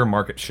get And, a bigger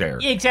market share?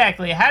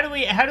 Exactly. How do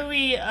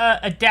we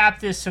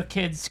adapt this so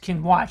kids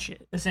can watch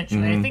it?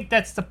 Essentially, I think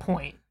that's the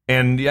point.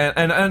 And yeah,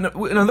 and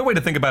another way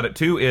to think about it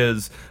too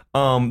is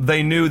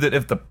they knew that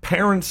if the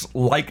parents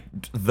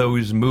liked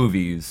those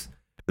movies,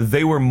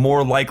 they were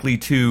more likely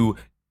to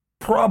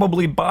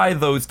probably buy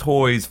those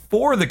toys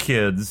for the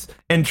kids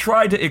and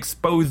try to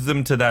expose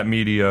them to that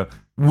media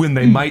when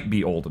they might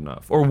be old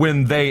enough, or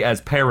when they,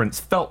 as parents,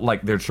 felt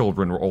like their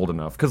children were old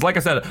enough. Because, like I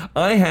said,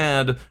 I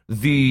had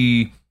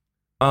the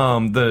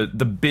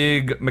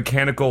big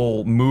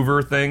mechanical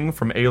mover thing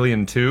from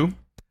Alien 2.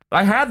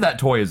 I had that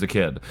toy as a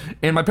kid,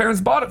 and my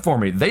parents bought it for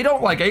me. They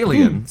don't like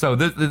Alien, so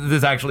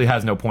this actually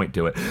has no point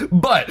to it.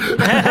 But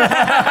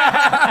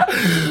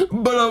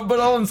but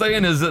all I'm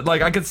saying is that,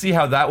 like, I could see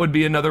how that would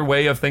be another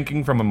way of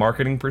thinking from a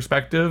marketing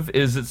perspective.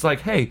 Is it's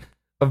like, hey,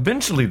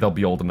 eventually they'll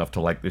be old enough to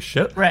like this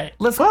shit. Right.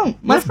 Let's Well,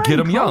 my get friend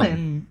them young.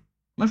 Colin,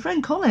 my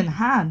friend Colin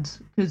had,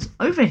 because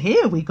over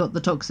here we got the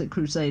Toxic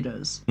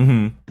Crusaders,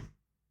 Mm-hmm.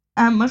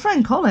 and my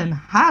friend Colin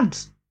had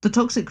the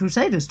Toxic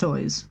Crusaders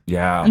toys,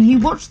 Yeah. and he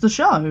watched the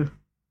show,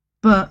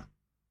 but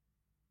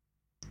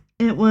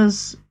it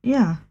was,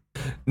 yeah.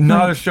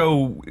 Not a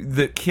show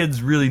that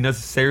kids really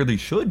necessarily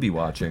should be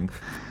watching.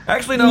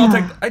 Actually, no,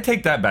 Yeah. I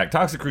take that back.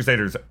 Toxic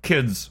Crusaders,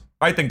 kids,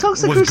 I think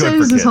Toxic was good for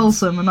Crusaders kids. is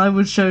wholesome, and I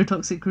would show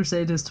Toxic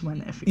Crusaders to my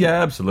nephew.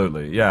 Yeah,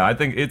 absolutely. Yeah, I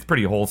think it's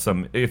pretty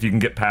wholesome if you can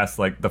get past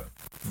like the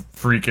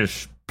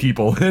freakish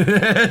people.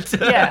 Yeah.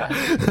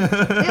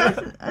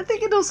 Yeah, I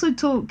think it also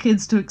taught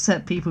kids to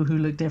accept people who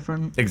look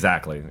different.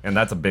 Exactly, and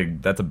that's a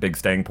big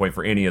staying point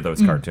for any of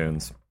those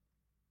cartoons.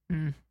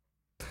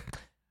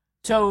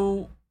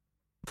 So,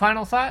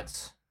 final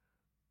thoughts?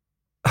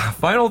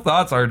 Final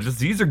thoughts are just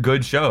these are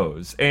good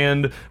shows,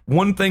 and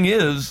one thing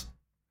is,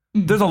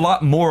 there's a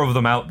lot more of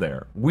them out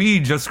there. We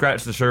just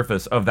scratched the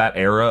surface of that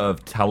era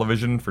of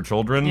television for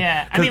children.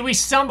 Yeah, I 'Cause- mean, we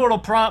stumbled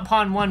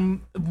upon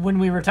one when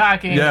we were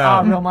talking.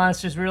 Yeah. Real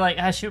Monsters. We were like,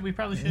 we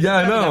probably should. Yeah, I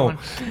have covered that know. one.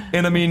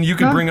 And I mean, you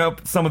could Huh? bring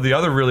up some of the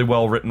other really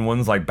well-written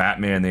ones, like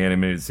Batman, the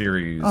animated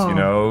series, Oh. you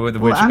know?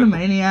 Well,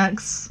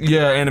 Animaniacs.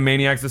 Yeah,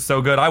 Animaniacs is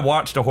so good. I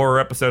watched a horror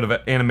episode of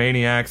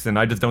Animaniacs, and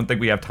I just don't think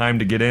we have time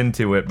to get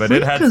into it, but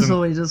it had some...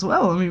 Freakazoid as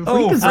well. I mean,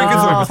 Oh, Freakazoid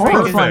Freakazoid was was a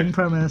horrifying perfect.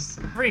 premise.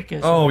 Freak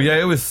is. Oh, yeah,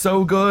 it was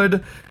so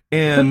good. The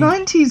And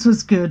 90s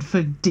was good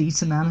for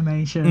decent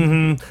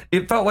animation.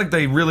 it felt like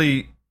they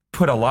really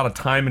put a lot of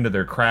time into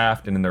their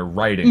craft and in their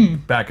writing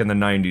back in the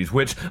 90s,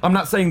 which I'm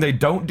not saying they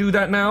don't do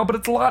that now, but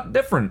it's a lot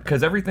different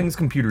because everything's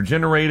computer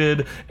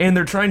generated and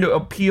they're trying to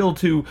appeal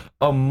to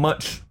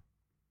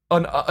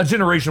a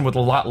generation with a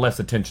lot less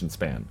attention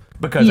span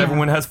because Yeah.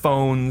 everyone has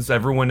phones,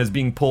 everyone is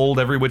being pulled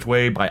every which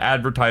way by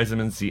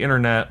advertisements, the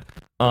internet,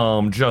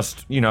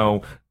 just, you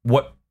know,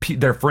 what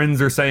their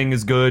friends are saying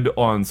is good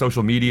on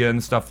social media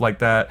and stuff like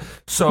that.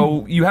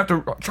 So you have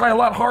to try a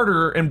lot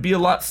harder and be a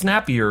lot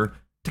snappier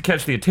to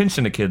catch the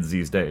attention of kids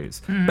these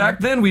days. Back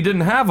then we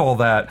didn't have all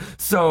that.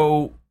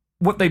 So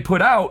what they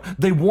put out,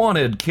 they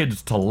wanted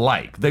kids to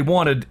like. They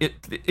wanted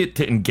it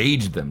to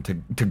engage them,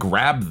 to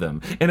grab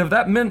them. And if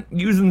that meant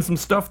using some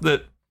stuff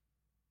that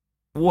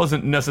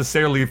wasn't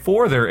necessarily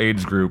for their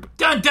age group,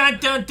 Dun dun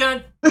dun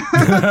dun.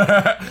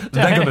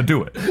 they're gonna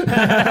do it.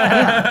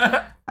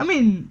 I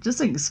mean, just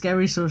think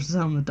Scary Stories to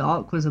Tell in the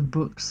Dark was a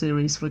book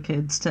series for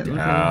kids, technically.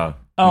 Yeah.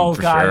 Oh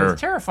for god, sure. it's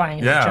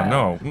terrifying. As a Yeah,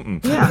 child. no.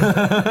 Mm-mm.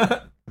 Yeah.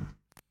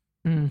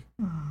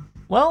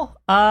 Well,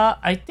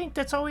 I think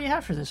that's all we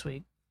have for this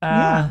week.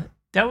 Yeah.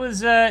 That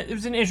was it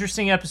was an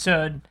interesting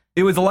episode.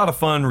 It was a lot of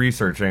fun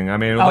researching. I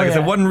mean, like I yeah.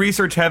 said, it wasn't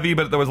research heavy,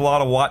 but there was a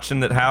lot of watching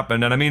that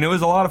happened. And I mean, it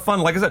was a lot of fun.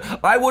 Like I said,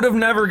 I would have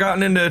never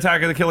gotten into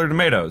Attack of the Killer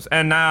Tomatoes.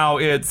 And now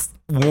it's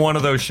one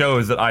of those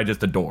shows that I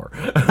just adore.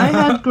 I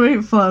had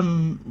great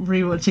fun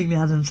rewatching The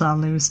Addams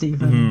Family with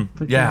Stephen.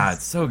 because, Yeah,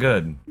 it's so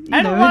good. you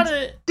I don't know, want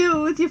it's- to. Do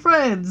it with your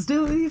friends.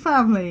 Do it with your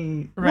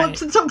family. Right.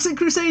 Watch the Toxic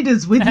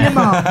Crusaders with your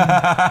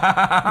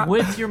mum.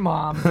 With your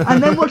mom.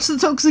 And then watch the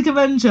Toxic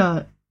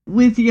Avenger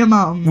with your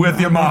mum.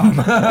 With your mom.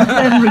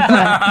 Then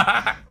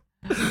regret.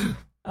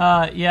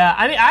 Yeah,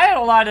 I mean, I had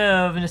a lot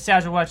of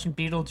nostalgia watching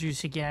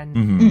Beetlejuice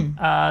again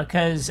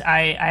because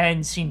I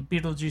hadn't seen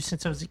Beetlejuice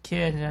since I was a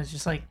kid, and I was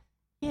just like,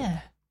 yeah,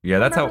 Yeah,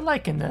 that's I how. remember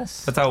liking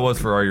this. That's how it was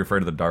for Are You Afraid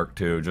of the Dark,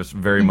 too. Just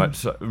very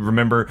much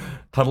remember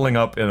huddling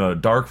up in a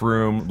dark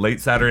room late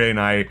Saturday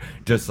night,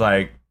 just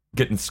like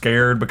getting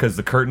scared because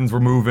the curtains were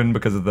moving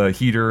because of the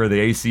heater or the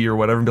AC or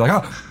whatever, and be like,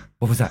 oh,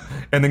 what was that?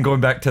 And then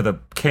going back to the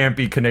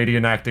campy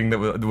Canadian acting that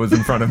was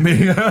in front of me.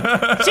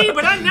 See,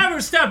 but I never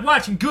stopped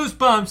watching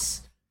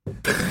Goosebumps.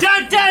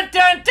 Dun dun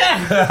dun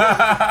dun!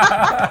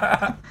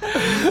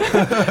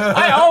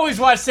 I always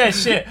watch that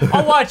shit.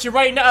 I'll watch it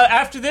right now.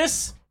 After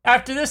this,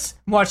 I'm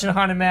watching A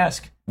Haunted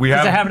Mask. We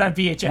Because I have it on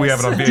VHS. We have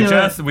it on Do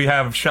VHS. it. We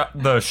have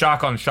the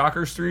Shock on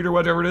Shocker Street or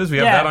whatever it is. We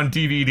have Yeah. that on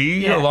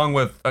DVD Yeah. along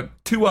with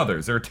 2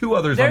 others. There are 2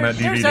 others on that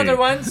DVD. There's other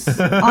ones.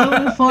 I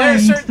will find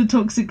certain- the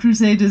Toxic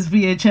Crusaders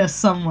VHS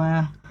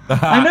somewhere.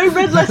 I know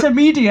Red Letter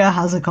Media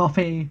has a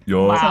copy.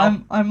 Yo. So Wow.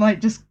 I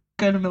might just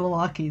go to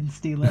Milwaukee and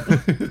steal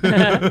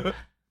it.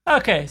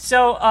 Okay,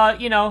 so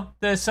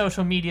the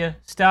social media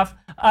stuff.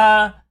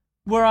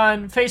 We're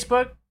on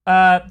Facebook.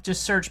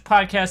 Just search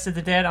Podcast of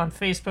the Dead on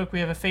Facebook. We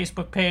have a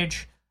Facebook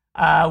page.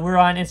 We're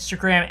on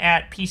Instagram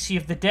at PC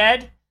of the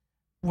Dead.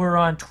 We're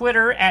on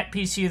Twitter at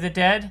PC of the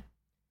Dead.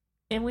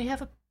 And we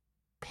have a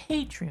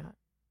Patreon.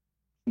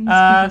 Please give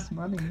us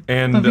money.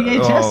 And, for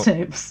VHS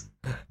tapes.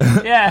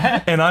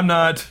 Yeah. And I'm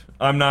not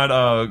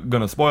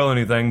gonna spoil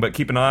anything, but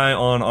keep an eye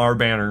on our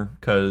banner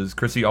because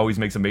Chrissy always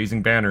makes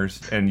amazing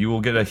banners, and you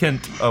will get a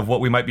hint of what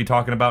we might be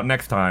talking about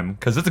next time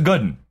because it's a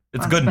good one.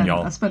 It's a good one,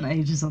 y'all. I spent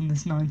ages on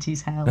this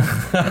 90s hell.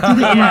 I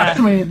did it at like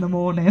 3 in the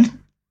morning.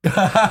 It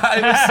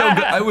was so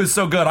good. It was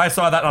so good. I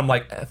saw that and I'm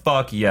like,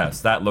 fuck yes,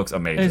 that looks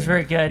amazing. It was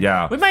very good.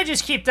 Yeah. We might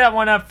just keep that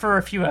one up for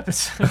a few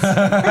episodes.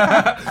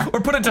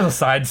 Or put it to the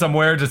side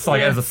somewhere, just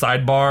like as a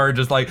sidebar,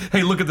 just like,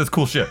 hey, look at this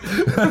cool shit.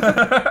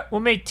 We'll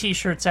make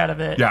t-shirts out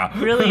of it. Yeah.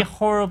 Really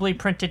horribly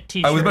printed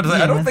t-shirts. I was about to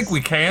say, I don't Yes. think we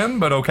can,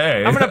 but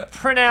okay. I'm gonna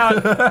print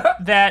out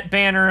that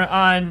banner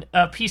on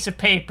a piece of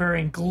paper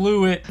and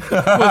glue it with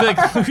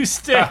a glue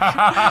stick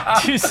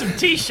to some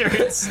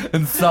t-shirts.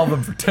 and sell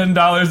them for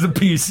 $10 a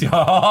piece,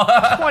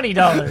 y'all.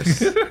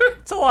 $20.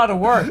 It's a lot of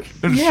work.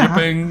 And Yeah.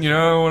 shipping,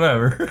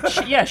 whatever.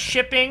 Yeah,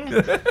 shipping,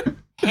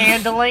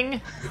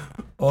 handling,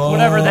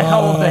 whatever the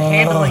hell the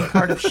handling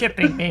part of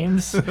shipping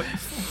means.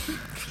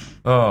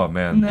 Oh, And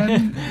man.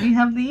 then we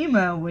have the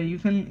email where you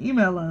can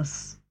email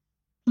us.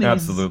 Please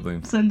Absolutely.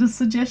 send us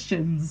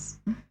suggestions.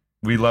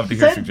 We love to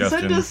hear Send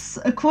suggestions. us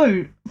a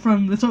quote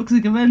from the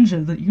Toxic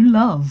Avenger that you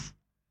love.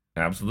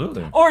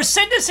 Absolutely. Or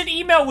send us an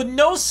email with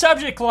no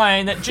subject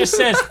line that just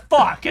says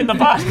fuck in the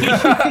body.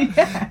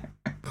 Yeah.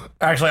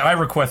 Actually, I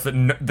request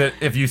that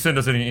if you send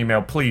us any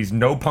email, please,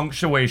 no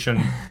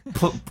punctuation,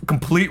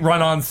 complete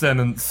run-on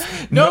sentence.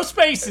 No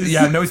spaces.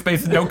 Yeah, no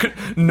spaces, no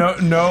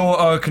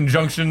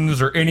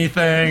conjunctions or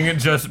anything.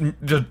 Just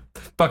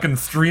fucking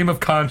stream of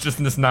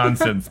consciousness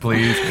nonsense,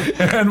 please.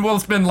 And we'll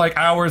spend like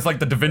hours like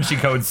the Da Vinci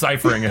Code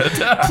ciphering it.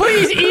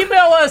 Please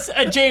email us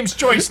a James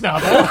Joyce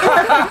novel.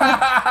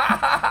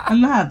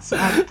 And that's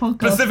at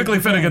Specifically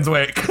Finnegan's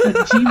Wake. at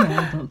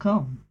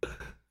gmail.com.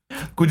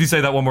 Could you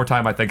say that one more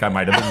time? I think I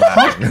might have been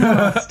laughing.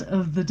 Podcast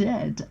of the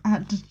Dead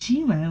at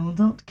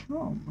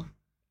gmail.com.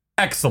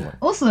 Excellent.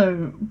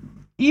 Also,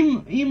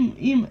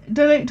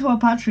 donate to our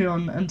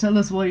Patreon and tell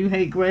us why you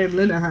hate Graham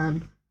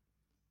Linehan.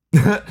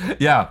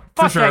 Yeah,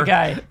 for Fuck sure. that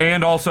guy.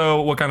 And also,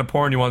 what kind of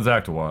porn you want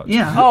Zach to watch.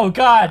 Yeah. Oh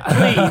God,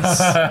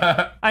 please.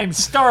 I'm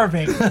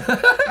starving.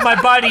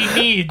 My body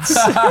needs.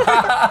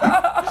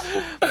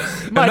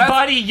 My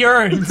body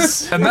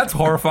yearns. And that's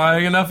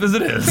horrifying enough as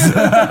it is.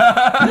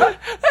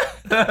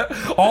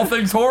 All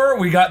things horror,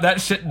 we got that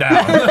shit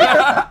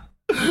down.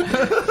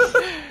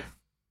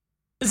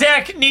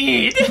 Zach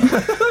need.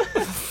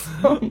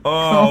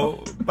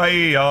 Oh, bye,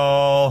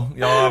 y'all.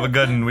 Y'all have a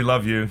good one. We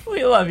love you.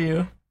 We love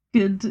you.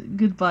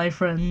 Goodbye,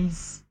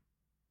 friends.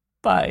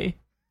 Bye.